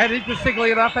 And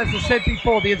interestingly enough, as I said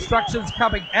before, the instructions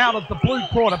coming out of the blue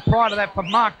corner prior to that for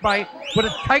Mark May were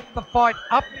to take the fight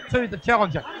up to the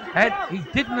challenger. And he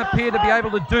didn't appear to be able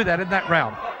to do that in that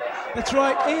round. That's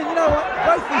right. And you know what?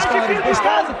 Both these fighters, they're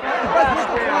styles of fighting. They're both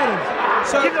mental fighters.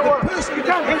 So the person you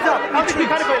can't hands up. I think you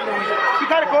gotta go. You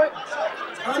gotta go.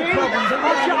 Finish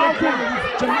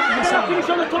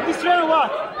on the top this round or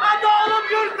what?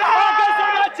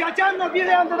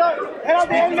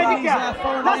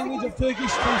 Foreign language of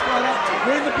Turkish translator.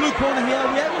 We're in the blue corner here.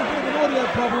 We have a bit of an audio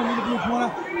problem in the blue corner,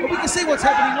 but we can see what's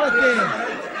happening right there.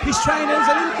 His trainer is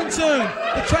a little concerned.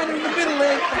 The trainer in the middle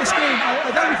there of the screen, I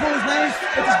don't recall his name,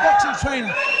 it's his boxing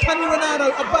trainer. Tony Renato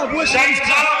above working on his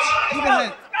back. Look at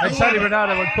that. And Tony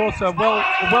Renato, of course, a well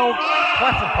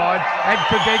classified and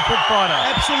credentialed fighter.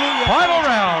 Absolutely. Final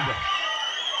round.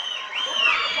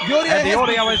 The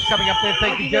audio is coming up there,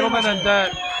 thank you, gentlemen. And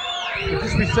we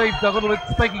just received a little bit,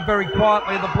 speaking very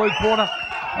quietly in the blue corner,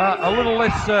 a little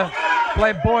less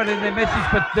flamboyant in their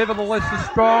message, but nevertheless is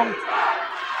strong.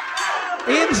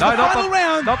 Ian, this is the final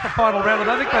round. Not the final round. I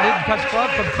don't think they didn't touch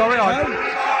gloves. I'm sorry.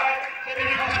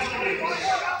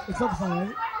 It's not the final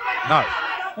round. No.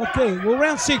 Okay, well,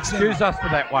 round 6 then. Excuse us for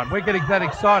that one. We're getting that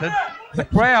excited. The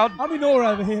crowd. I'm in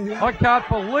awe over here. I can't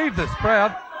believe this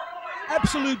crowd.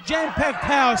 Absolute jam-packed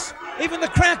house. Even the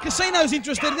Crown Casino's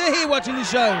interested. They're here watching the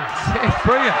show. It's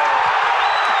brilliant.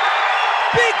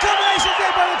 Big combination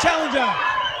there by the challenger.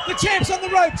 The champ's on the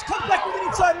ropes. Comes back with an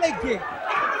inside leg kick.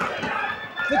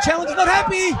 The challenger's not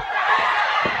happy.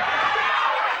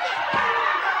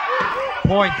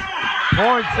 Points.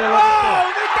 Oh,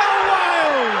 they're going wild.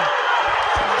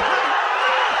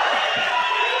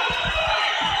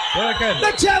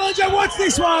 The challenger wants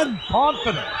this one.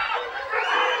 Confident.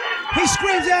 He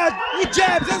screams out, he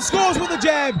jabs and scores with a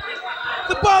jab.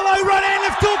 The bolo, right hand,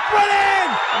 left hook, right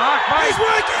hand. He's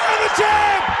working on the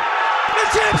jab. The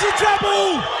champ's in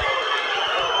trouble.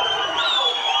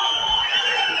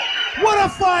 What a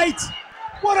fight.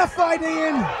 What a fight,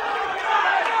 Ian.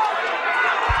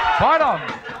 Fight on.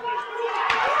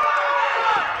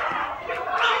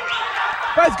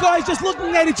 Both guys just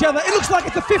looking at each other. It looks like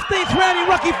it's the 15th round in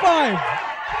Rocky 5.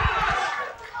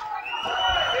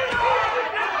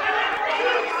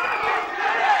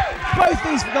 Both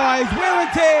these guys, wear and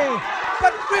tear.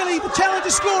 But really, the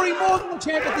challenger's scoring more than the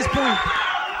champ at this point.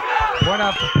 Point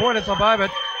after point at the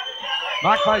moment.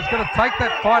 Mark May's going to take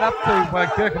that fight up to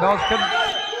Gurkan Ozkan.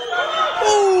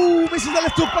 Ooh, misses the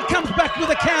left hook, but comes back with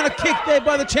a counter kick there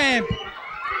by the champ.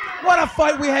 What a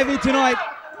fight we have here tonight.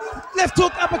 Left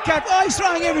hook, uppercut. Oh, he's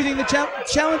throwing everything, the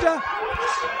challenger.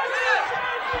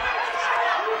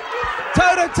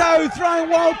 Toe-to-toe, throwing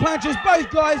wild punches, both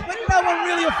guys, but no one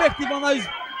really effective on those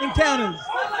encounters.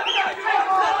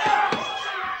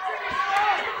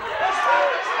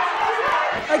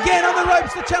 Again on the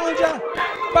ropes, the challenger.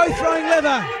 Both throwing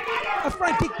leather. A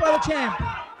front kick by the champ.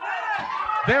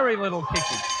 Very little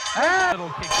kicking. And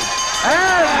little kicking.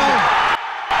 And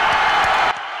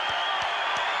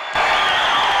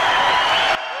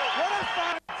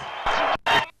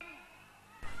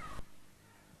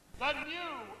the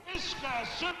new ISCA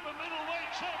Super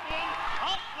Middleweight Champion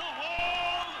of the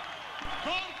world,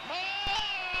 Gurkan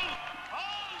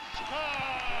Ozkan.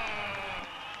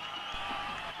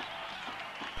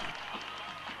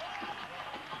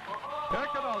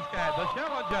 Gurkan Ozkan, the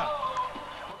challenger,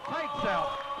 takes out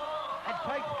and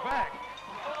takes back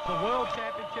the World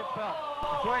Championship belt. A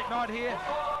great night here,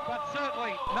 but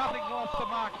certainly nothing lost to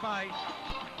Mark May.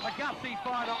 A gutsy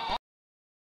fighter.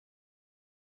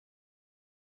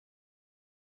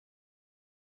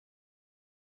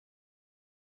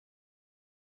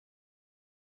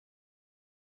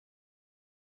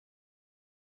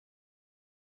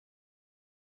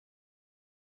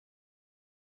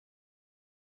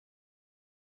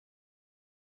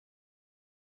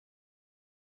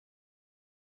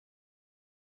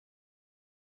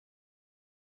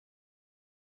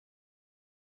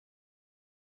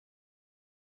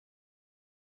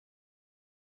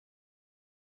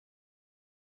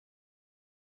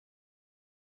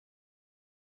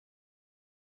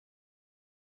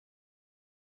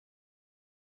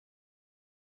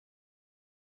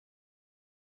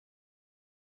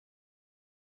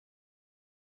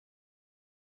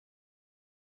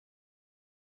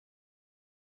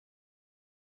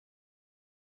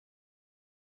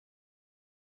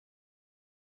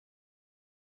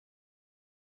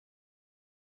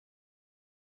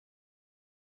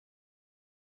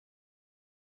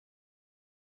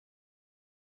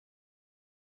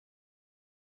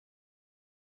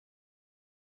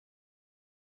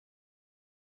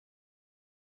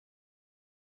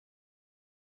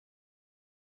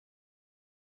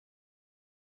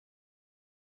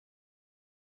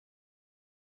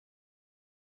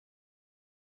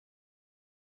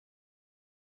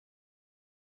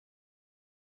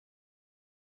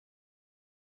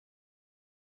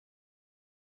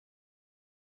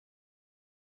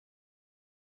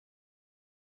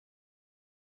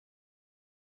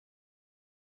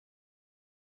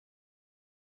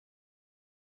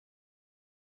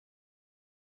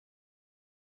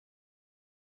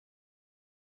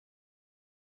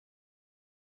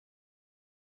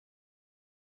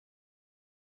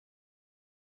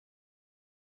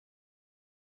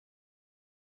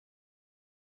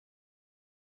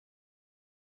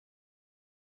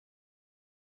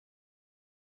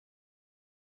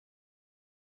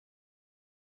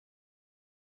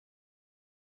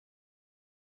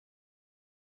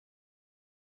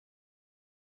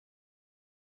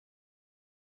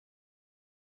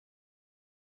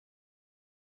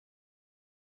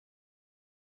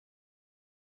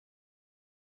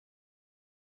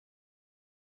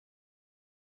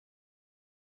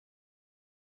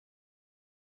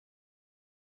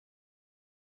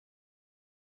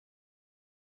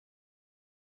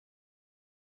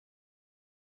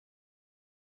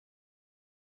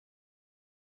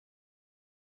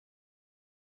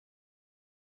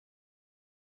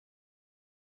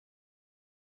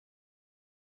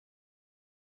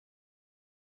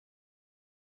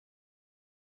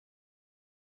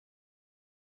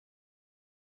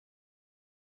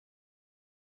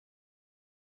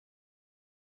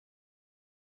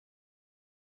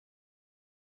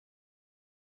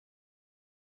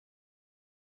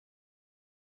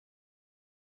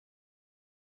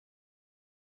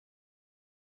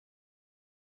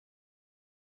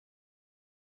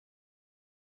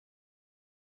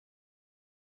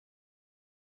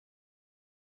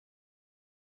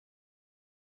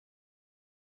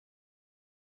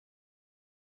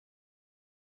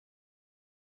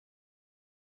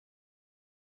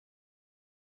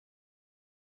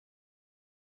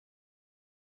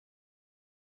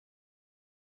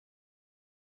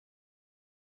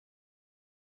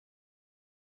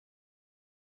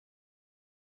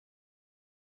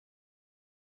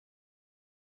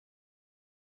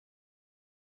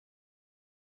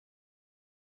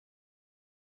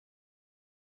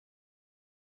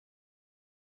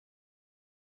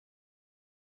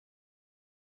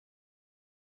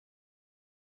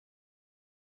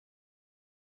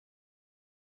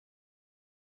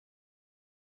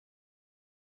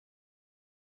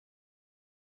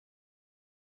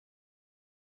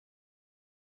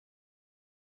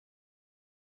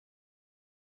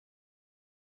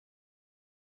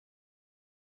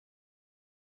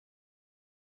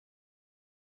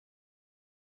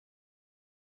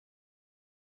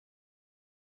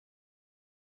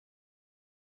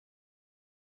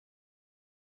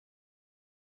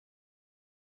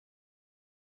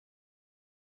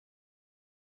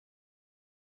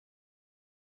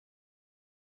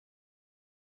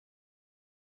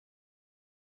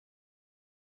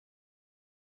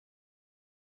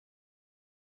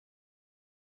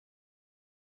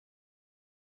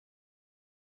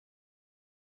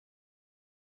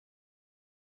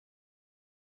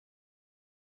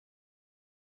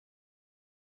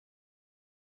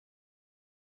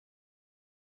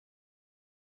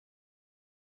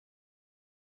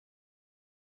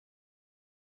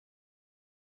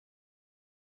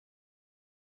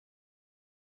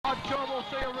 I'm sure we'll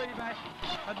see a rematch.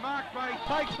 And Mark Gray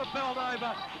takes the belt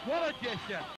over. What a gesture.